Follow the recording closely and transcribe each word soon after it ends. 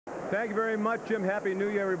Thank you very much, Jim. Happy New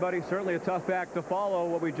Year, everybody. Certainly a tough act to follow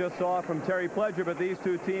what we just saw from Terry Pledger, but these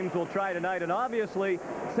two teams will try tonight. And obviously,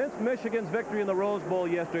 since Michigan's victory in the Rose Bowl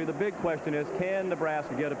yesterday, the big question is, can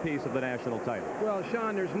Nebraska get a piece of the national title? Well,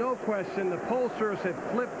 Sean, there's no question the pollsters have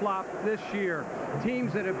flip-flopped this year.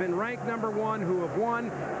 Teams that have been ranked #1 who have won,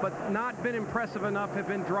 but not been impressive enough, have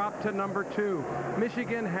been dropped to #2.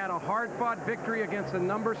 Michigan had a hard-fought victory against the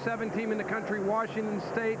 #7 team in the country, Washington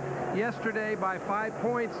State, yesterday by 5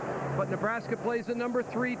 points. But Nebraska plays the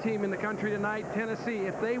 #3 team in the country tonight, Tennessee.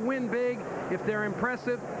 If they win big, if they're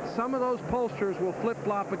impressive, some of those pollsters will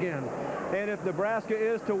flip-flop again. And if Nebraska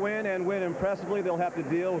is to win and win impressively, they'll have to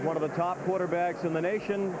deal with one of the top quarterbacks in the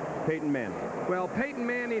nation, Peyton Manning. Well, Peyton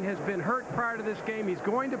Manning has been hurt prior to this game. He's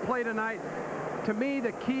going to play tonight. To me,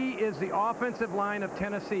 the key is the offensive line of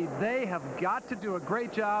Tennessee. They have got to do a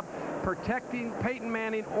great job protecting Peyton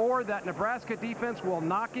Manning, or that Nebraska defense will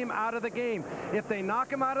knock him out of the game. If they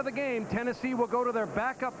knock him out of the game, Tennessee will go to their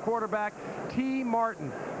backup quarterback, T.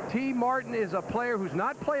 Martin. T. Martin is a player who's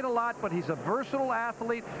not played a lot, but he's a versatile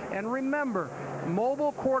athlete. And remember,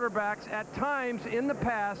 mobile quarterbacks at times in the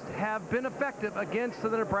past have been effective against the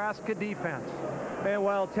Nebraska defense. And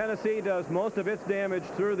while Tennessee does most of its damage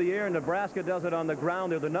through the air, Nebraska does it on the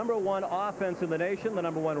ground. They're the #1 offense in the nation, the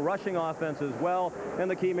 #1 rushing offense as well.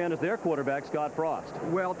 And the key man is their quarterback, Scott Frost.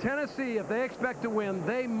 Well, Tennessee, if they expect to win,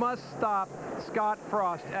 they must stop Scott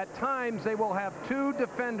Frost. At times, they will have 2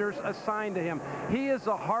 defenders assigned to him. He is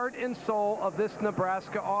the heart and soul of this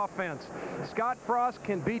Nebraska offense. Scott Frost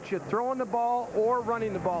can beat you throwing the ball or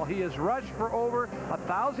running the ball. He has rushed for over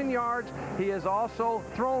 1,000 yards. He has also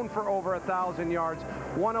thrown for over 1,000 yards.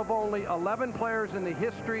 One of only 11 players in the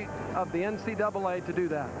history of the NCAA to do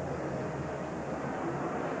that.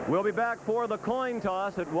 We'll be back for the coin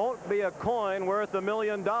toss. It won't be a coin worth $1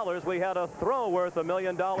 million. We had a throw worth $1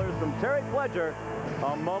 million from Terry Pledger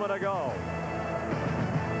a moment ago.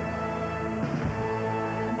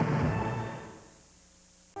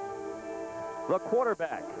 The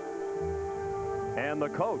quarterback and the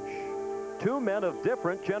coach, 2 men of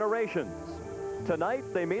different generations. Tonight,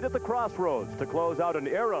 they meet at the crossroads to close out an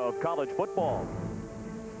era of college football.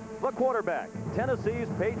 The quarterback, Tennessee's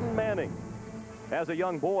Peyton Manning. As a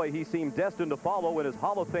young boy, he seemed destined to follow in his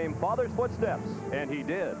Hall of Fame father's footsteps, and he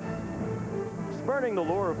did. Spurning the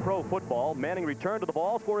lure of pro football, Manning returned to the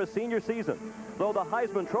ball for his senior season. Though the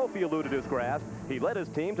Heisman Trophy eluded his grasp, he led his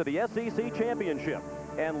team to the SEC championship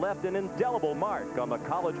and left an indelible mark on the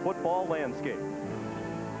college football landscape.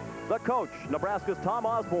 The coach, Nebraska's Tom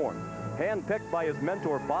Osborne, handpicked by his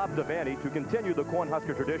mentor Bob Devaney to continue the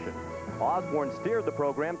Cornhusker tradition. Osborne steered the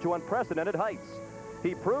program to unprecedented heights.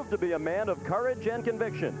 He proved to be a man of courage and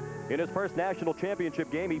conviction. In his first national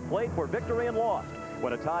championship game, he played for victory and lost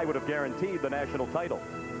when a tie would have guaranteed the national title.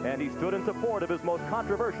 And he stood in support of his most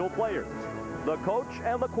controversial players. The coach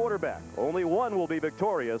and the quarterback. Only one will be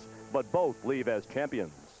victorious, but both leave as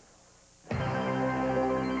champions.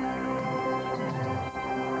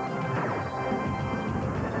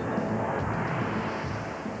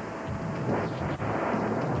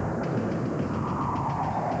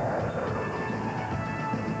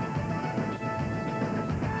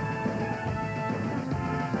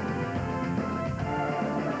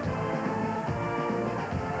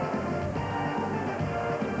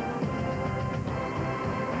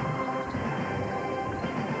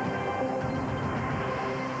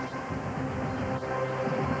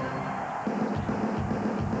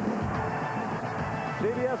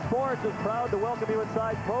 Sports is proud to welcome you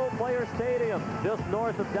inside Pro Player Stadium, just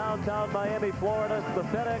north of downtown Miami, Florida. The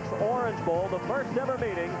FedEx Orange Bowl, the first ever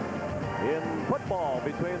meeting in football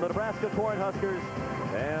between the Nebraska Cornhuskers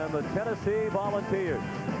and the Tennessee Volunteers.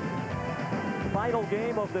 Final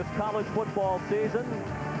game of this college football season.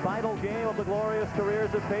 Final game of the glorious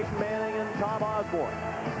careers of Peyton Manning and Tom Osborne.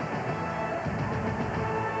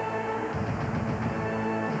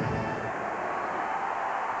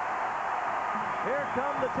 Here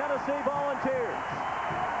come the Tennessee Volunteers.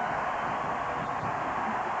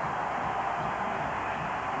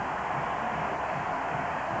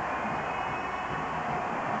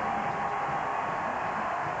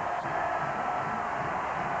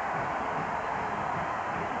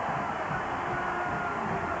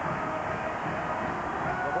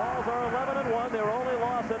 The Vols are 11-1. Their only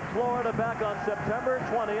loss at Florida back on September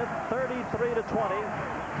 20th, 33-20.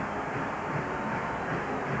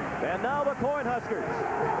 And now the Cornhuskers.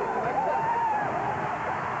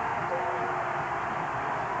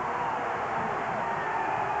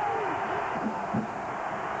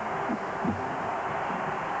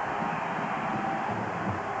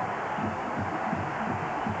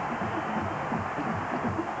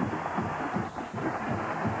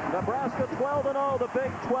 Nebraska 12-0, the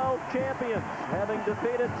Big 12 champions, having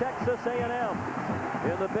defeated Texas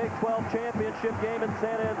A&M in the Big 12 championship game in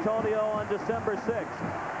San Antonio on December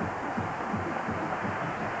 6th.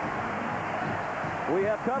 We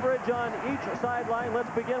have coverage on each sideline. Let's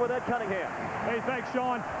begin with Ed Cunningham. Hey, thanks,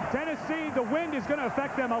 Sean. Tennessee, the wind is going to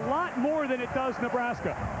affect them a lot more than it does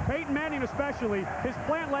Nebraska. Peyton Manning especially, his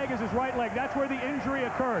plant leg is his right leg. That's where the injury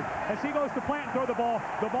occurred. As he goes to plant and throw the ball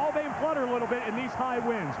may flutter a little bit in these high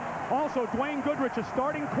winds. Also, Dwayne Goodrich, a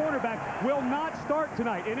starting cornerback, will not start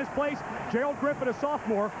tonight. In his place, Gerald Griffin, a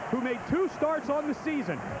sophomore, who made 2 starts on the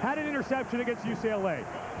season, had an interception against UCLA.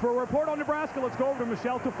 For a report on Nebraska, let's go over to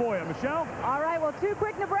Michelle Tafoya. Michelle? All right, well, 2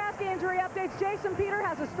 quick Nebraska injury updates. Jason Peter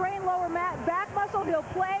has a strained lower back muscle. He'll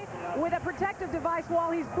play with a protective device while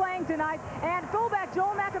he's playing tonight. And fullback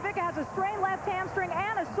Joel Makovica has a strained left hamstring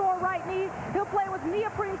and a sore right knee. He'll play with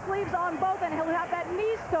neoprene sleeves on both, and he'll have that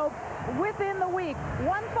knee scoped within the week.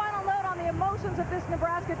 One final note on the emotions of this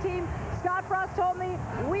Nebraska team. Scott Frost told me,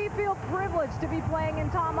 we feel privileged to be playing in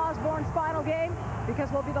Tom Osborne's final game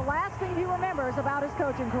because will be the last thing he remembers about his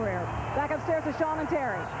coaching career. Back upstairs to Sean and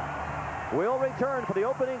Terry. We'll return for the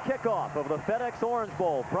opening kickoff of the FedEx Orange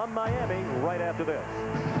Bowl from Miami right after this.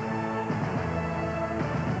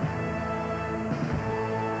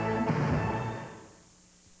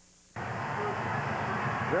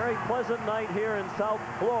 Very pleasant night here in South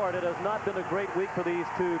Florida. It has not been a great week for these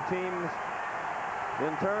two teams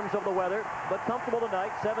in terms of the weather, but comfortable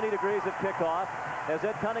tonight. 70 degrees at kickoff. As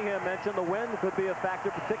Ed Cunningham mentioned, the wind could be a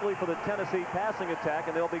factor, particularly for the Tennessee passing attack,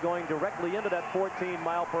 and they'll be going directly into that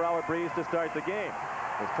 14-mile-per-hour breeze to start the game.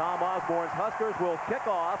 As Tom Osborne's Huskers will kick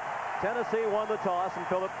off, Tennessee won the toss, and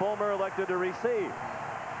Philip Fulmer elected to receive.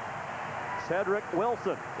 Cedric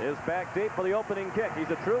Wilson is back deep for the opening kick. He's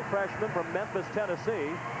a true freshman from Memphis,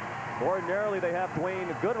 Tennessee. Ordinarily, they have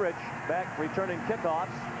Dwayne Goodrich back returning kickoffs,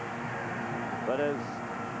 but as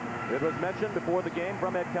it was mentioned before the game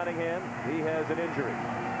from Ed Cunningham, he has an injury.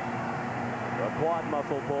 A quad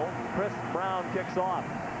muscle pull. Chris Brown kicks off.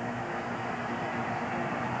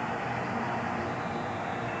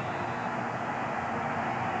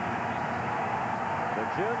 The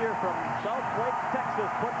junior from Southlake,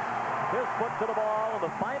 Texas, puts his foot to the ball, and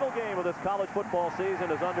the final game of this college football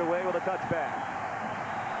season is underway with a touchback.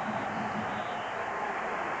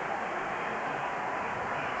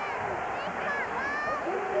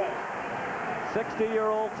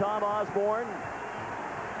 60-year-old Tom Osborne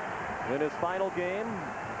in his final game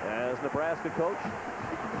as Nebraska coach.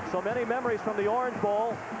 So many memories from the Orange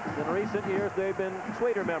Bowl. In recent years, they've been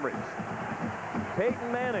sweeter memories.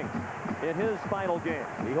 Peyton Manning in his final game.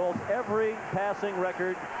 He holds every passing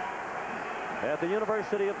record at the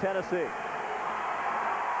University of Tennessee.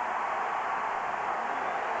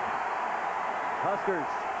 Huskers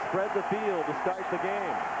spread the field to start the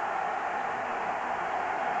game.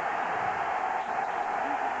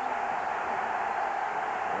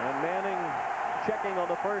 Manning checking on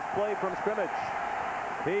the first play from scrimmage.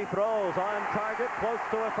 He throws on target, close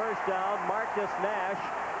to a first down. Marcus Nash.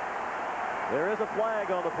 There is a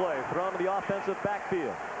flag on the play thrown to the offensive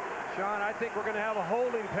backfield. Sean, I think we're going to have a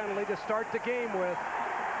holding penalty to start the game with.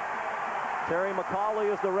 Terry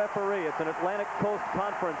McCauley is the referee. It's an Atlantic Coast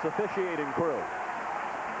Conference officiating crew.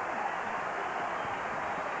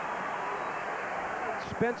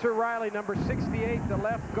 Spencer Riley, number 68, the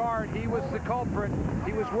left guard, he was the culprit.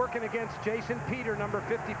 He was working against Jason Peter, number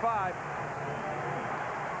 55.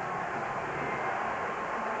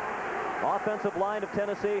 Offensive line of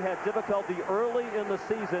Tennessee had difficulty early in the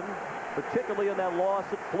season, particularly in that loss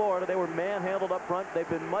at Florida. They were manhandled up front. They've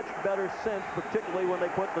been much better since, particularly when they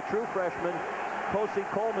put the true freshman, Posey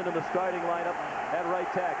Coleman, in the starting lineup at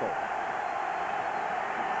right tackle.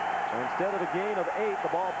 And instead of a gain of 8, the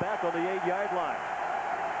ball back on the 8-yard line.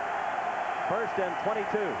 First and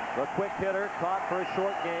 22. The quick hitter caught for a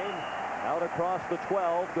short gain. Out across the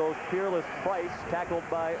 12 goes Peerless Price, tackled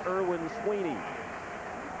by Erwin Sweeney.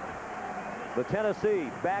 The Tennessee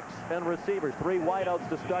backs and receivers, 3 wideouts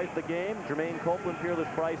to start the game. Jermaine Copeland, Peerless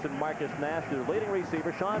Price, and Marcus Nash, their leading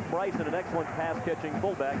receiver. Sean Bryson, an excellent pass-catching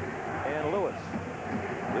fullback. And Lewis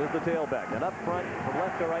is the tailback. And up front, from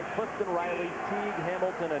left to right, Clifton Riley, Teague,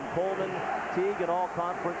 Hamilton, and Coleman. Teague, an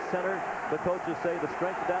all-conference center. The coaches say the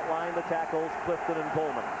strength of that line, the tackles, Clifton and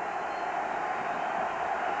Coleman.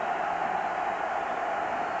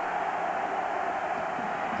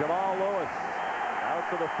 Jamal Lewis out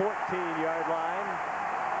to the 14-yard line.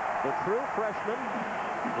 The true freshman,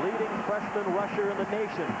 leading freshman rusher in the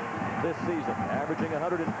nation this season, averaging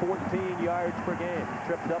 114 yards per game.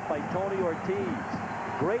 Tripped up by Tony Ortiz.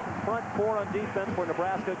 great front four on defense for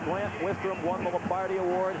Nebraska. Grant Wistrom won the Lombardi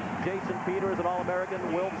Award. Jason Peters, an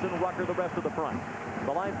All-American. Wilson, Rucker, the rest of the front.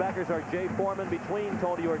 The linebackers are Jay Foreman between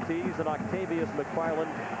Tony Ortiz and Octavius McFarland.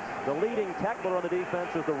 The leading tackler on the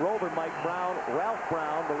defense is the rover Mike Brown, Ralph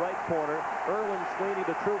Brown, the right corner, Erwin Sweeney,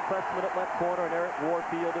 the true freshman at left corner, and Eric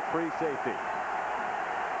Warfield at free safety.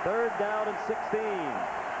 3rd down and 16.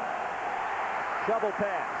 Shovel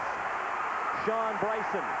pass. Sean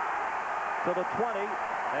Bryson to the 20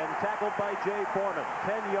 and tackled by Jay Foreman.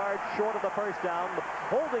 10 yards short of the first down. The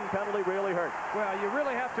holding penalty really hurt. Well, you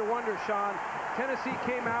really have to wonder, Sean. Tennessee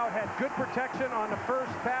came out, had good protection on the first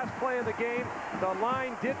pass play of the game. The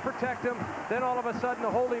line did protect them. Then all of a sudden, the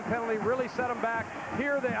holding penalty really set them back.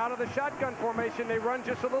 Here, they out of the shotgun formation, they run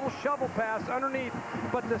just a little shovel pass underneath.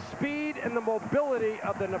 But the speed and the mobility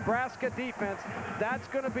of the Nebraska defense, that's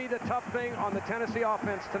going to be the tough thing on the Tennessee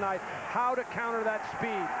offense tonight, how to counter that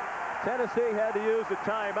speed. Tennessee had to use a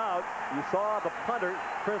timeout. You saw the punter,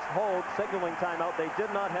 Chris Hogue, signaling timeout. They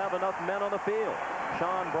did not have enough men on the field.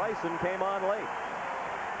 Sean Bryson came on late.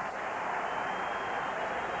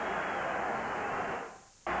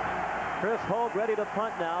 Chris Hogue ready to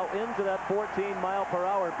punt now into that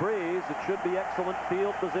 14-mile-per-hour breeze. It should be excellent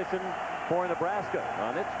field position for Nebraska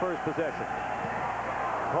on its first possession.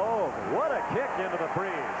 Hogue, what a kick into the breeze.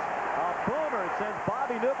 A boomer sends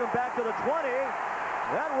Bobby Newcomb back to the 20.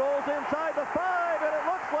 That rolls inside the 5, and it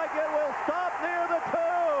looks like it will stop near the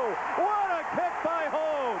 2. What a kick by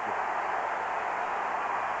Hogue!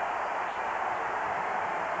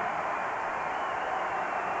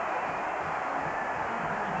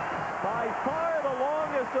 By far the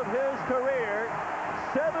longest of his career,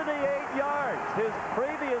 78 yards. His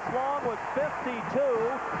previous long was 52,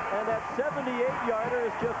 and that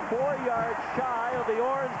 78-yarder is just 4 yards shy of the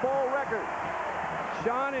Orange Bowl record.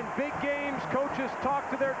 Sean, in big games, coaches talk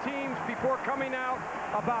to their teams before coming out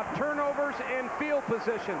about turnovers and field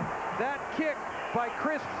position. That kick by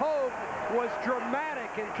Chris Hogue was dramatic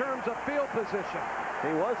in terms of field position.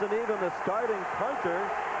 He wasn't even the starting punter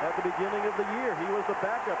at the beginning of the year. He was the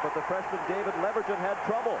backup, but the freshman David Leverton had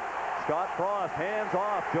trouble. Scott Frost, hands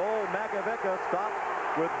off. Joel Makovica stopped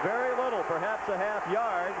with very little, perhaps a half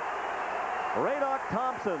yard. Raynoch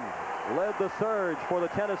Thompson led the surge for the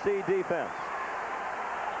Tennessee defense.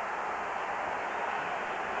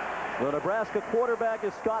 The Nebraska quarterback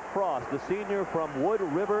is Scott Frost, the senior from Wood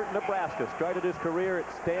River, Nebraska. Started his career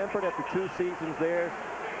at Stanford after 2 seasons there.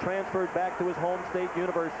 Transferred back to his home state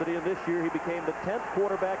university, and this year he became the 10th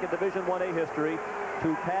quarterback in Division I-A history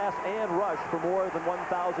to pass and rush for more than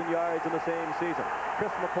 1,000 yards in the same season.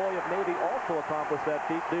 Chris McCoy of Navy also accomplished that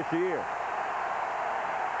feat this year.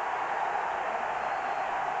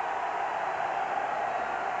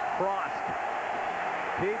 Frost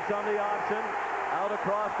keeps on the option. Out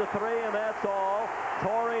across the 3, and that's all.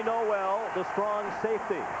 Torrey Noel, the strong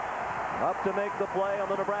safety, up to make the play on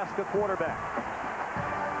the Nebraska quarterback.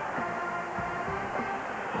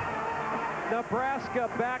 Nebraska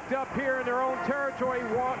backed up here in their own territory,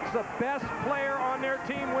 wants the best player on their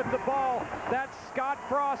team with the ball. That's Scott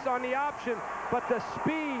Frost on the option, but the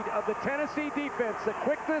speed of the Tennessee defense, the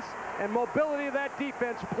quickness and mobility of that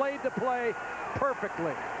defense played the play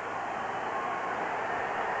perfectly.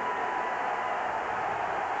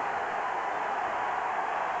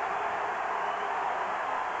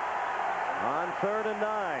 On 3rd and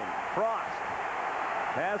 9, Frost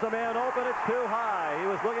has a man open. It's too high. He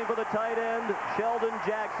was looking for the tight end, Sheldon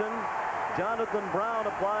Jackson. Jonathan Brown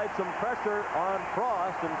applied some pressure on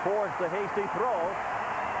Frost and forced a hasty throw.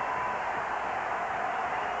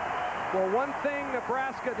 Well, one thing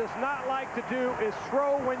Nebraska does not like to do is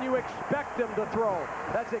throw when you expect them to throw.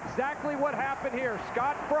 That's exactly what happened here.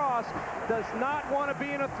 Scott Frost does not want to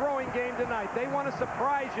be in a throwing game tonight. They want to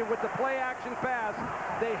surprise you with the play-action pass.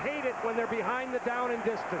 They hate it when they're behind the down and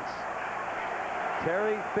distance.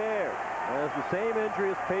 Terry Fair has the same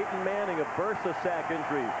injury as Peyton Manning, a bursa sack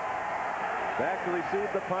injury. Back to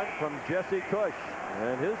receive the punt from Jesse Cush.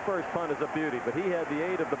 And his first punt is a beauty, but he had the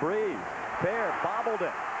aid of the breeze. Fair bobbled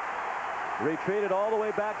it. Retreated all the way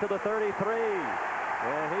back to the 33.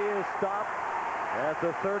 And he is stopped at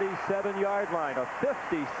the 37-yard line. A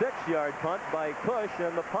 56-yard punt by Cush,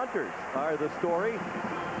 and the punters are the story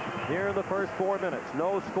here in the first 4 minutes.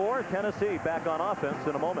 No score. Tennessee back on offense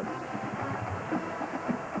in a moment.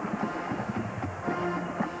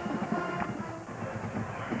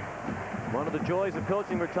 One of the joys of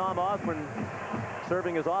coaching for Tom Osborne,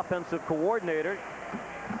 serving as offensive coordinator.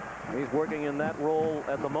 He's working in that role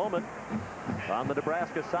at the moment on the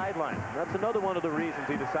Nebraska sideline. That's another one of the reasons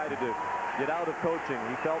he decided to get out of coaching.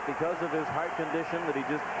 He felt because of his heart condition that he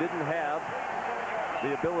just didn't have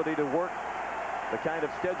the ability to work the kind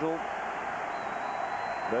of schedule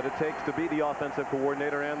that it takes to be the offensive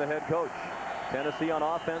coordinator and the head coach. Tennessee on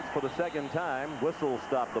offense for the second time. Whistle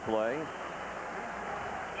stopped the play.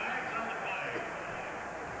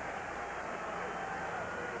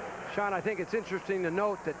 Sean, I think it's interesting to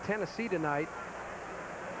note that Tennessee tonight.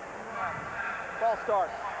 Ball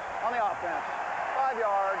starts on the offense. 5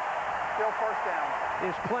 yards, still first down.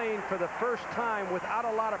 Is playing for the first time without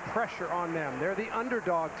a lot of pressure on them. They're the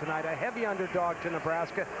underdog tonight, a heavy underdog to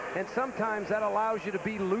Nebraska, and sometimes that allows you to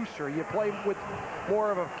be looser. You play with more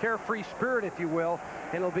of a carefree spirit, if you will,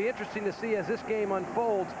 and it'll be interesting to see as this game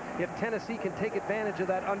unfolds if Tennessee can take advantage of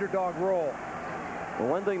that underdog role. Well,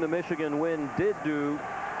 one thing the Michigan win did do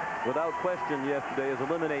without question yesterday is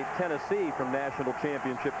eliminate Tennessee from national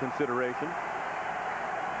championship consideration.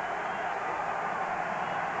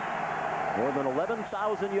 More than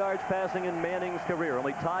 11,000 yards passing in Manning's career.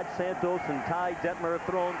 Only Todd Santos and Ty Detmer have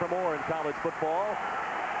thrown for more in college football.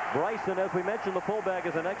 Bryson, as we mentioned, the fullback,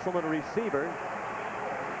 is an excellent receiver.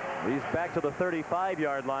 He's back to the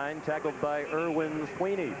 35-yard line, tackled by Erwin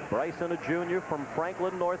Sweeney. Bryson, a junior from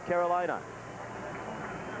Franklin, North Carolina.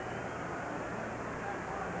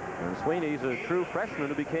 And Sweeney's a true freshman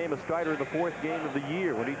who became a starter in the 4th game of the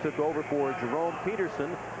year when he took over for Jerome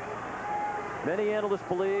Peterson. Many analysts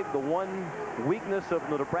believe the one weakness of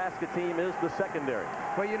the Nebraska team is the secondary.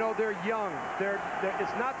 Well, you know, they're young.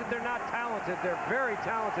 It's not that they're not talented. They're very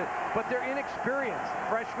talented, but they're inexperienced.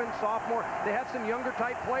 Freshman, sophomore, they have some younger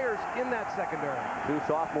type players in that secondary. 2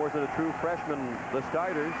 sophomores and a true freshman, the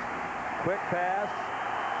starters. Quick pass,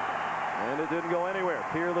 and it didn't go anywhere.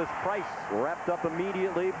 Peerless Price wrapped up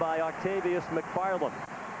immediately by Octavius McFarland.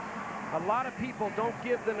 A lot of people don't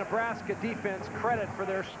give the Nebraska defense credit for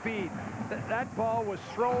their speed. That ball was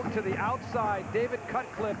thrown to the outside. David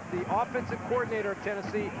Cutcliffe, the offensive coordinator of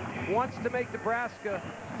Tennessee, wants to make Nebraska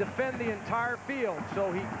defend the entire field.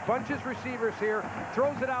 So he bunches receivers here,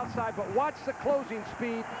 throws it outside, but watch the closing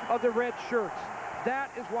speed of the red shirts.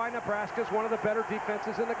 That is why Nebraska is one of the better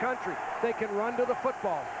defenses in the country. They can run to the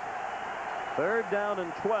football. 3rd down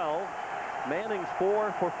and 12. Manning's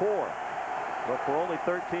 4 for 4. But for only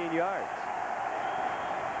 13 yards.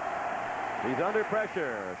 He's under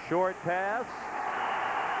pressure. Short pass.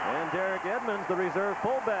 And Derek Edmonds, the reserve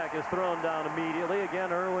fullback, is thrown down immediately.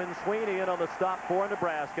 Again, Erwin Sweeney in on the stop for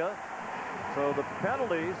Nebraska. So the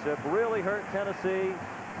penalties have really hurt Tennessee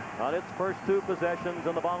on its first 2 possessions,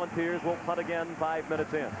 and the Volunteers will punt again 5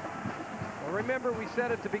 minutes in. Well, remember, we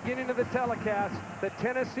said at the beginning of the telecast, the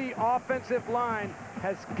Tennessee offensive line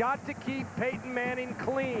has got to keep Peyton Manning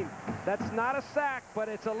clean. That's not a sack, but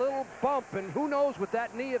it's a little bump, and who knows with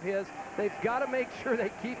that knee of his, they've got to make sure they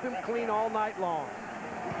keep him clean all night long.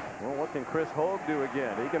 Well, what can Chris Hogue do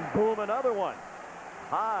again? He can boom another one.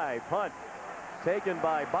 High punt taken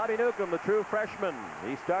by Bobby Newcomb, the true freshman.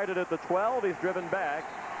 He started at the 12. He's driven back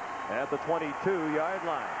at the 22-yard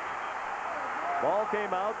line. Ball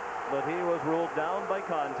came out, but he was ruled down by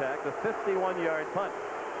contact. A 51-yard punt.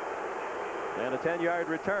 And a 10-yard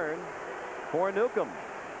return for Newcomb.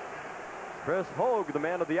 Chris Hogue, the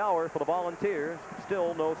man of the hour for the Volunteers.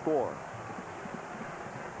 Still no score.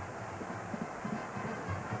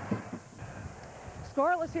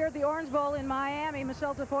 Scoreless here at the Orange Bowl in Miami.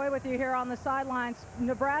 Michelle Tafoy with you here on the sidelines.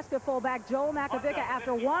 Nebraska fullback Joel Makovica,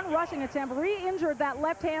 after 1 rushing attempt, re-injured that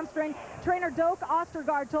left hamstring. Trainer Doak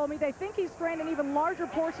Ostergaard told me they think he's strained an even larger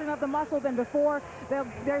portion of the muscle than before.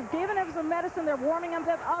 They're giving him some medicine. They're warming him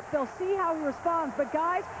up. They'll see how he responds. But,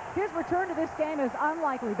 guys, his return to this game is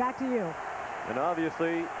unlikely. Back to you. And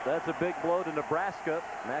obviously, that's a big blow to Nebraska.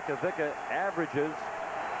 Makovica averages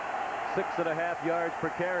 6.5 yards per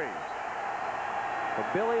carry. So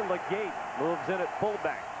Billy Legate moves in at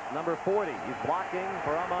fullback, number 40. He's blocking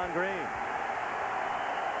for Amon Green.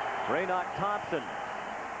 Raynoch Thompson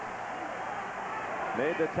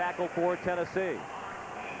made the tackle for Tennessee.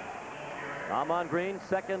 Amon Green,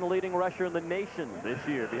 2nd leading rusher in the nation this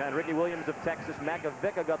year, behind Ricky Williams of Texas.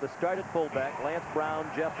 Makovica got the start at fullback. Lance Brown,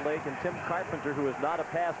 Jeff Lake, and Tim Carpenter, who is not a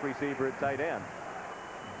pass receiver, at tight end.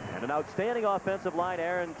 And an outstanding offensive line.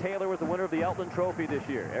 Aaron Taylor was the winner of the Outland Trophy this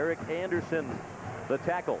year. Eric Anderson, the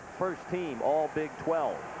tackle, first team all Big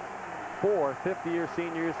 12. 4 fifth-year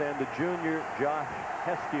seniors and the junior Josh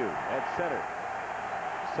Heskew at center.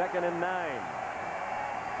 2nd and 9.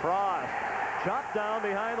 Frost chopped down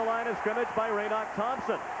behind the line of scrimmage by Raynoch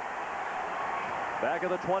Thompson. Back at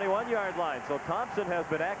the 21-yard line. So Thompson has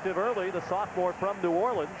been active early, the sophomore from New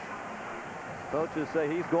Orleans. Coaches say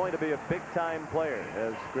he's going to be a big-time player.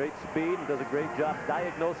 Has great speed and does a great job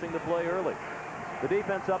diagnosing the play early. The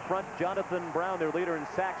defense up front, Jonathan Brown, their leader in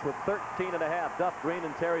sacks, with 13.5. Duff, Green,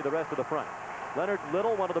 and Terry the rest of the front. Leonard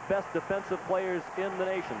Little, one of the best defensive players in the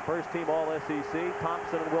nation. First team All-SEC.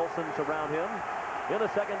 Thompson and Wilson surround him. In the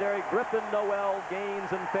secondary, Griffin, Noel,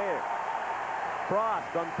 Gaines, and Fair.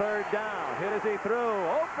 Frost on third down. Hit as he threw.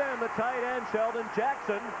 Open, the tight end, Sheldon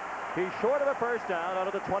Jackson. He's short of a first down out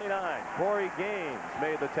of the 29. Corey Gaines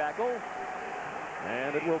made the tackle.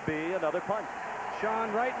 And it will be another punt.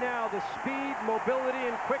 Sean, right now, the speed, mobility,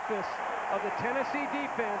 and quickness of the Tennessee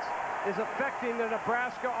defense is affecting the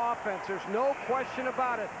Nebraska offense. There's no question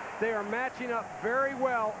about it. They are matching up very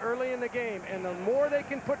well early in the game, and the more they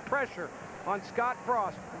can put pressure on Scott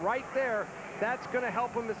Frost right there, that's going to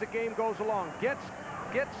help him as the game goes along. Get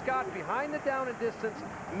Scott behind the down and distance,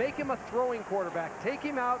 make him a throwing quarterback, take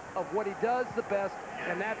him out of what he does the best,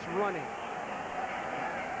 and that's running.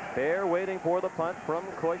 Fair waiting for the punt from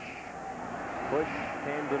Cush. Cush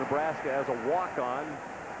came to Nebraska as a walk-on,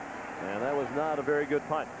 and that was not a very good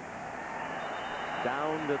punt.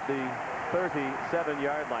 Downed at the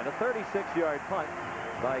 37-yard line. A 36-yard punt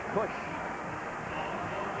by Cush.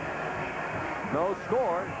 No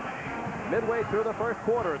score midway through the first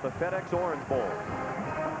quarter at the FedEx Orange Bowl.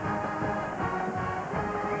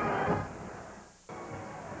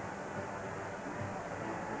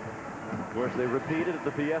 Of course, they repeated at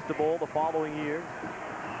the Fiesta Bowl the following year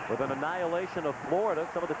with an annihilation of Florida.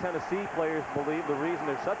 Some of the Tennessee players believe the reason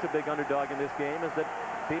they're such a big underdog in this game is that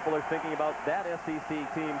people are thinking about that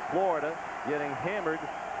SEC team, Florida, getting hammered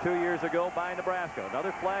 2 years ago by Nebraska.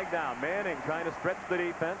 Another flag down. Manning trying to stretch the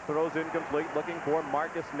defense, throws incomplete, looking for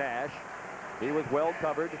Marcus Nash. He was well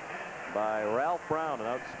covered by Ralph Brown, an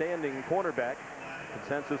outstanding cornerback.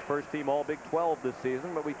 Consensus first team All Big 12 this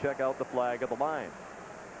season, but we check out the flag at the line.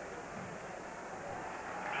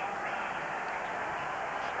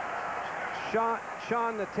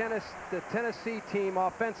 Sean, the Tennessee team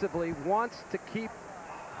offensively wants to keep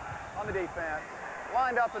on the defense,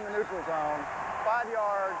 lined up in the neutral zone, 5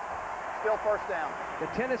 yards, still first down. The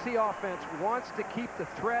Tennessee offense wants to keep the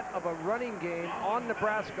threat of a running game on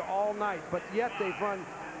Nebraska all night, but yet they've run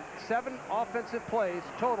 7 offensive plays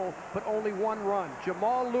total, but only 1 run.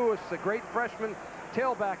 Jamal Lewis, the great freshman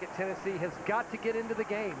tailback at Tennessee, has got to get into the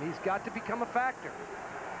game. He's got to become a factor.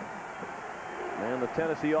 And the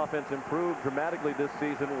Tennessee offense improved dramatically this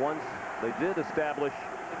season once they did establish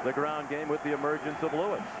the ground game with the emergence of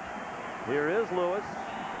Lewis. Here is Lewis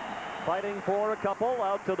fighting for a couple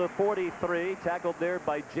out to the 43, tackled there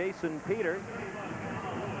by Jason Peter.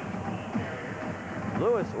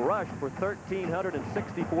 Lewis rushed for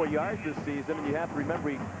 1,364 yards this season, and you have to remember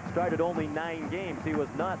he started only 9 games. He was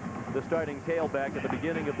not the starting tailback at the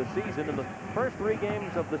beginning of the season. In the first 3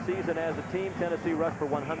 games of the season as a team, Tennessee rushed for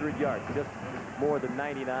 100 yards, just more than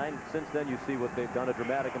 99. Since then, you see what they've done, a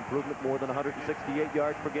dramatic improvement, more than 168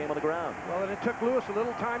 yards per game on the ground. Well, and it took Lewis a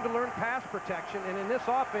little time to learn pass protection, and in this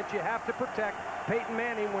offense, you have to protect Peyton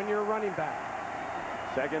Manning when you're a running back.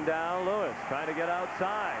 Second down, Lewis trying to get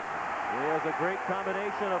outside. He has a great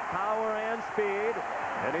combination of power and speed,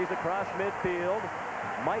 and he's across midfield.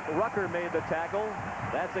 Mike Rucker made the tackle.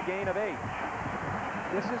 That's a gain of 8.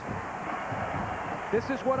 This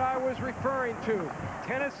is what I was referring to.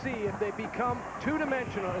 Tennessee, if they become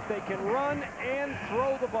two-dimensional, if they can run and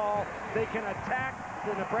throw the ball, they can attack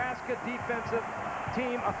the Nebraska defensive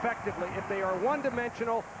team effectively. If they are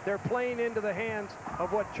one-dimensional, they're playing into the hands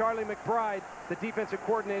of what Charlie McBride, the defensive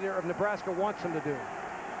coordinator of Nebraska, wants them to do.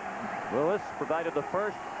 Lewis provided the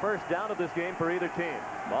first down of this game for either team.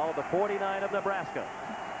 Ball at the 49 of Nebraska.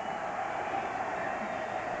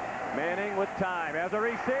 Manning with time as a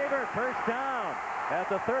receiver, first down at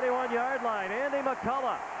the 31-yard line. Andy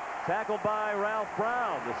McCullough tackled by Ralph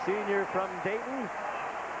Brown, the senior from Dayton,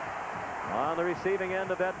 on the receiving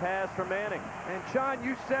end of that pass from Manning. And Sean,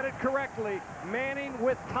 you said it correctly. Manning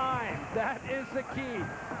with time. That is the key.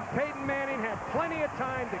 Peyton Manning had plenty of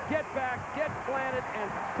time to get back, get planted, and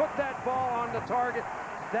put that ball on the target.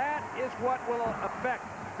 That is what will affect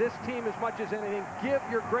this team as much as anything. Give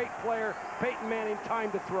your great player, Peyton Manning,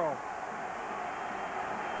 time to throw.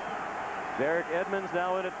 Derek Edmonds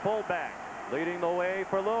now in at fullback, leading the way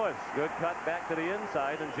for Lewis. Good cut back to the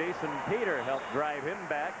inside, and Jason Peter helped drive him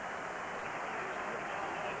back.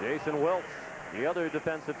 Jason Wiltz, the other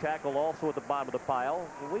defensive tackle, also at the bottom of the pile.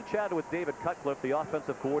 When we chatted with David Cutcliffe, the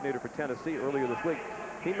offensive coordinator for Tennessee, earlier this week,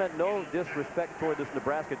 he meant no disrespect toward this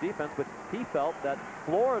Nebraska defense, but he felt that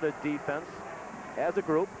Florida defense, as a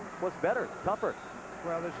group, was better, tougher.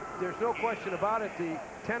 Well, there's no question about it. The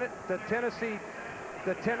Tennessee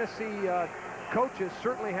coaches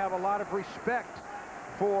certainly have a lot of respect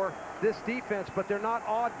for this defense, but they're not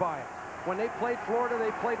awed by it. When they played Florida,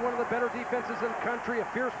 they played one of the better defenses in the country, a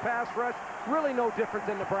fierce pass rush, really no different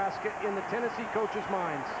than Nebraska in the Tennessee coaches'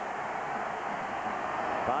 minds.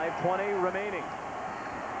 5:20 remaining.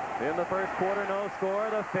 In the first quarter, no score.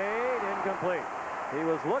 The fade, incomplete. He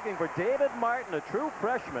was looking for David Martin, a true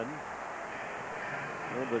freshman,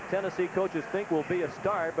 who the Tennessee coaches think will be a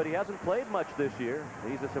star, but he hasn't played much this year.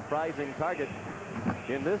 He's a surprising target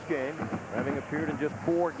in this game, having appeared in just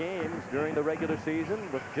 4 games during the regular season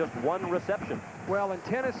with just 1 reception. Well, and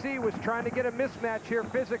Tennessee was trying to get a mismatch here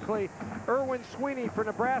physically. Erwin Sweeney for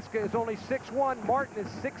Nebraska is only 6'1". Martin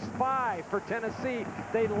is 6'5" for Tennessee.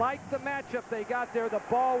 They liked the matchup they got there. The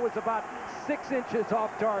ball was about 6 inches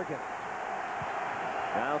off target.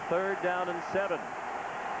 Now 3rd down and 7.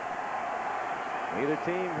 Neither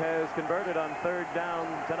team has converted on 3rd down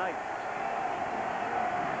tonight.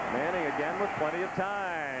 Manning again with plenty of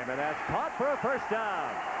time, and that's caught for a first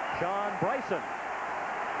down. Sean Bryson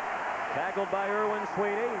tackled by Erwin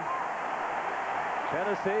Sweeney.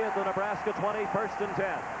 Tennessee at the Nebraska 20, 1st and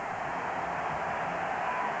 10.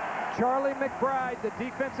 Charlie McBride, the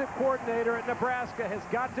defensive coordinator at Nebraska, has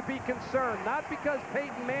got to be concerned, not because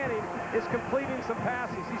Peyton Manning is completing some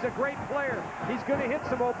passes. He's a great player. He's going to hit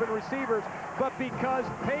some open receivers, but because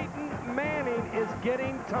Peyton Manning is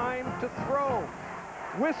getting time to throw.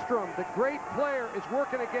 Wistrom, the great player, is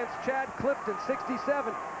working against Chad Clifton,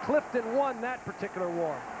 67. Clifton won that particular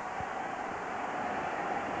war.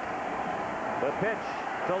 The pitch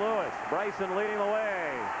to Lewis. Bryson leading the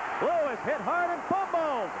way. Lewis hit hard and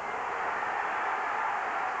fumbled.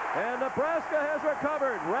 And Nebraska has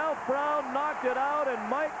recovered. Ralph Brown knocked it out, and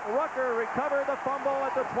Mike Rucker recovered the fumble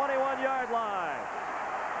at the 21-yard line.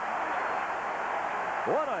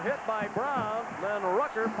 What a hit by Brown. Then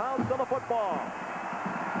Rucker pounced on the football.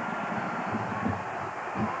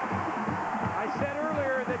 I said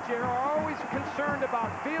earlier that you're always concerned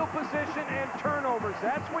about field position and turnovers.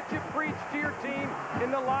 That's what you preach to your team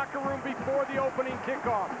in the locker room before the opening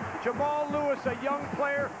kickoff. Jamal Lewis, a young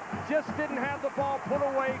player, just didn't have the ball put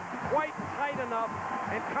away quite tight enough,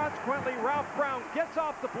 and consequently Ralph Brown gets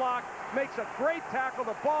off the block, makes a great tackle,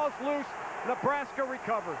 the ball's loose, Nebraska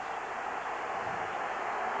recovers.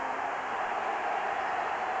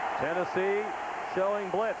 Tennessee showing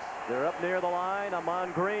blitz. They're up near the line.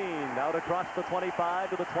 Amon Green out across the 25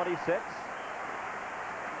 to the 26.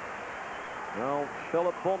 Well,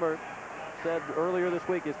 Philip Fulmer said earlier this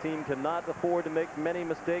week his team cannot afford to make many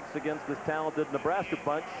mistakes against this talented Nebraska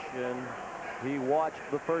bunch, and he watched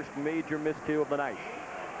the first major miscue of the night.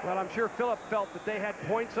 Well, I'm sure Philip felt that they had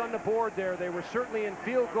points on the board there. They were certainly in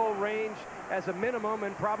field goal range as a minimum,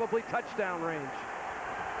 and probably touchdown range.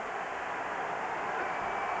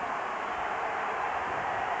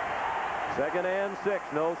 Second and 6,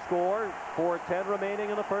 no score. 4:10 remaining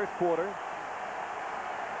in the first quarter.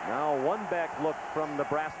 Now one back look from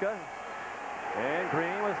Nebraska. And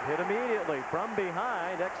Green was hit immediately from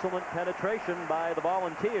behind. Excellent penetration by the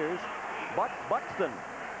Volunteers. Buxton,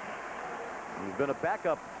 he's been a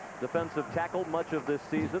backup defensive tackle much of this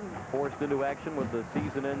season, forced into action with the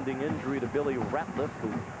season-ending injury to Billy Ratliff,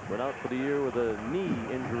 who went out for the year with a knee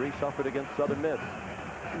injury suffered against Southern Miss.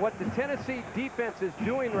 What the Tennessee defense is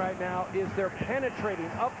doing right now is they're penetrating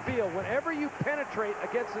upfield. Whenever you penetrate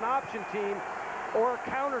against an option team or a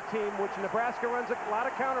counter team, which Nebraska runs a lot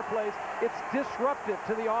of counter plays, it's disruptive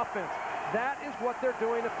to the offense. That is what they're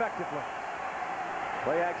doing effectively.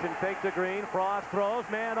 Play action fake to Green. Frost throws,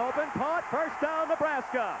 man open, caught, first down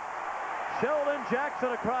Nebraska. Sheldon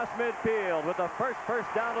Jackson across midfield with the first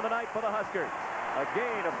down of the night for the Huskers. A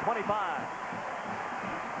gain of 25.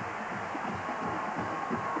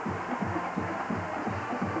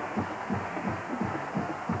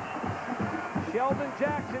 Sheldon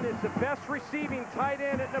Jackson is the best receiving tight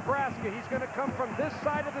end at Nebraska. He's going to come from this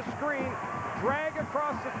side of the screen, drag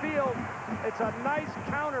across the field. It's a nice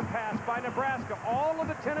counter pass by Nebraska. All of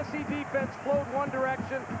the Tennessee defense flowed one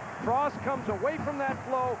direction. Frost comes away from that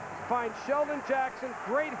flow, finds Sheldon Jackson.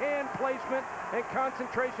 Great hand placement and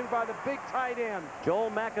concentration by the big tight end.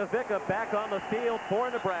 Joel Makovica back on the field for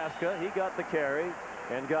Nebraska. He got the carry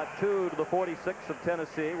and got 2 to the 46 of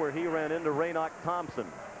Tennessee, where he ran into Raynoch Thompson.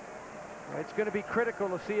 It's going to be critical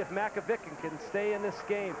to see if Makovic can stay in this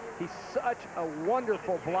game. He's such a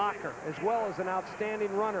wonderful blocker as well as an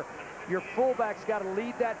outstanding runner. Your fullback's got to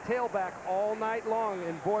lead that tailback all night long.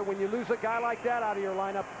 And boy, when you lose a guy like that out of your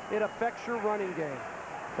lineup, it affects your running game.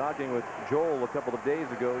 Talking with Joel a couple of days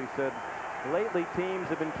ago, he said lately teams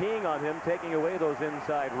have been keying on him, taking away those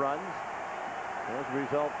inside runs. As a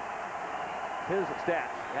result, his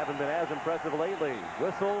stats haven't been as impressive lately.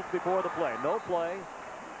 Whistles before the play. No play.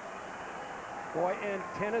 Boy, and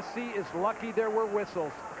Tennessee is lucky there were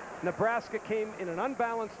whistles. Nebraska came in an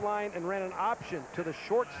unbalanced line and ran an option to the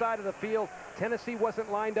short side of the field. Tennessee wasn't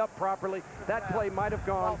lined up properly. That play might have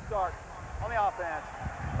gone. Start on the offense.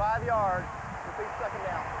 5 yards, complete second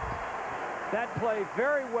down. That play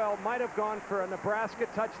very well might have gone for a Nebraska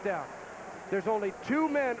touchdown. There's only 2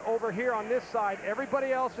 men over here on this side.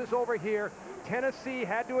 Everybody else is over here. Tennessee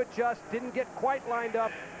had to adjust, didn't get quite lined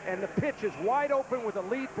up, and the pitch is wide open with a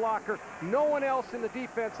lead blocker. No one else in the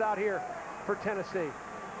defense out here for Tennessee.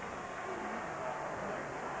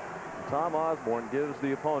 Tom Osborne gives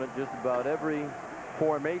the opponent just about every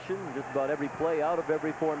formation, just about every play out of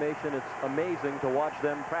every formation. It's amazing to watch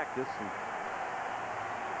them practice.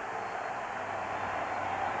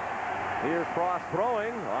 Here's Frost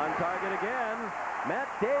throwing, on target again. Matt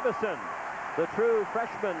Davison, the true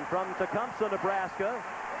freshman from Tecumseh, Nebraska.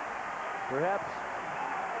 Perhaps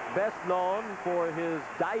best known for his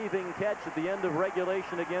diving catch at the end of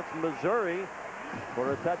regulation against Missouri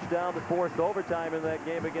for a touchdown that forced overtime in that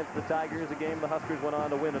game against the Tigers, a game the Huskers went on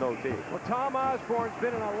to win in OT. Well, Tom Osborne's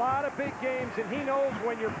been in a lot of big games, and he knows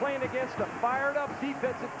when you're playing against a fired-up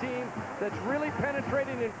defensive team that's really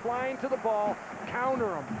penetrating and flying to the ball, counter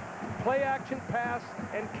them. Play-action pass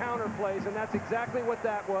and counter plays, and that's exactly what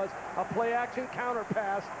that was, a play-action counter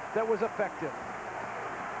pass that was effective.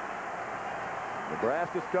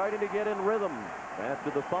 Nebraska starting to get in rhythm after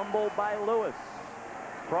the fumble by Lewis.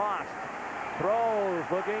 Frost throws,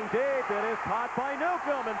 looking deep, and is caught by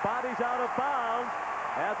Newcomb and bodies out of bounds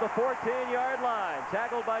at the 14-yard line.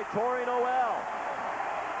 Tackled by Torrey Noel.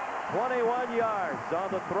 21 yards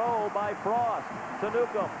on the throw by Frost to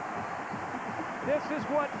Newcomb. This is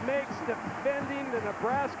what makes defending the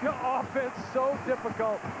Nebraska offense so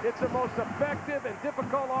difficult. It's the most effective and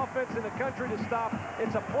difficult offense in the country to stop.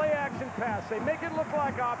 It's a play-action pass. They make it look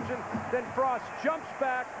like option, then Frost jumps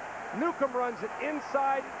back. Newcomb runs it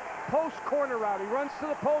inside, post corner route. He runs to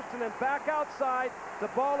the post and then back outside. The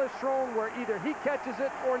ball is thrown where either he catches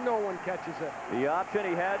it or no one catches it. The option,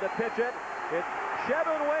 he had to pitch it. It's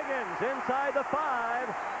Shevin Wiggins inside the 5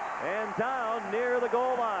 and down near the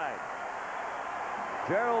goal line.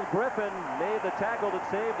 Gerald Griffin made the tackle that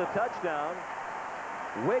saved the touchdown.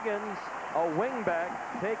 Wiggins, a wingback,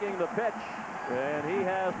 taking the pitch, and he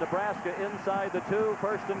has Nebraska inside the 2,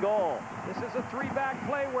 first and goal. This is a 3-back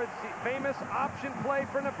play where it's the famous option play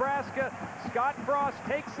for Nebraska. Scott Frost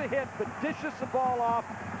takes the hit but dishes the ball off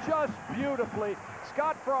just beautifully.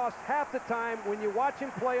 Scott Frost, half the time when you watch him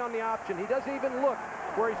play on the option, he doesn't even look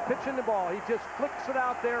where he's pitching the ball. He just flicks it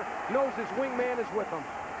out there, knows his wingman is with him.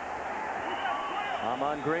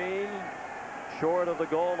 Amon Green, short of the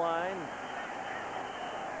goal line.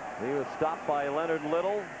 He was stopped by Leonard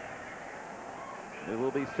Little. It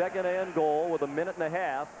will be second and goal with 1.5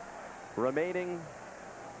 minutes remaining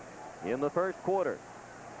in the first quarter.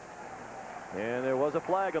 And there was a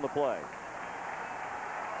flag on the play.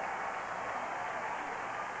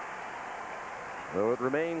 So it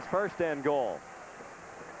remains first and goal.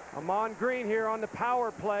 Amon Green here on the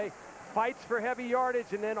power play. Fights for heavy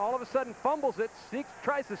yardage and then all of a sudden fumbles it,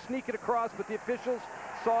 tries to sneak it across, but the officials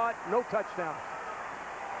saw it, no touchdown.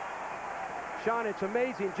 Sean, it's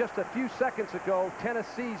amazing, just a few seconds ago,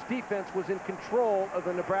 Tennessee's defense was in control of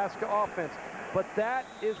the Nebraska offense. But that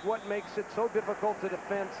is what makes it so difficult to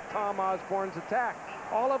defend Tom Osborne's attack.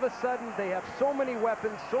 All of a sudden, they have so many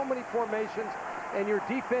weapons, so many formations, and your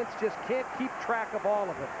defense just can't keep track of all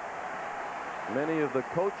of it. Many of the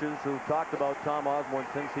coaches who talked about Tom Osborne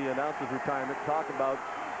since he announced his retirement talk about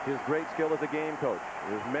his great skill as a game coach.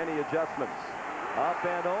 There's many adjustments. Up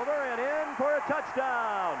and over and in for a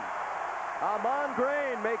touchdown. Amon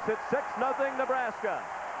Green makes it 6-0 Nebraska.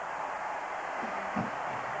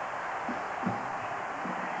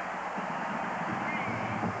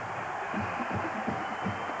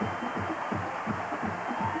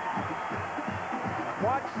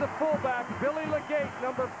 Watch the fullback, Billy Legate,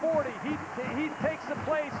 number 40. He takes the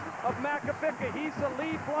place of Macafika. He's the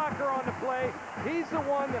lead blocker on the play. He's the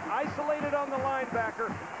one that isolated on the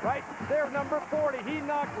linebacker. Right there, number 40. He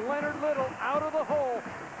knocked Leonard Little out of the hole,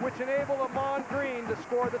 which enabled Amon Green to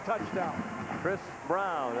score the touchdown. Chris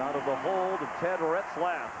Brown out of the hole to Ted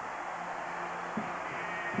Retzlaff.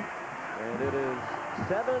 And it is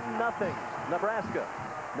 7-0 Nebraska.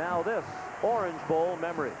 Now this Orange Bowl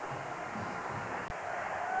memory.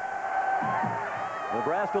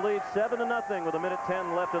 Nebraska leads 7-0 with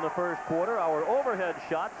 1:10 left in the first quarter. Our overhead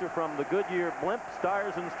shots are from the Goodyear Blimp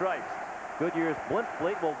Stars and Stripes. Goodyear's blimp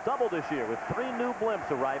fleet will double this year with 3 new blimps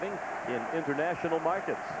arriving in international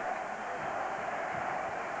markets.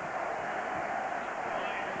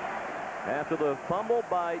 After the fumble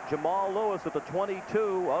by Jamal Lewis at the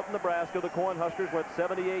 22 of Nebraska, the Cornhuskers went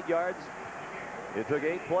 78 yards. It took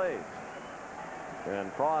 8 plays.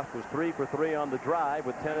 And Frost was 3 for 3 on the drive,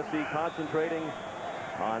 with Tennessee concentrating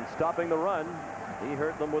on stopping the run. He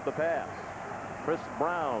hurt them with the pass. Chris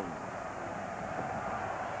Brown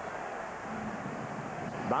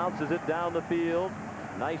bounces it down the field.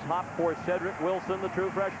 Nice hop for Cedric Wilson, the true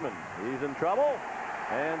freshman. He's in trouble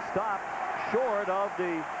and stopped short of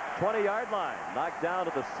the 20-yard line. Knocked down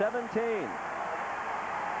to the 17.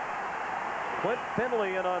 Clint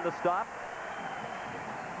Finley in on the stop.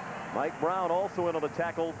 Mike Brown also in on the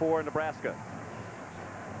tackle for Nebraska.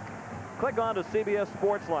 Click on to CBS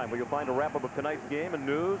Sportsline, where you'll find a wrap-up of tonight's game and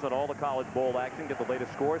news on all the College Bowl action. Get the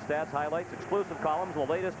latest scores, stats, highlights, exclusive columns, and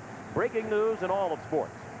the latest breaking news in all of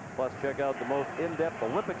sports. Plus, check out the most in-depth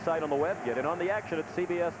Olympic site on the web. Get in on the action at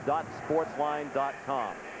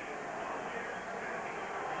cbs.sportsline.com.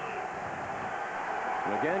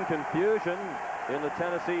 And again, confusion in the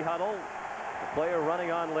Tennessee huddle. The player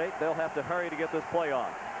running on late. They'll have to hurry to get this play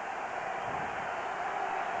on.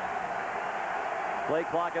 Play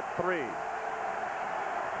clock at 3.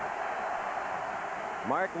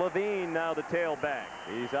 Mark Levine now the tailback.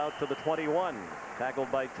 He's out to the 21.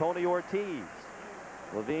 Tackled by Tony Ortiz.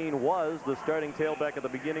 Levine was the starting tailback at the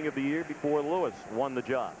beginning of the year before Lewis won the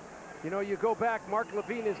job. You know, you go back, Mark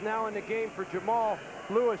Levine is now in the game for Jamal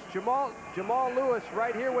Lewis. Jamal Lewis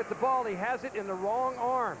right here with the ball. He has it in the wrong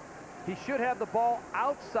arm. He should have the ball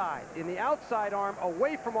outside, in the outside arm,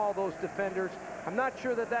 away from all those defenders. I'm not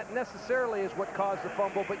sure that that necessarily is what caused the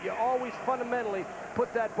fumble, but you always fundamentally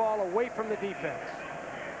put that ball away from the defense.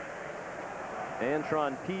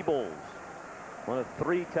 Antron Peebles, one of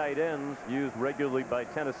 3 tight ends used regularly by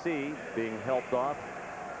Tennessee, being helped off.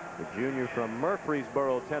 The junior from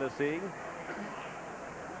Murfreesboro, Tennessee.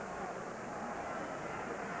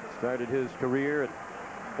 Started his career at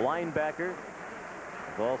linebacker.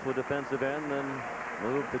 Was also a defensive end, then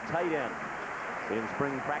moved to tight end in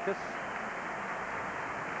spring practice.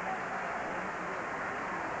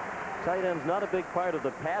 Tight end's not a big part of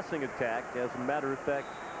the passing attack. As a matter of fact,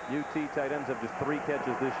 UT tight ends have just 3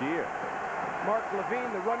 catches this year. Mark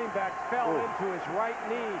Levine, the running back, fell into his right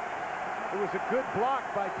knee. It was a good block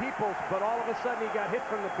by Peoples, but all of a sudden he got hit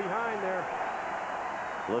from the behind there.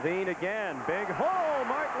 Levine again, big hole.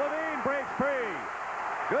 Mark Levine breaks free.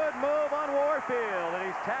 Good move on Warfield, and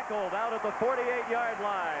he's tackled out at the 48-yard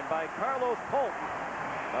line by Carlos Polk,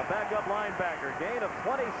 a backup linebacker. Gain of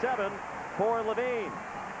 27 for Levine.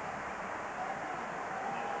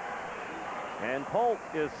 And Polk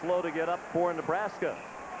is slow to get up for Nebraska.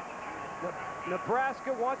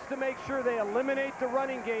 Nebraska wants to make sure they eliminate the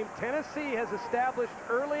running game. Tennessee has established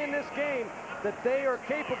early in this game that they are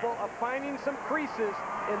capable of finding some creases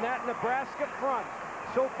in that Nebraska front.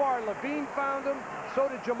 So far, Levine found them, so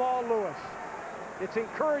did Jamal Lewis. It's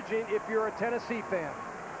encouraging if you're a Tennessee fan.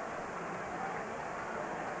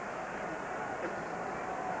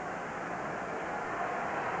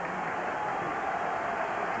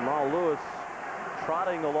 Jamal Lewis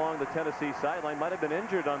trotting along the Tennessee sideline, might have been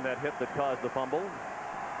injured on that hit that caused the fumble.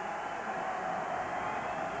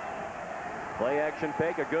 Play action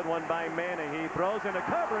fake, a good one by Manning. He throws into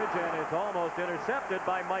coverage, and it's almost intercepted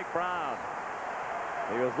by Mike Brown.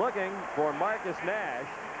 He was looking for Marcus Nash,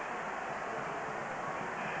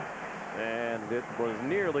 and it was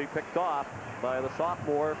nearly picked off by the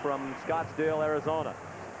sophomore from Scottsdale, Arizona.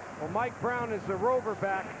 Well, Mike Brown is the rover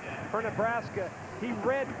back for Nebraska. He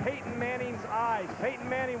read Peyton Manning's eyes. Peyton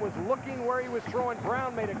Manning was looking where he was throwing.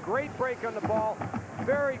 Brown made a great break on the ball,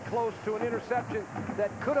 very close to an interception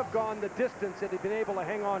that could have gone the distance had he been able to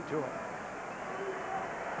hang on to it.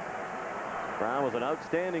 Brown was an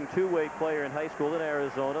outstanding two-way player in high school in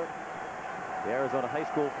Arizona. The Arizona High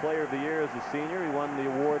School Player of the Year as a senior. He won the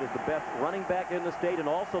award as the best running back in the state and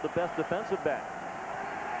also the best defensive back.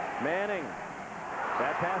 Manning.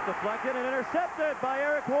 That pass deflected and intercepted by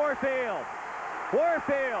Eric Warfield.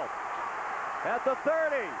 Warfield at the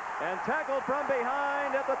 30 and tackled from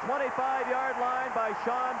behind at the 25-yard line by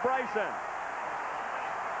Sean Bryson.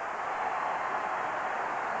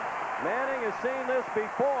 Manning has seen this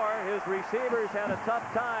before. His receivers had a tough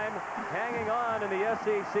time hanging on in the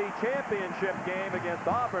SEC championship game against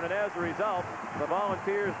Auburn, and as a result, the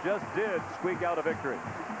Volunteers just did squeak out a victory.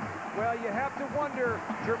 Well, you have to wonder,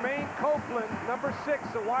 Jermaine Copeland, number 6,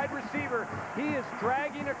 the wide receiver, he is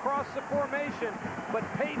dragging across the formation, but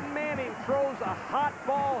Peyton Manning throws a hot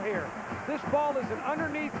ball here. This ball is an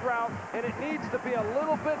underneath route, and it needs to be a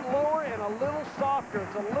little bit lower and a little softer.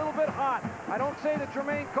 It's a little bit hot. I don't say that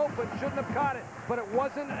Jermaine Copeland shouldn't have caught it, but it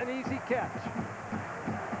wasn't an easy catch.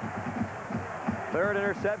 Third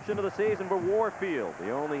interception of the season for Warfield,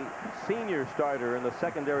 the only senior starter in the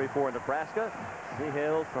secondary for Nebraska. He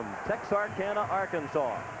hails from Texarkana,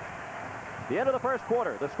 Arkansas. The end of the first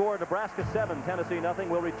quarter. The score, Nebraska 7, Tennessee nothing.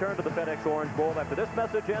 We'll return to the FedEx Orange Bowl after this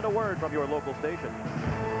message and a word from your local station.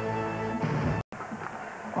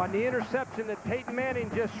 On the interception that Peyton Manning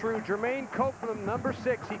just threw, Jermaine Copeland, number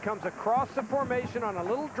 6, he comes across the formation on a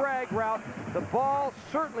little drag route. The ball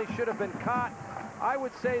certainly should have been caught. I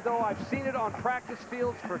would say, though, I've seen it on practice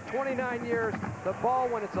fields for 29 years. The ball,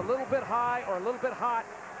 when it's a little bit high or a little bit hot,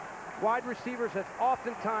 wide receivers have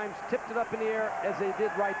oftentimes tipped it up in the air as they did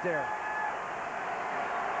right there.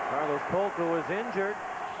 Carlos Polka was injured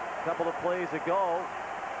a couple of plays ago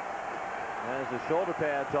as his shoulder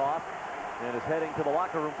pad's off and is heading to the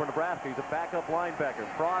locker room for Nebraska. He's a backup linebacker.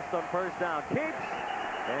 Frost on first down, keeps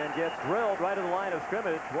and gets drilled right at the line of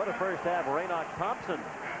scrimmage. What a first half Raynoch Thompson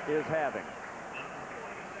is having.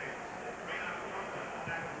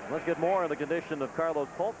 Let's get more on the condition of Carlos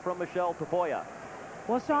Polk from Michelle Tafoya.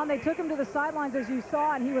 Well, Sean, they took him to the sidelines, as you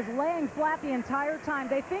saw, and he was laying flat the entire time.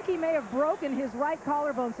 They think he may have broken his right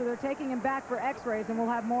collarbone, so they're taking him back for x-rays, and we'll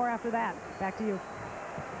have more after that. Back to you.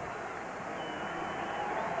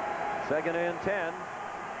 2nd and 10.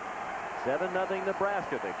 7-0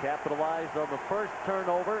 Nebraska. They capitalized on the first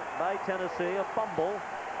turnover by Tennessee, a fumble,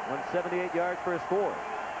 went 78 yards for a score.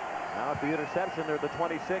 Now at the interception, they're the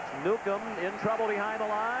 26. Newcomb in trouble behind the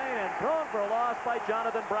line and thrown for a loss by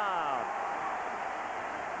Jonathan Brown.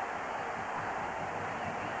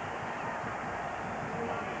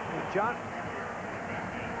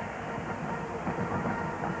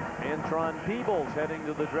 Antron Peebles heading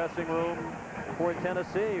to the dressing room for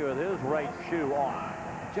Tennessee with his right shoe off.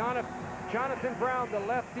 Jonathan Brown, the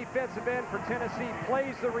left defensive end for Tennessee,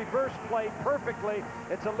 plays the reverse play perfectly.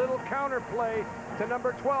 It's a little counter play to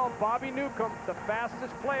number 12, Bobby Newcomb, the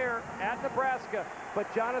fastest player at Nebraska.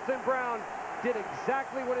 But Jonathan Brown did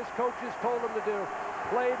exactly what his coaches told him to do,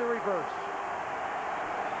 play the reverse.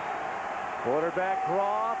 Quarterback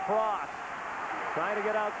draw, Frost trying to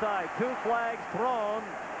get outside. 2 flags thrown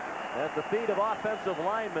at the feet of offensive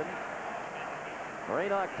linemen.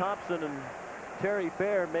 Raynoch Thompson and Terry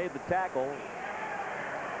Fair made the tackle,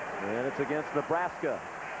 and it's against Nebraska.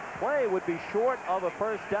 Play would be short of a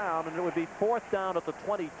first down, and it would be 4th down at the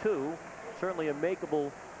 22. Certainly a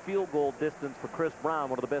makeable field goal distance for Chris Brown,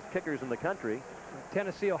 one of the best kickers in the country.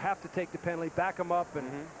 Tennessee will have to take the penalty, back him up, and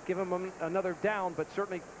give him another down, but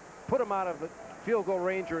certainly put him out of the field goal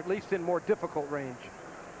range, or at least in more difficult range.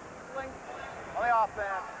 On the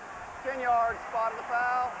offense, 10 yards, spotted the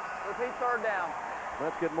foul, repeat 3rd down.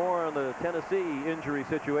 Let's get more on the Tennessee injury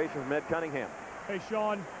situation from Ed Cunningham. Hey,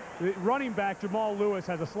 Sean, the running back Jamal Lewis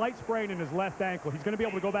has a slight sprain in his left ankle. He's going to be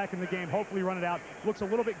able to go back in the game, hopefully run it out. Looks a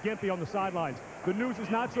little bit gimpy on the sidelines. The news is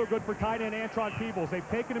not so good for tight end Antron Peebles. They've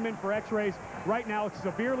taken him in for x-rays. Right now, it's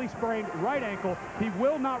severely sprained right ankle. He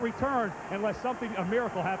will not return unless a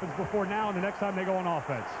miracle happens before now and the next time they go on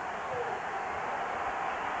offense.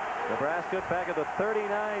 Nebraska back at the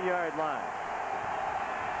 39-yard line.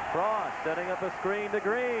 Frost setting up a screen to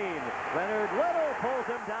Green. Leonard Little pulls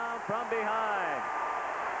him down from behind.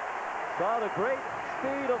 Saw the great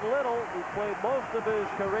speed of Little, who played most of his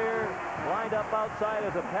career lined up outside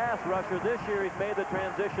as a pass rusher. This year he's made the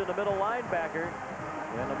transition to middle linebacker.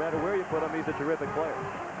 And no matter where you put him, he's a terrific player.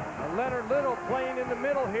 Leonard Little playing in the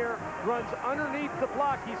middle here, runs underneath the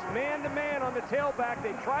block. He's man-to-man on the tailback.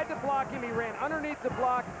 They tried to block him. He ran underneath the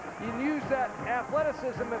block. He used that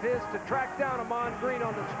athleticism of his to track down Amon Green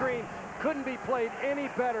on the screen. Couldn't be played any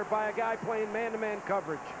better by a guy playing man-to-man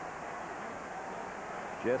coverage.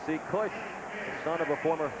 Jesse Cush, the son of a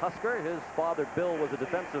former Husker. His father, Bill, was a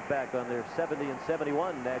defensive back on their 70 and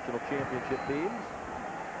 71 national championship teams.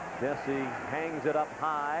 Jesse hangs it up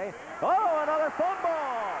high. Oh, another fumble!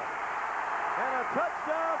 And a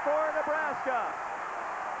touchdown for Nebraska.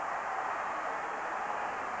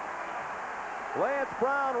 Lance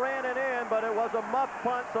Brown ran it in, but it was a muff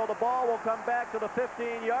punt, so the ball will come back to the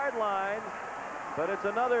 15-yard line. But it's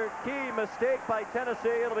another key mistake by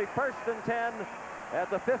Tennessee. It'll be 1st and 10 at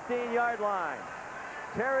the 15-yard line.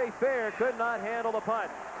 Terry Fair could not handle the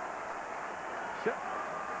punt.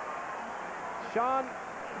 Sean,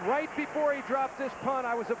 right before he dropped this punt,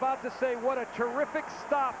 I was about to say what a terrific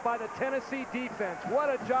stop by the Tennessee defense. What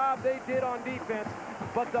a job they did on defense.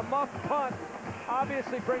 But the muff punt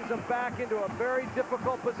obviously brings them back into a very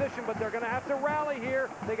difficult position, but they're going to have to rally here.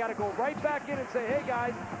 They got to go right back in and say, hey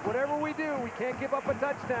guys, whatever we do, we can't give up a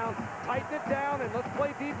touchdown. Tighten it down and let's play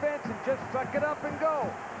defense and just suck it up and go.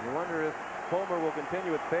 You wonder if Fulmer will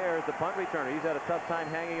continue with Fair as the punt returner. He's had a tough time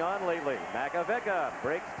hanging on lately. Makovica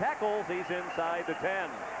breaks tackles. He's inside the 10.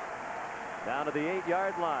 Down to the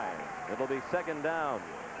 8-yard line. It'll be 2nd down.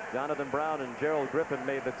 Jonathan Brown and Gerald Griffin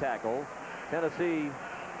made the tackle. Tennessee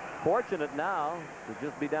fortunate now to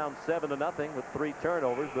just be down 7-0 with 3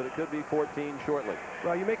 turnovers, but it could be 14 shortly.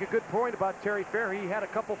 Well, you make a good point about Terry Fair. He had a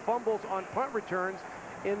couple fumbles on punt returns,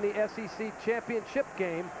 in the SEC championship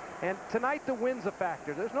game. And tonight the wind's a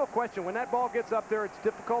factor. There's no question. When that ball gets up there, it's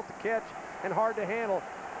difficult to catch and hard to handle.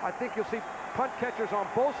 I think you'll see punt catchers on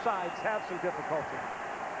both sides have some difficulty.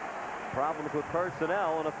 Problems with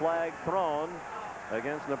personnel and a flag thrown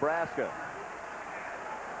against Nebraska.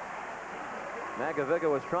 Makovica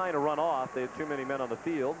was trying to run off. They had too many men on the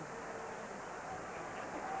field.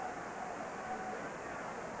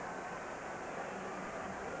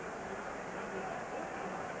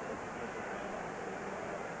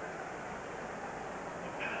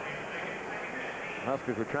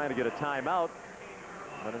 Huskers were trying to get a timeout,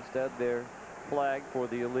 but instead they're flagged for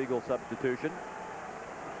the illegal substitution.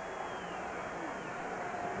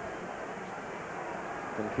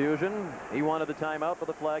 Confusion. He wanted the timeout, but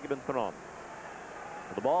the flag had been thrown.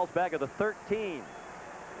 The ball's back at the 13,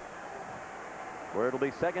 where it'll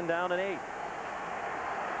be 2nd down and 8.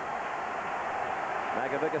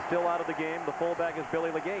 Makovica still out of the game. The fullback is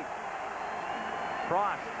Billy Legate.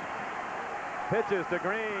 Cross. Pitches to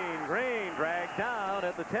Green. Green dragged down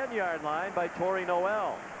at the 10-yard line by Torrey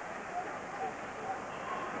Noel.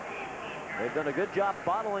 They've done a good job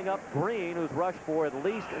bottling up Green, who's rushed for at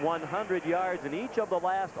least 100 yards in each of the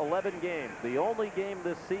last 11 games. The only game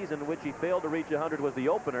this season in which he failed to reach 100 was the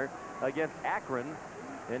opener against Akron,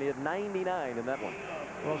 and he had 99 in that one.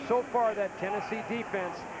 Well, so far that Tennessee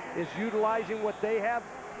defense is utilizing what they have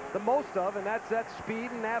the most of, and that's that speed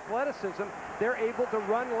and athleticism. They're able to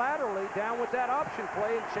run laterally down with that option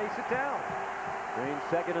play and chase it down. Green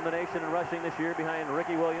 2nd in the nation in rushing this year behind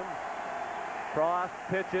Ricky Williams. Cross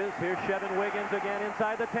pitches. Here's Chevin Wiggins again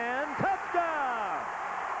inside the 10. Touchdown!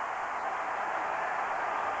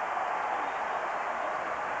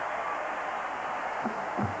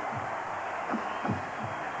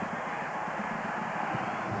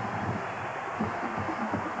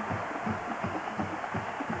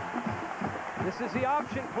 This is the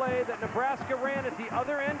option play that Nebraska ran at the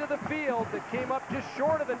other end of the field that came up just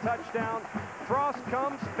short of the touchdown. Frost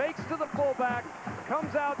comes, fakes to the fullback,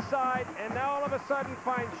 comes outside, and now all of a sudden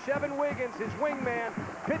finds Chevin Wiggins, his wingman,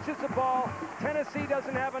 pitches the ball. Tennessee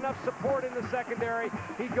doesn't have enough support in the secondary.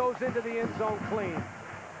 He goes into the end zone clean.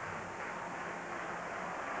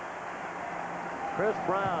 Chris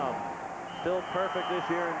Brown, still perfect this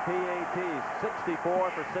year in PATs,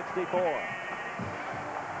 64 for 64.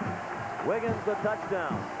 Wiggins the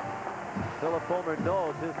touchdown. Philip Fulmer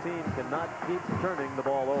knows his team cannot keep turning the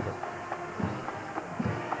ball over.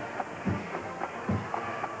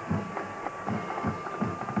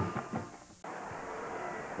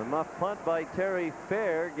 The muff punt by Terry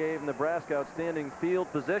Fair gave Nebraska outstanding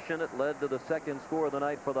field position. It led to the 2nd score of the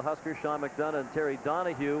night for the Huskers. Sean McDonough and Terry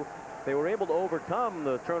Donahue. They were able to overcome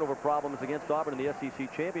the turnover problems against Auburn in the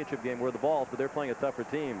SEC championship game where the balls, but they're playing a tougher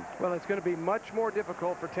team. Well, it's going to be much more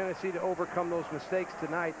difficult for Tennessee to overcome those mistakes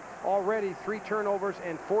tonight. Already 3 turnovers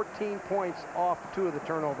and 14 points off 2 of the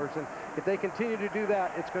turnovers. And if they continue to do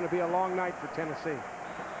that, it's going to be a long night for Tennessee.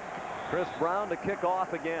 Chris Brown to kick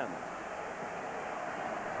off again.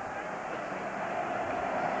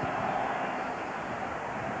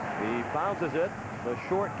 He bounces it. The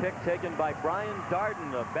short kick taken by Brian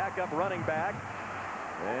Darden, a backup running back.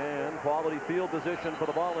 And quality field position for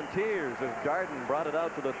the Volunteers as Darden brought it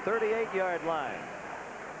out to the 38-yard line.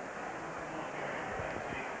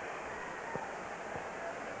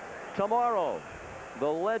 Tomorrow,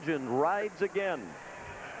 the legend rides again.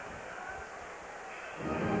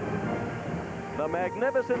 The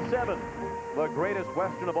Magnificent Seven, the greatest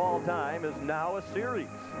Western of all time, is now a series.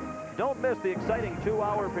 Don't miss the exciting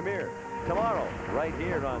 2-hour premiere tomorrow, right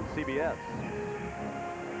here on CBS.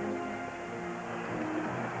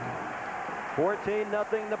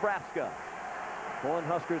 14-0 Nebraska.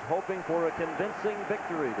 Cornhuskers hoping for a convincing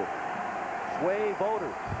victory to sway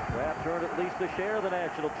voters, perhaps earn at least a share of the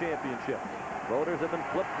national championship. Voters have been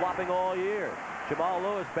flip-flopping all year. Jamal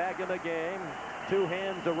Lewis back in the game. 2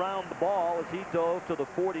 hands around the ball as he dove to the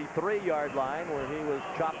 43-yard line where he was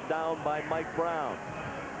chopped down by Mike Brown.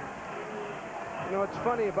 You know, it's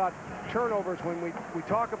funny about turnovers. When we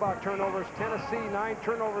talk about turnovers, Tennessee 9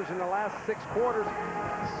 turnovers in the last 6 quarters.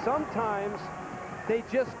 Sometimes they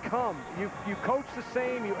just come. You coach the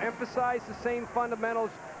same, you emphasize the same fundamentals,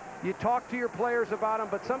 you talk to your players about them,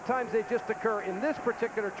 but sometimes they just occur. In this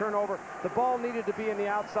particular turnover, the ball needed to be in the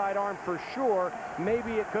outside arm for sure.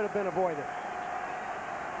 Maybe it could have been avoided.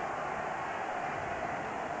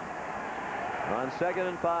 On 2nd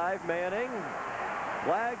and 5, Manning.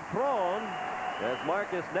 Flag thrown as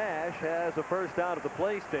Marcus Nash has a first down at the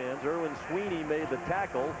play stands. Erwin Sweeney made the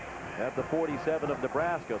tackle at the 47 of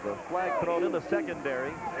Nebraska. The flag thrown in the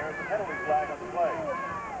secondary. There's a penalty flag on the play.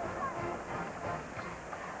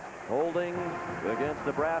 Holding against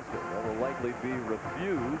Nebraska. That will likely be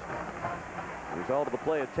refused. The result of the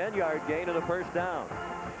play, a 10-yard gain and a first down.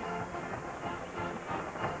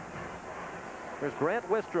 There's Grant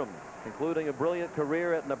Wistrom, including a brilliant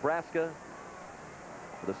career at Nebraska.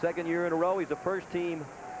 For the second year in a row, he's a first-team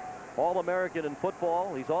All-American in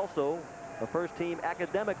football. He's also a first-team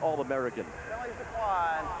academic All-American. Penalties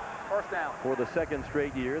decline. First down. For the second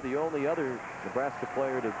straight year, the only other Nebraska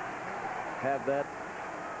player to have that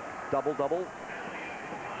double-double,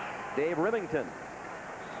 Dave Remington.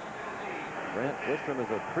 Grant Wistrom is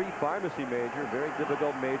a pre-pharmacy major, very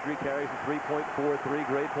difficult major. He carries a 3.43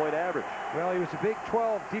 grade point average. Well, he was a Big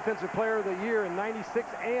 12 Defensive Player of the Year in '96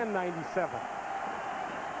 and '97.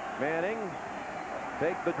 Manning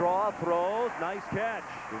takes the draw, throws, nice catch.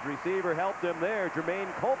 His receiver helped him there,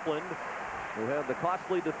 Jermaine Copeland, who had the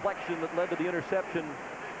costly deflection that led to the interception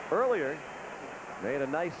earlier. Made a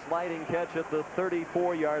nice sliding catch at the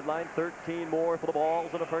 34-yard line. 13 more for the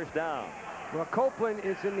Balls and a first down. Well, Copeland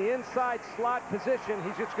is in the inside slot position.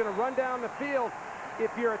 He's just going to run down the field.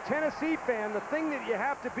 If you're a Tennessee fan, the thing that you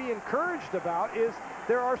have to be encouraged about is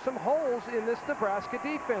there are some holes in this Nebraska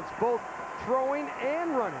defense, both throwing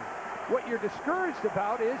and running. What you're discouraged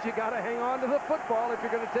about is you got to hang on to the football if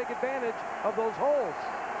you're going to take advantage of those holes.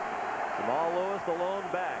 Jamal Lewis, the lone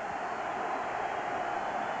back.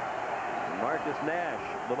 Marcus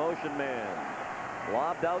Nash, the motion man,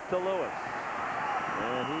 lobbed out to Lewis.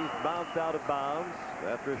 And he's bounced out of bounds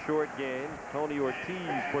after a short gain. Tony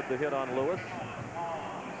Ortiz put the hit on Lewis.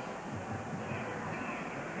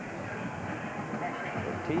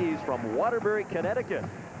 Ortiz from Waterbury, Connecticut.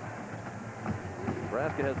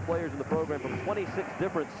 Nebraska has players in the program from 26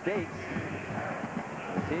 different states.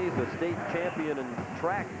 Ortiz, a state champion in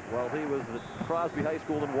track while he was at Crosby High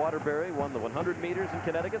School in Waterbury, won the 100 meters in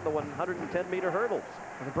Connecticut, the 110-meter hurdles.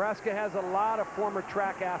 Nebraska has a lot of former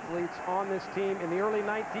track athletes on this team. In the early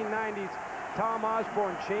 1990s, Tom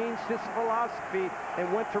Osborne changed his philosophy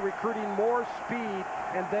and went to recruiting more speed,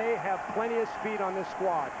 and they have plenty of speed on this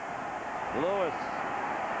squad. Lewis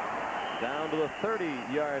down to the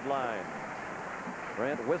 30-yard line.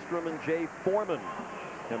 Grant Wistrom and Jay Foreman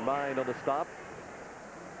combined on the stop.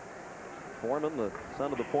 Foreman, the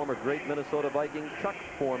son of the former great Minnesota Viking Chuck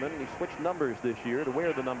Foreman. He switched numbers this year to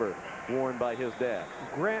wear the number worn by his dad.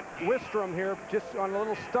 Grant Wistrom here, just on a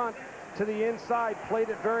little stunt to the inside, played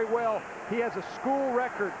it very well. He has a school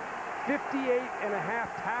record, 58.5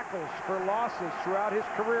 tackles for losses throughout his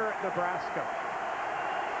career at Nebraska.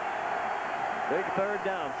 Big third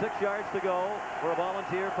down, 6 yards to go for a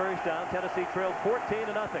Volunteer first down. Tennessee trails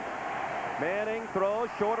 14-0. Manning throws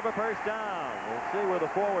short of a first down. We'll see where the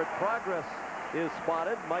forward progress is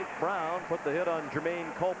spotted. Mike Brown put the hit on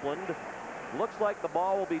Jermaine Copeland. Looks like the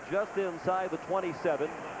ball will be just inside the 27,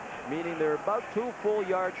 meaning they're about 2 full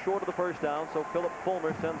yards short of the first down, so Philip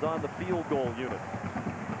Fulmer sends on the field goal unit.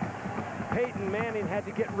 Peyton Manning had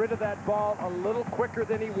to get rid of that ball a little quicker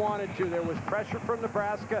than he wanted to. There was pressure from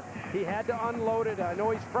Nebraska. He had to unload it. I know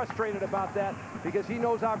he's frustrated about that because he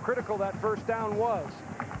knows how critical that first down was.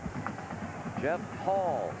 Jeff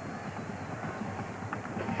Hall,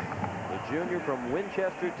 the junior from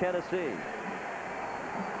Winchester, Tennessee,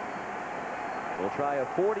 will try a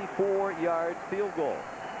 44-yard field goal.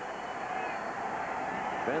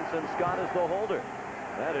 Benson Scott is the holder.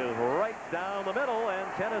 That is right down the middle, and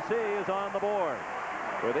Tennessee is on the board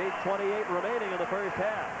with 8:28 remaining in the first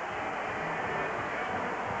half.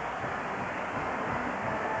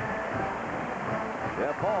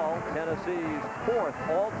 Jeff Hall, Tennessee's 4th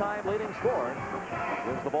all-time leading scorer,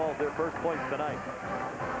 gives the Balls their first points tonight.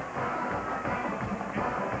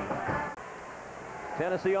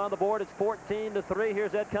 Tennessee on the board. It's 14-3.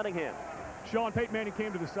 Here's Ed Cunningham. Sean, Peyton Manning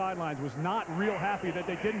came to the sidelines, was not real happy that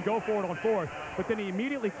they didn't go for it on 4th, but then he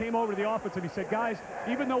immediately came over to the offense and he said, guys,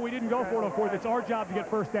 even though we didn't go for it on 4th, it's our job to get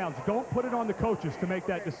first downs. Don't put it on the coaches to make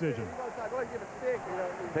that decision.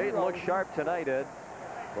 Peyton looked sharp tonight, Ed.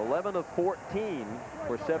 11 of 14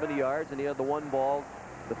 for 70 yards, and he had the one ball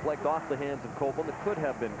deflect off the hands of Copeland that could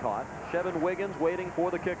have been caught. Shevin Wiggins waiting for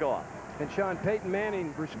the kickoff. And Sean, Peyton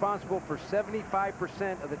Manning, responsible for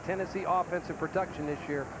 75% of the Tennessee offensive production this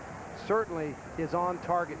year, certainly is on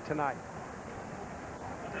target tonight.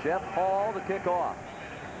 Jeff Hall to kick off.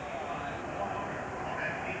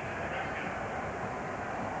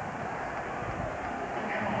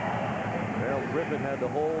 Harold Griffin had to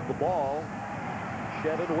hold the ball.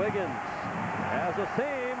 Shevin Wiggins has a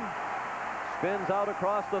seam, spins out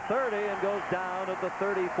across the 30 and goes down at the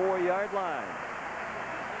 34-yard line.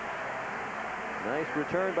 Nice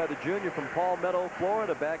return by the junior from Palmetto,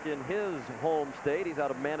 Florida, back in his home state. He's out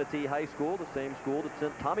of Manatee High School, the same school that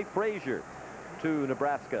sent Tommy Frazier to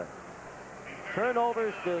Nebraska.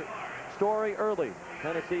 Turnovers, the story early.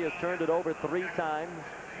 Tennessee has turned it over 3 times.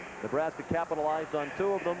 Nebraska capitalized on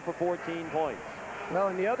 2 of them for 14 points. Well,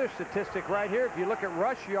 and the other statistic right here, if you look at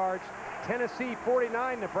rush yards, Tennessee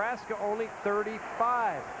 49, Nebraska only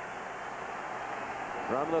 35.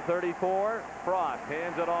 From the 34, Frost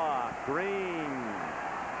hands it off. Green.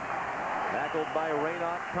 Tackled by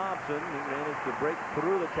Raynoch Thompson. He managed to break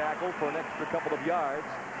through the tackle for an extra couple of yards.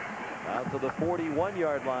 Out to the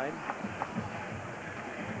 41-yard line.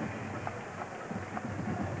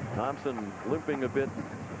 Thompson limping a bit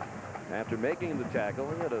after making the tackle.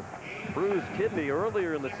 He had a bruised kidney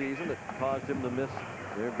earlier in the season that caused him to miss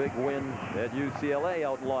their big win at UCLA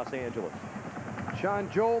out in Los Angeles.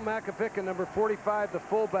 Sean, Joel Makovica, number 45, the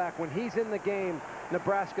fullback, when he's in the game,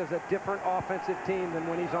 Nebraska's a different offensive team than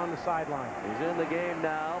when he's on the sideline. He's in the game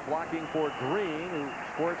now, blocking for Green, who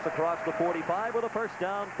squirts across the 45 with a first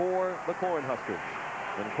down for the Cornhuskers.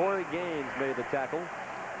 And Corey Gaines made the tackle.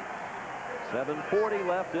 7:40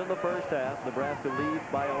 left in the first half. Nebraska leads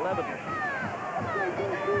by 11.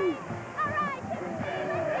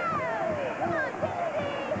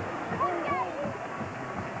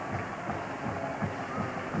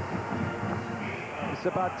 It's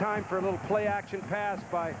about time for a little play action pass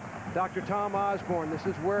by Dr. Tom Osborne. This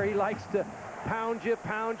is where he likes to pound you,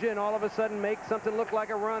 and all of a sudden make something look like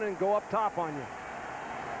a run and go up top on you.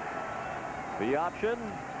 The option,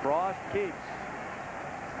 Frost keeps.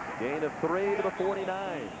 Gain of 3 to the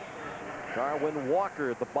 49. Darwin Walker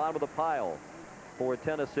at the bottom of the pile for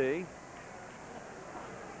Tennessee.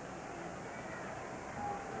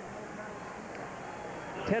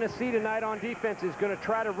 Tennessee tonight on defense is going to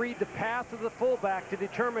try to read the path of the fullback to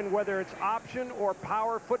determine whether it's option or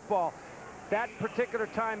power football. That particular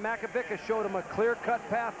time, Makovica showed him a clear-cut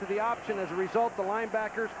path to the option. As a result, the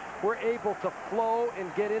linebackers were able to flow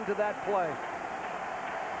and get into that play.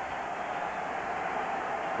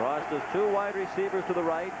 Frost has 2 wide receivers to the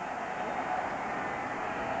right.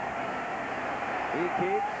 He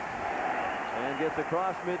keeps and gets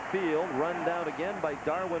across midfield, run down again by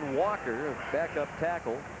Darwin Walker, backup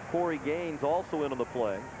tackle. Corey Gaines also in on the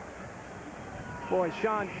play. Boy,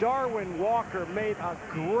 Sean, Darwin Walker made a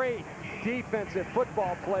great defensive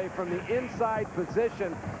football play from the inside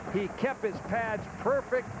position. He kept his pads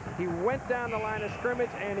perfect. He went down the line of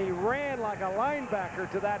scrimmage, and he ran like a linebacker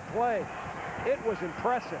to that play. It was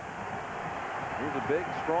impressive. He's a big,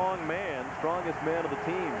 strong man, strongest man of the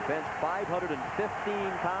team. Benched 515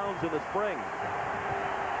 pounds in the spring.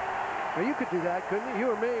 Now, you could do that, couldn't you?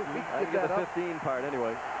 You or me, we I could get get the that 15 part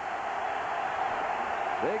anyway.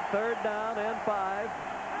 Big 3rd down and 5.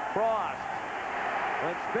 Frost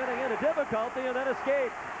went spinning into difficulty and then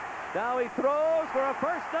escaped. Now he throws for a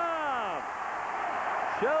first down.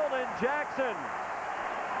 Sheldon Jackson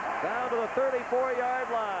down to the 34-yard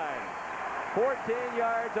line. 14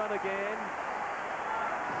 yards on the gain.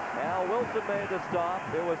 Al Wilson made the stop.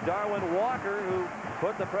 It was Darwin Walker who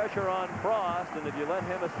put the pressure on Frost, and if you let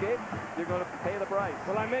him escape, you're going to pay the price.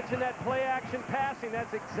 Well, I mentioned that play-action passing.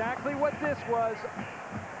 That's exactly what this was.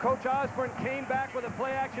 Coach Osborne came back with a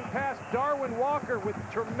play-action pass. Darwin Walker with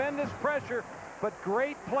tremendous pressure, but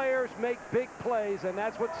great players make big plays, and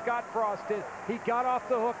that's what Scott Frost did. He got off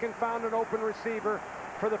the hook and found an open receiver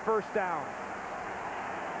for the first down.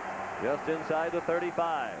 Just inside the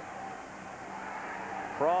 35.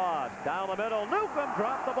 Frost down the middle. Newcomb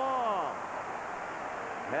dropped the ball.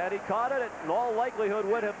 Had he caught it, in all likelihood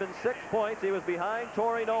would have been 6 points. He was behind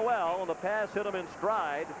Torrey Noel, and the pass hit him in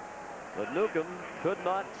stride, but Newcomb could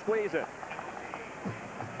not squeeze it.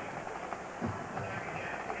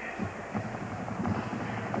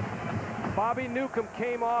 Bobby Newcomb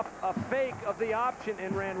came off a fake of the option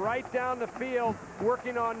and ran right down the field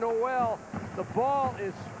working on Noel. The ball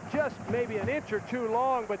is just maybe an inch or 2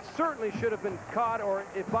 long, but certainly should have been caught, or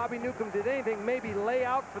if Bobby Newcomb did anything, maybe lay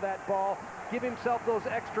out for that ball, give himself those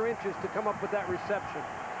extra inches to come up with that reception.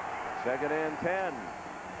 2nd and 10.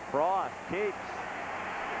 Frost keeps,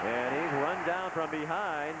 and he's run down from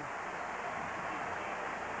behind.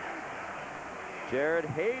 Jared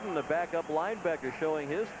Hayden, the backup linebacker, showing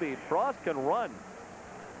his speed. Frost can run,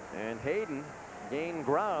 and Hayden gained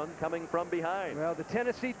ground coming from behind. Well, the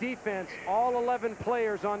Tennessee defense, all 11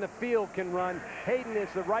 players on the field can run. Hayden is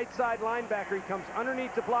the right side linebacker. He comes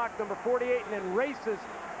underneath the block, number 48, and then races,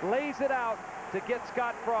 lays it out to get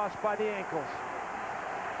Scott Frost by the ankles.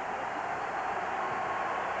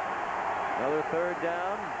 Another 3rd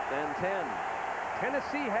down and 10.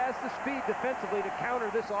 Tennessee has the speed defensively to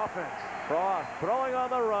counter this offense. Frost throwing on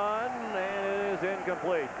the run, and it is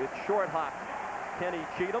incomplete. It's short hop. Kenny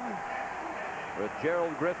Cheatham with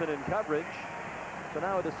Gerald Griffin in coverage. So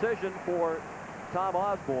now a decision for Tom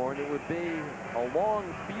Osborne, it would be a long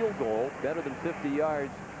field goal, better than 50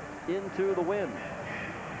 yards, into the wind.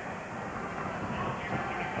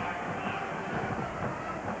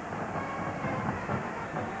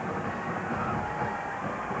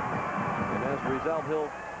 And as a result,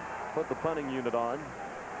 he'll put the punting unit on,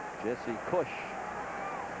 Jesse Cush.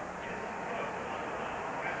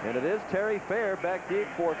 And it is Terry Fair back deep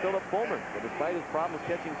for Philip Fulmer. But despite his problems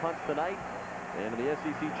catching punts tonight and in the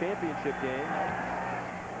SEC championship game,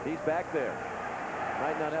 he's back there.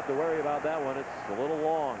 Might not have to worry about that one. It's a little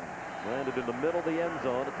long. Landed in the middle of the end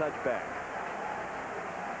zone, a touchback.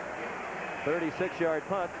 36-yard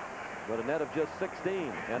punt, but a net of just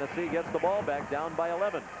 16. Tennessee gets the ball back, down by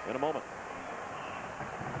 11 in a moment.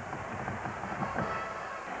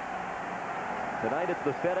 Tonight it's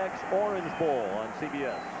the FedEx Orange Bowl on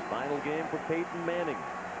CBS. Final game for Peyton Manning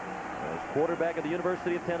as quarterback of the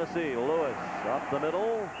University of Tennessee. Lewis up the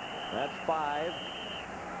middle. That's 5.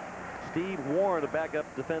 Steve Warren, a backup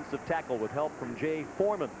defensive tackle with help from Jay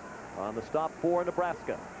Foreman on the stop for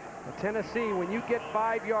Nebraska. Tennessee, when you get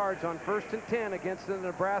 5 yards on 1st and 10 against the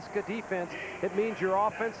Nebraska defense, it means your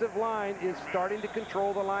offensive line is starting to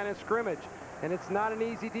control the line of scrimmage. And it's not an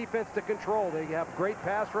easy defense to control. They have great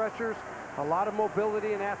pass rushers, a lot of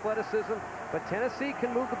mobility and athleticism, but Tennessee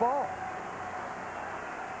can move the ball.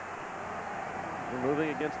 They're moving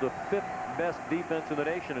against the 5th best defense in the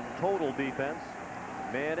nation in total defense.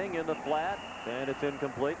 Manning in the flat, and it's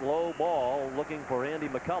incomplete. Low ball, looking for Andy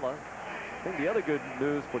McCullough. I think the other good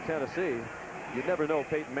news for Tennessee, you'd never know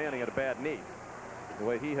Peyton Manning had a bad knee. The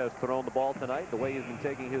way he has thrown the ball tonight, the way he's been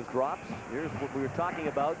taking his drops. Here's what we were talking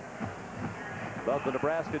about the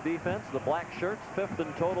Nebraska defense. The black shirts, 5th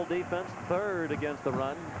in total defense, 3rd against the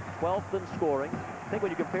run, 12th in scoring. I think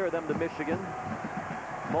when you compare them to Michigan,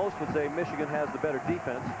 most would say Michigan has the better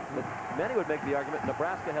defense, but many would make the argument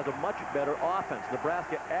Nebraska has a much better offense.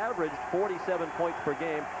 Nebraska averaged 47 points per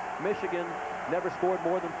game. Michigan never scored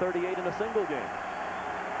more than 38 in a single game.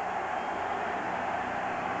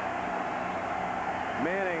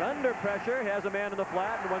 Manning under pressure, has a man in the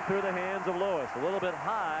flat and went through the hands of Lewis. A little bit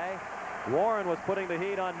high. Warren was putting the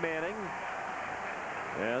heat on Manning.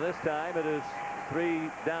 And this time it is 3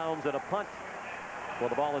 downs and a punt for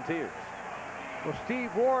the Volunteers. Well,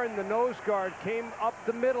 Steve Warren, the nose guard, came up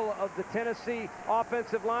the middle of the Tennessee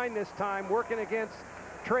offensive line this time, working against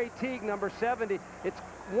Trey Teague, number 70. It's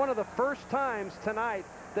one of the first times tonight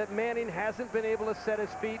that Manning hasn't been able to set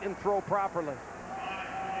his feet and throw properly.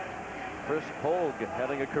 Chris Hogue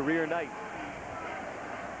having a career night.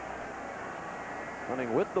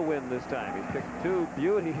 Running with the wind this time. He picked 2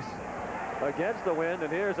 beauties against the wind,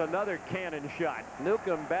 and here's another cannon shot.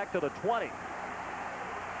 Newcomb back to the 20.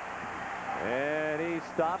 And he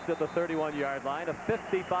stopped at the 31-yard line. A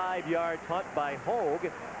 55-yard punt by Hogue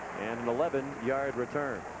and an 11-yard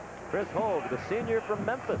return. Chris Hogue, the senior from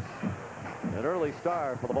Memphis, an early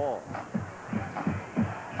star for the ball.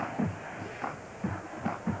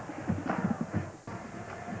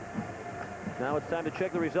 Now it's time to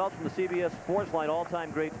check the results from the CBS Sports Line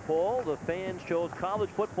all-time greats poll. The fans chose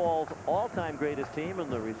college football's all-time greatest team,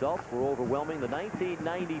 and the results were overwhelming. The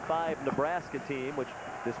 1995 Nebraska team, which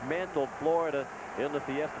dismantled Florida in the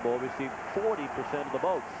Fiesta Bowl, received 40% of the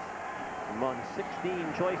votes. Among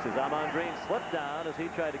 16 choices, Amon Green slipped down as he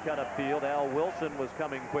tried to cut upfield. Al Wilson was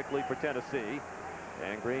coming quickly for Tennessee,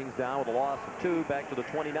 and Green's down with a loss of 2 back to the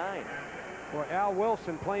 29. Well, Al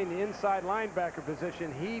Wilson playing the inside linebacker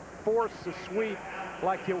position. He forced the sweep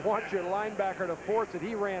like you want your linebacker to force it.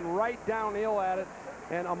 He ran right downhill at it,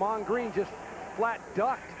 and Amon Green just flat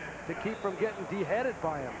ducked to keep from getting deheaded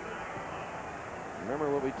by him. Remember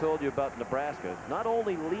what we told you about Nebraska. Not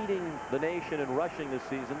only leading the nation in rushing this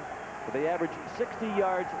season, but they average 60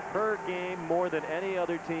 yards per game more than any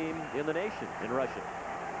other team in the nation in rushing.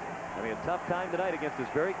 Having a tough time tonight against this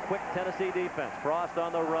very quick Tennessee defense. Frost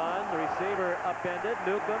on the run. The receiver upended.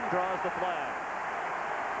 Newcomb draws the flag.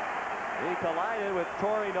 He collided with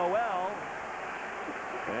Torrey Noel.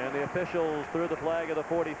 And the officials threw the flag at the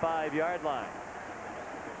 45-yard line.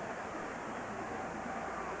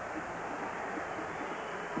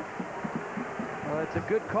 Well, it's a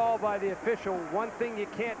good call by the official. One thing you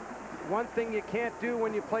can't do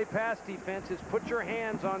when you play pass defense is put your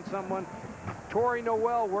hands on someone. Torrey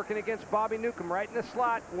Noel working against Bobby Newcomb right in the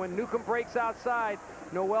slot. When Newcomb breaks outside,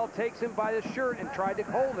 Noel takes him by the shirt and tried to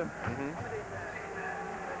hold him.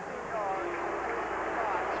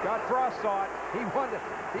 Scott Frost saw it.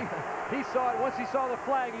 He saw it. Once he saw the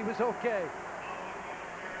flag, he was okay.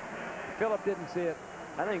 Philip didn't see it.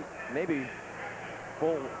 I think maybe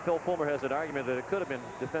Phil Fulmer has an argument that it could have been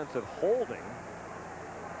defensive holding.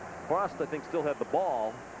 Frost, I think, still had the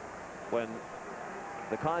ball when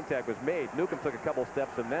the contact was made. Newcomb took a couple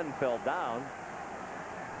steps and then fell down.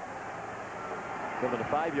 Given a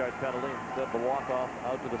 5-yard penalty instead of the walk-off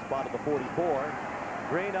out to the spot of the 44.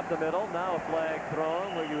 Green up the middle. Now a flag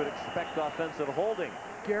thrown where you would expect offensive holding.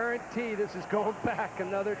 Guarantee this is going back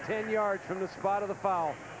another 10 yards from the spot of the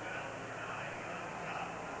foul.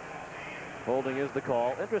 Holding is the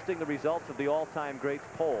call. Interesting, the results of the all-time greats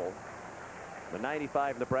poll. The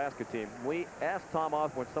 95 Nebraska team. We asked Tom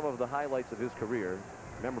Osborne some of the highlights of his career,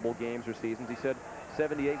 memorable games or seasons. He said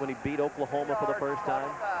 78 when he beat Oklahoma for the first time.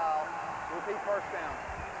 Repeat first down.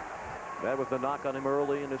 That was the knock on him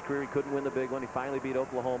early in his career. He couldn't win the big one. He finally beat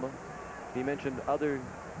Oklahoma. He mentioned other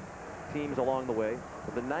teams along the way.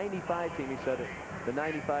 But the 95 team, he said, the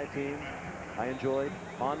 95 team I enjoyed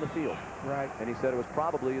on the field. Right. And he said it was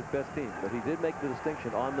probably his best team. But he did make the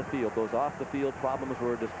distinction on the field. Those off-the-field problems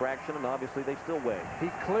were a distraction, and obviously they still weigh. He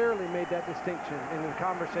clearly made that distinction in the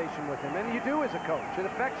conversation with him. And you do as a coach. It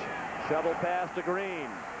affects you. Shovel pass to Green.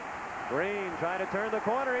 Green trying to turn the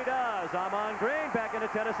corner. He does. Amon Green back into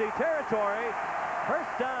Tennessee territory.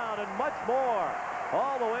 First down and much more.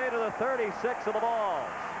 All the way to the 36 of the ball.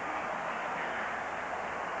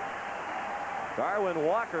 Darwin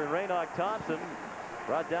Walker and Raynoch Thompson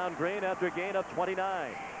brought down Green after a gain of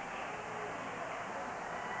 29.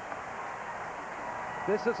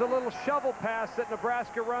 This is a little shovel pass that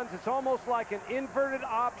Nebraska runs. It's almost like an inverted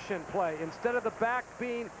option play. Instead of the back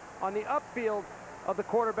being on the upfield of the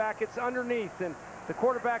quarterback, it's underneath, and the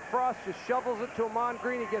quarterback Frost just shovels it to Amon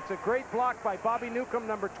Green. He gets a great block by Bobby Newcomb,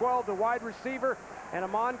 number 12, the wide receiver, and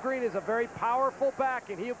Amon Green is a very powerful back,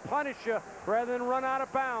 and he'll punish you rather than run out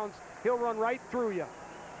of bounds. He'll run right through you.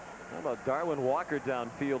 How about Darwin Walker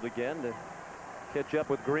downfield again to catch up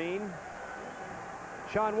with Green?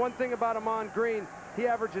 Sean, one thing about Amon Green, he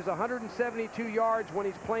averages 172 yards when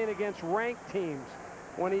he's playing against ranked teams,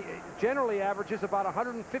 when he generally averages about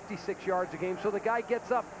 156 yards a game. So the guy gets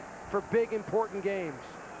up for big, important games.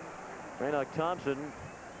 Raynoch Thompson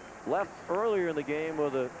left earlier in the game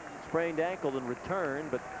with a sprained ankle and returned,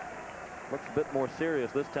 but looks a bit more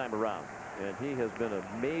serious this time around. And he has been a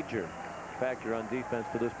major factor on defense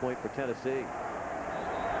to this point for Tennessee.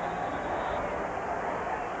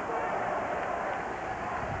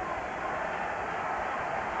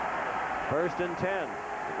 First and 10.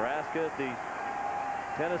 Nebraska at the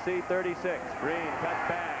Tennessee 36. Green cuts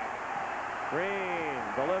back. Green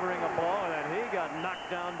delivering a ball, and then he got knocked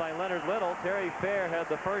down by Leonard Little. Terry Fair had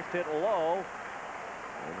the first hit low.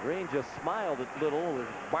 And Green just smiled at Little, was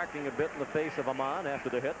barking a bit in the face of Amon after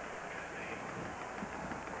the hit.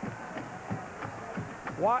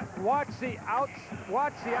 Watch the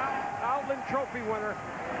Outland Trophy winner.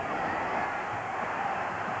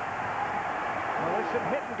 Well, there's some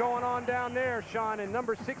hitting going on down there, Sean. And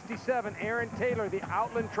number 67, Aaron Taylor, the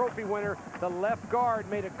Outland Trophy winner, the left guard,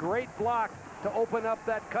 made a great block to open up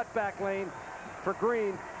that cutback lane for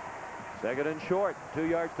Green. Second and short. 2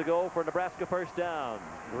 yards to go for Nebraska first down.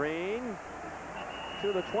 Green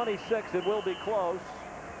to the 26. It will be close.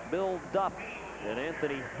 Bill Duff and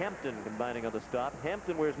Anthony Hampton combining on the stop.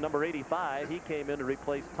 Hampton wears number 85. He came in to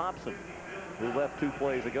replace Thompson, who left 2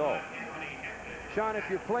 plays ago. Sean, if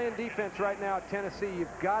you're playing defense right now at Tennessee,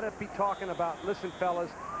 you've got to be talking about, listen, fellas,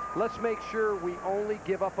 let's make sure we only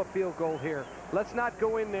give up a field goal here. Let's not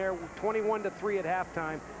go in there 21-3 at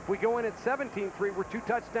halftime. If we go in at 17-3, we're 2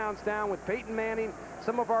 touchdowns down with Peyton Manning,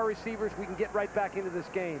 some of our receivers, we can get right back into this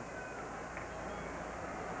game.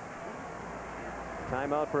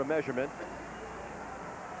 Timeout for a measurement.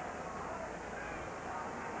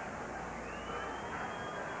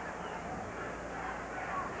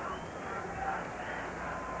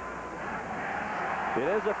 It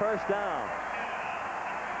is a first down.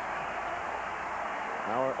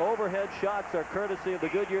 Our overhead shots are courtesy of the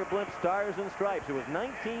Goodyear Blimp Stars and Stripes. It was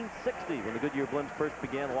 1960 when the Goodyear Blimps first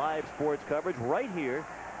began live sports coverage right here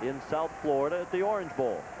in South Florida at the Orange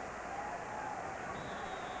Bowl.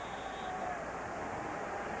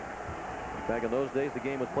 Back in those days, the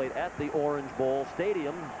game was played at the Orange Bowl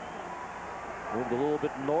Stadium. Moved a little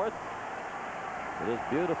bit north. This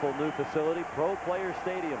beautiful new facility, Pro Player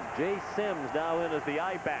Stadium. Jay Sims now in as the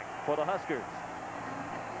I-back for the Huskers.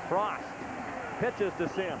 Frost pitches to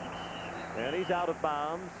Sims, and he's out of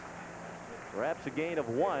bounds. Perhaps a gain of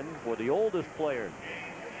 1 for the oldest player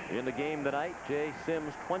in the game tonight. Jay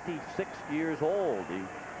Sims, 26 years old. He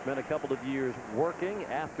spent a couple of years working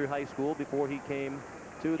after high school before he came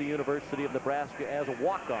to the University of Nebraska as a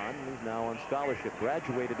walk-on. He's now on scholarship.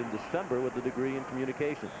 Graduated in December with a degree in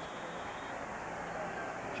communications.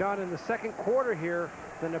 Sean, in the second quarter here,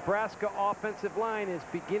 the Nebraska offensive line is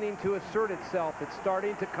beginning to assert itself. It's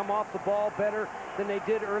starting to come off the ball better than they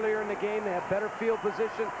did earlier in the game. They have better field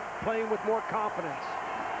position, playing with more confidence.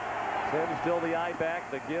 Sims still the eye back.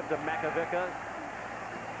 The give to Makovica.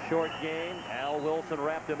 Short game. Al Wilson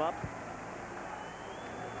wrapped him up.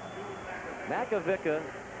 Makovica,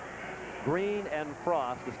 Green, and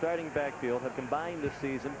Frost, the starting backfield, have combined this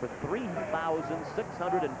season for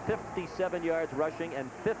 3,657 yards rushing and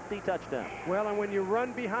 50 touchdowns. Well, and when you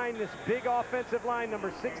run behind this big offensive line,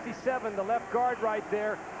 number 67, the left guard right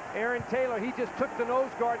there, Aaron Taylor, he just took the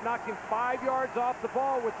nose guard, knocked him 5 yards off the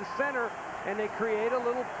ball with the center, and they create a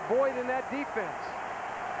little void in that defense.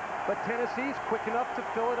 But Tennessee's quick enough to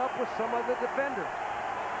fill it up with some of the defenders.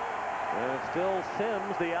 And it's still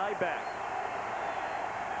Sims, the eye back.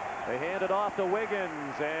 They hand it off to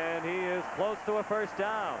Wiggins, and he is close to a first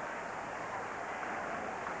down.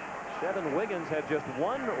 Shevin Wiggins had just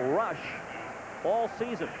one rush all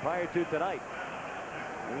season prior to tonight.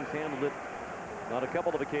 He's handled it on a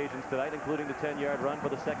couple of occasions tonight, including the 10-yard run for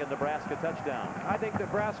the second Nebraska touchdown. I think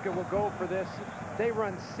Nebraska will go for this. They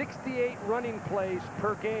run 68 running plays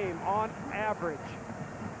per game on average.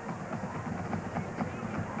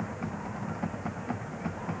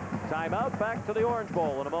 Timeout, back to the Orange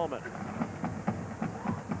Bowl in a moment.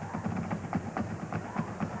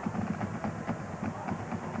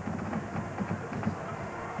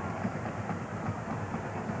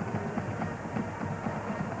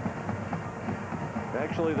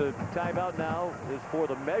 Actually, the timeout now is for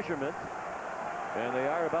the measurement, and they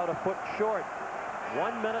are about a foot short.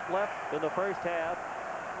 1 minute left in the first half.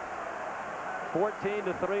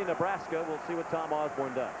 14-3 Nebraska. We'll see what Tom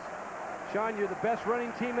Osborne does. Sean, you're the best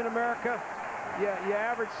running team in America. You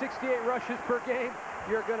average 68 rushes per game.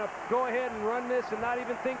 You're going to go ahead and run this and not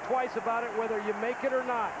even think twice about it, whether you make it or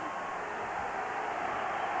not.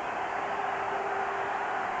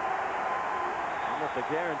 The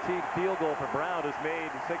guaranteed field goal for Brown is made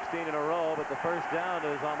 16 in a row, but the first down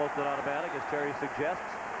is almost an automatic, as Terry suggests.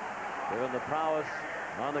 Given the prowess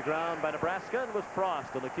on the ground by Nebraska, and was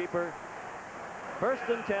Frost, and the keeper. First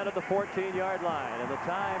and 10 at the 14-yard line, and the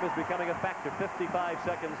time is becoming a factor. 55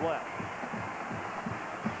 seconds left.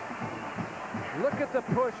 Look at the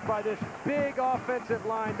push by this big offensive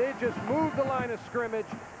line. They just moved the line of scrimmage.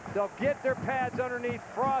 They'll get their pads underneath.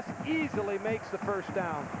 Frost easily makes the first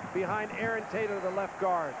down behind Aaron Taylor, the left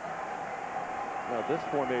guard. Now this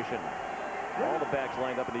formation, all the backs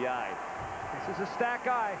lined up in the eye. This is a stack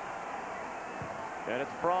eye. And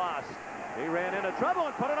it's Frost. He ran into trouble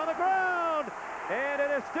and put it on the ground. And it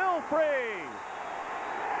is still free.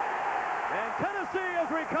 And Tennessee has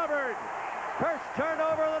recovered. First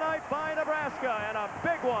turnover of the night by Nebraska, and a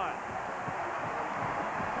big one.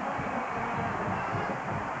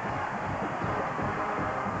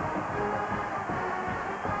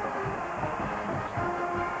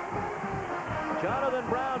 Jonathan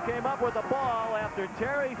Brown came up with the ball after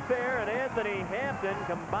Terry Fair and Anthony Hampton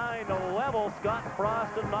combined to level Scott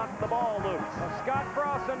Frost and knock the ball loose. Well, Scott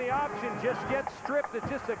Frost on the option just gets stripped. It's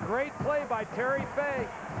just a great play by Terry Fay.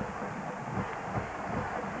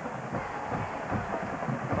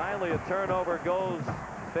 Finally, a turnover goes in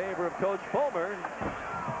favor of Coach Fulmer.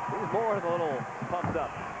 He's more than a little pumped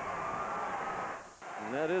up.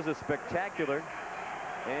 And that is a spectacular,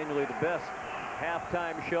 annually the best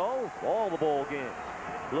halftime show, all the bowl games.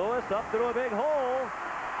 Lewis up through a big hole.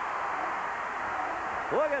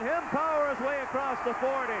 Look at him power his way across the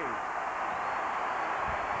 40.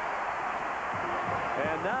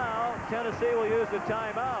 And now Tennessee will use the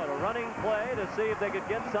timeout, a running play to see if they could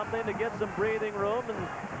get something to get some breathing room and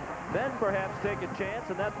then perhaps take a chance,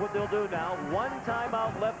 and that's what they'll do now. One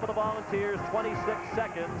timeout left for the Volunteers, 26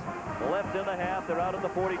 seconds left in the half. They're out at the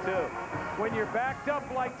 42. When you're backed up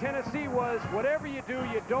like Tennessee was, whatever you do,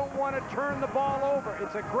 you don't want to turn the ball over.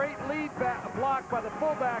 It's a great lead block by the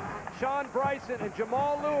fullback, Sean Bryson, and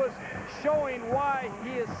Jamal Lewis showing why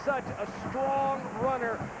he is such a strong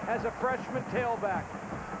runner as a freshman tailback.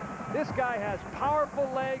 This guy has powerful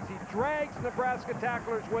legs. He drags Nebraska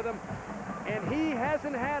tacklers with him. And he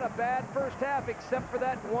hasn't had a bad first half except for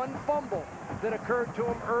that one fumble that occurred to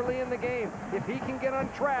him early in the game. If he can get on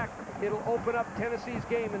track, it'll open up Tennessee's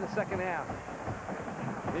game in the second half.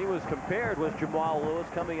 He was compared with Jamal Lewis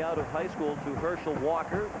coming out of high school to Herschel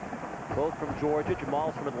Walker, both from Georgia.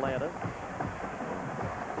 Jamal's from Atlanta.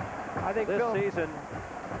 I think this season,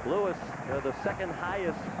 Lewis, the second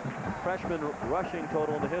highest freshman rushing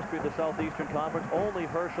total in the history of the Southeastern Conference. Only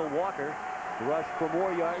Herschel Walker rushed for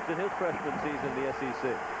more yards in his freshman season in the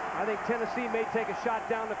SEC. I think Tennessee may take a shot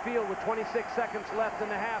down the field with 26 seconds left in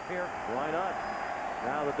the half here. Why not?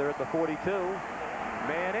 Now that they're at the 42.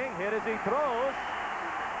 Manning hit as he throws.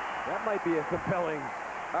 That might be a compelling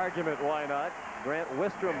argument. Why not? Grant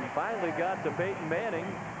Wistrom finally got to Peyton Manning.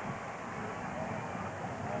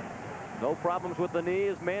 No problems with the knee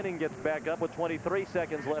as Manning gets back up with 23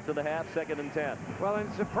 seconds left in the half, 2nd and 10. Well, and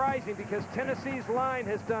it's surprising because Tennessee's line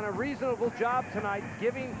has done a reasonable job tonight,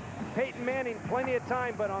 giving Peyton Manning plenty of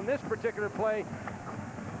time. But on this particular play,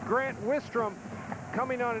 Grant Wistrom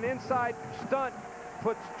coming on an inside stunt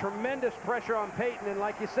puts tremendous pressure on Peyton. And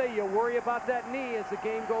like you say, you worry about that knee as the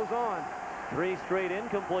game goes on. 3 straight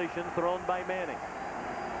incompletions thrown by Manning.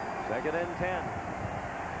 2nd and 10.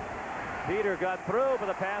 Peter got through, but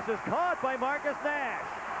the pass is caught by Marcus Nash.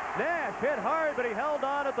 Nash hit hard, but he held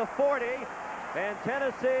on at the 40. And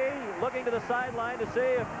Tennessee looking to the sideline to see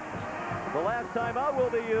if the last timeout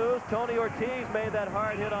will be used. Tony Ortiz made that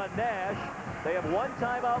hard hit on Nash. They have 1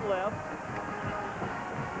 timeout left.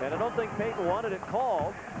 And I don't think Peyton wanted it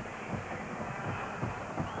called.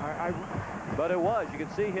 But it was. You can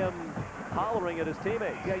see him hollering at his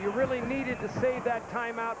teammates. Yeah, you really needed to save that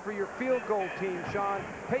timeout for your field goal team, Sean.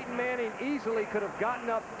 Peyton Manning easily could have gotten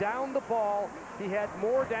up, down the ball. He had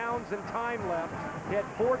more downs than time left. He had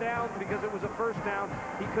 4 downs because it was a first down.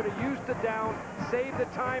 He could have used the down, saved the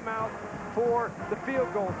timeout for the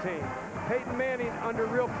field goal team. Peyton Manning under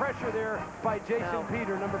real pressure there by Jason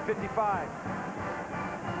Peter, number 55.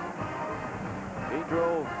 He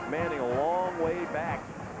drove Manning a long way back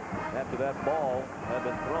after that ball had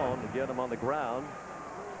been thrown to get him on the ground.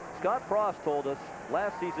 Scott Frost told us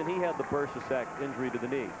last season he had the bursa sac injury to the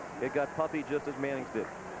knee. It got puffy just as Manning's did.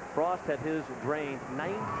 Frost had his drained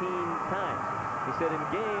 19 times. He said in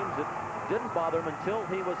games it didn't bother him until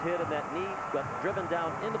he was hit and that knee got driven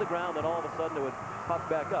down into the ground, and all of a sudden it would puff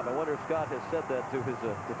back up. I wonder if Scott has said that to his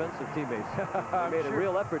defensive teammates. He made a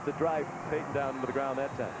real effort to drive Peyton down into the ground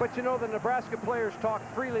that time. But you know, the Nebraska players talked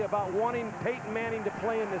freely about wanting Peyton Manning to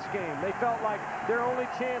play in this game. They felt like their only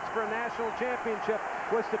chance for a national championship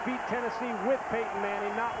was to beat Tennessee with Peyton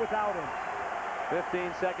Manning, not without him.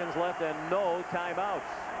 15 seconds left and no timeouts.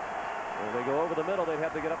 When they go over the middle, they'd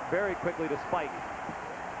have to get up very quickly to spike.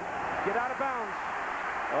 Get out of bounds.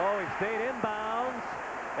 Oh, he stayed in bounds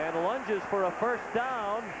and lunges for a first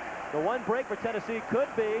down. The one break for Tennessee could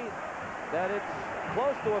be that it's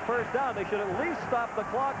close to a first down. They should at least stop the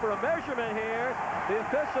clock for a measurement here. The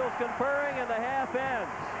officials conferring and the half ends.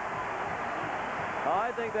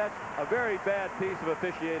 I think that's a very bad piece of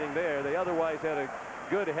officiating there. They otherwise had a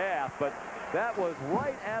good half, but that was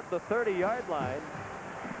right at the 30-yard line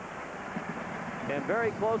and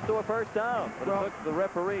very close to a first down. But it took the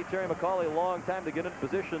referee, Terry McCauley, a long time to get in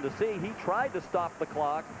position to see. He tried to stop the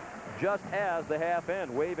clock just as the half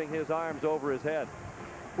end, waving his arms over his head.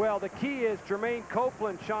 Well, the key is Jermaine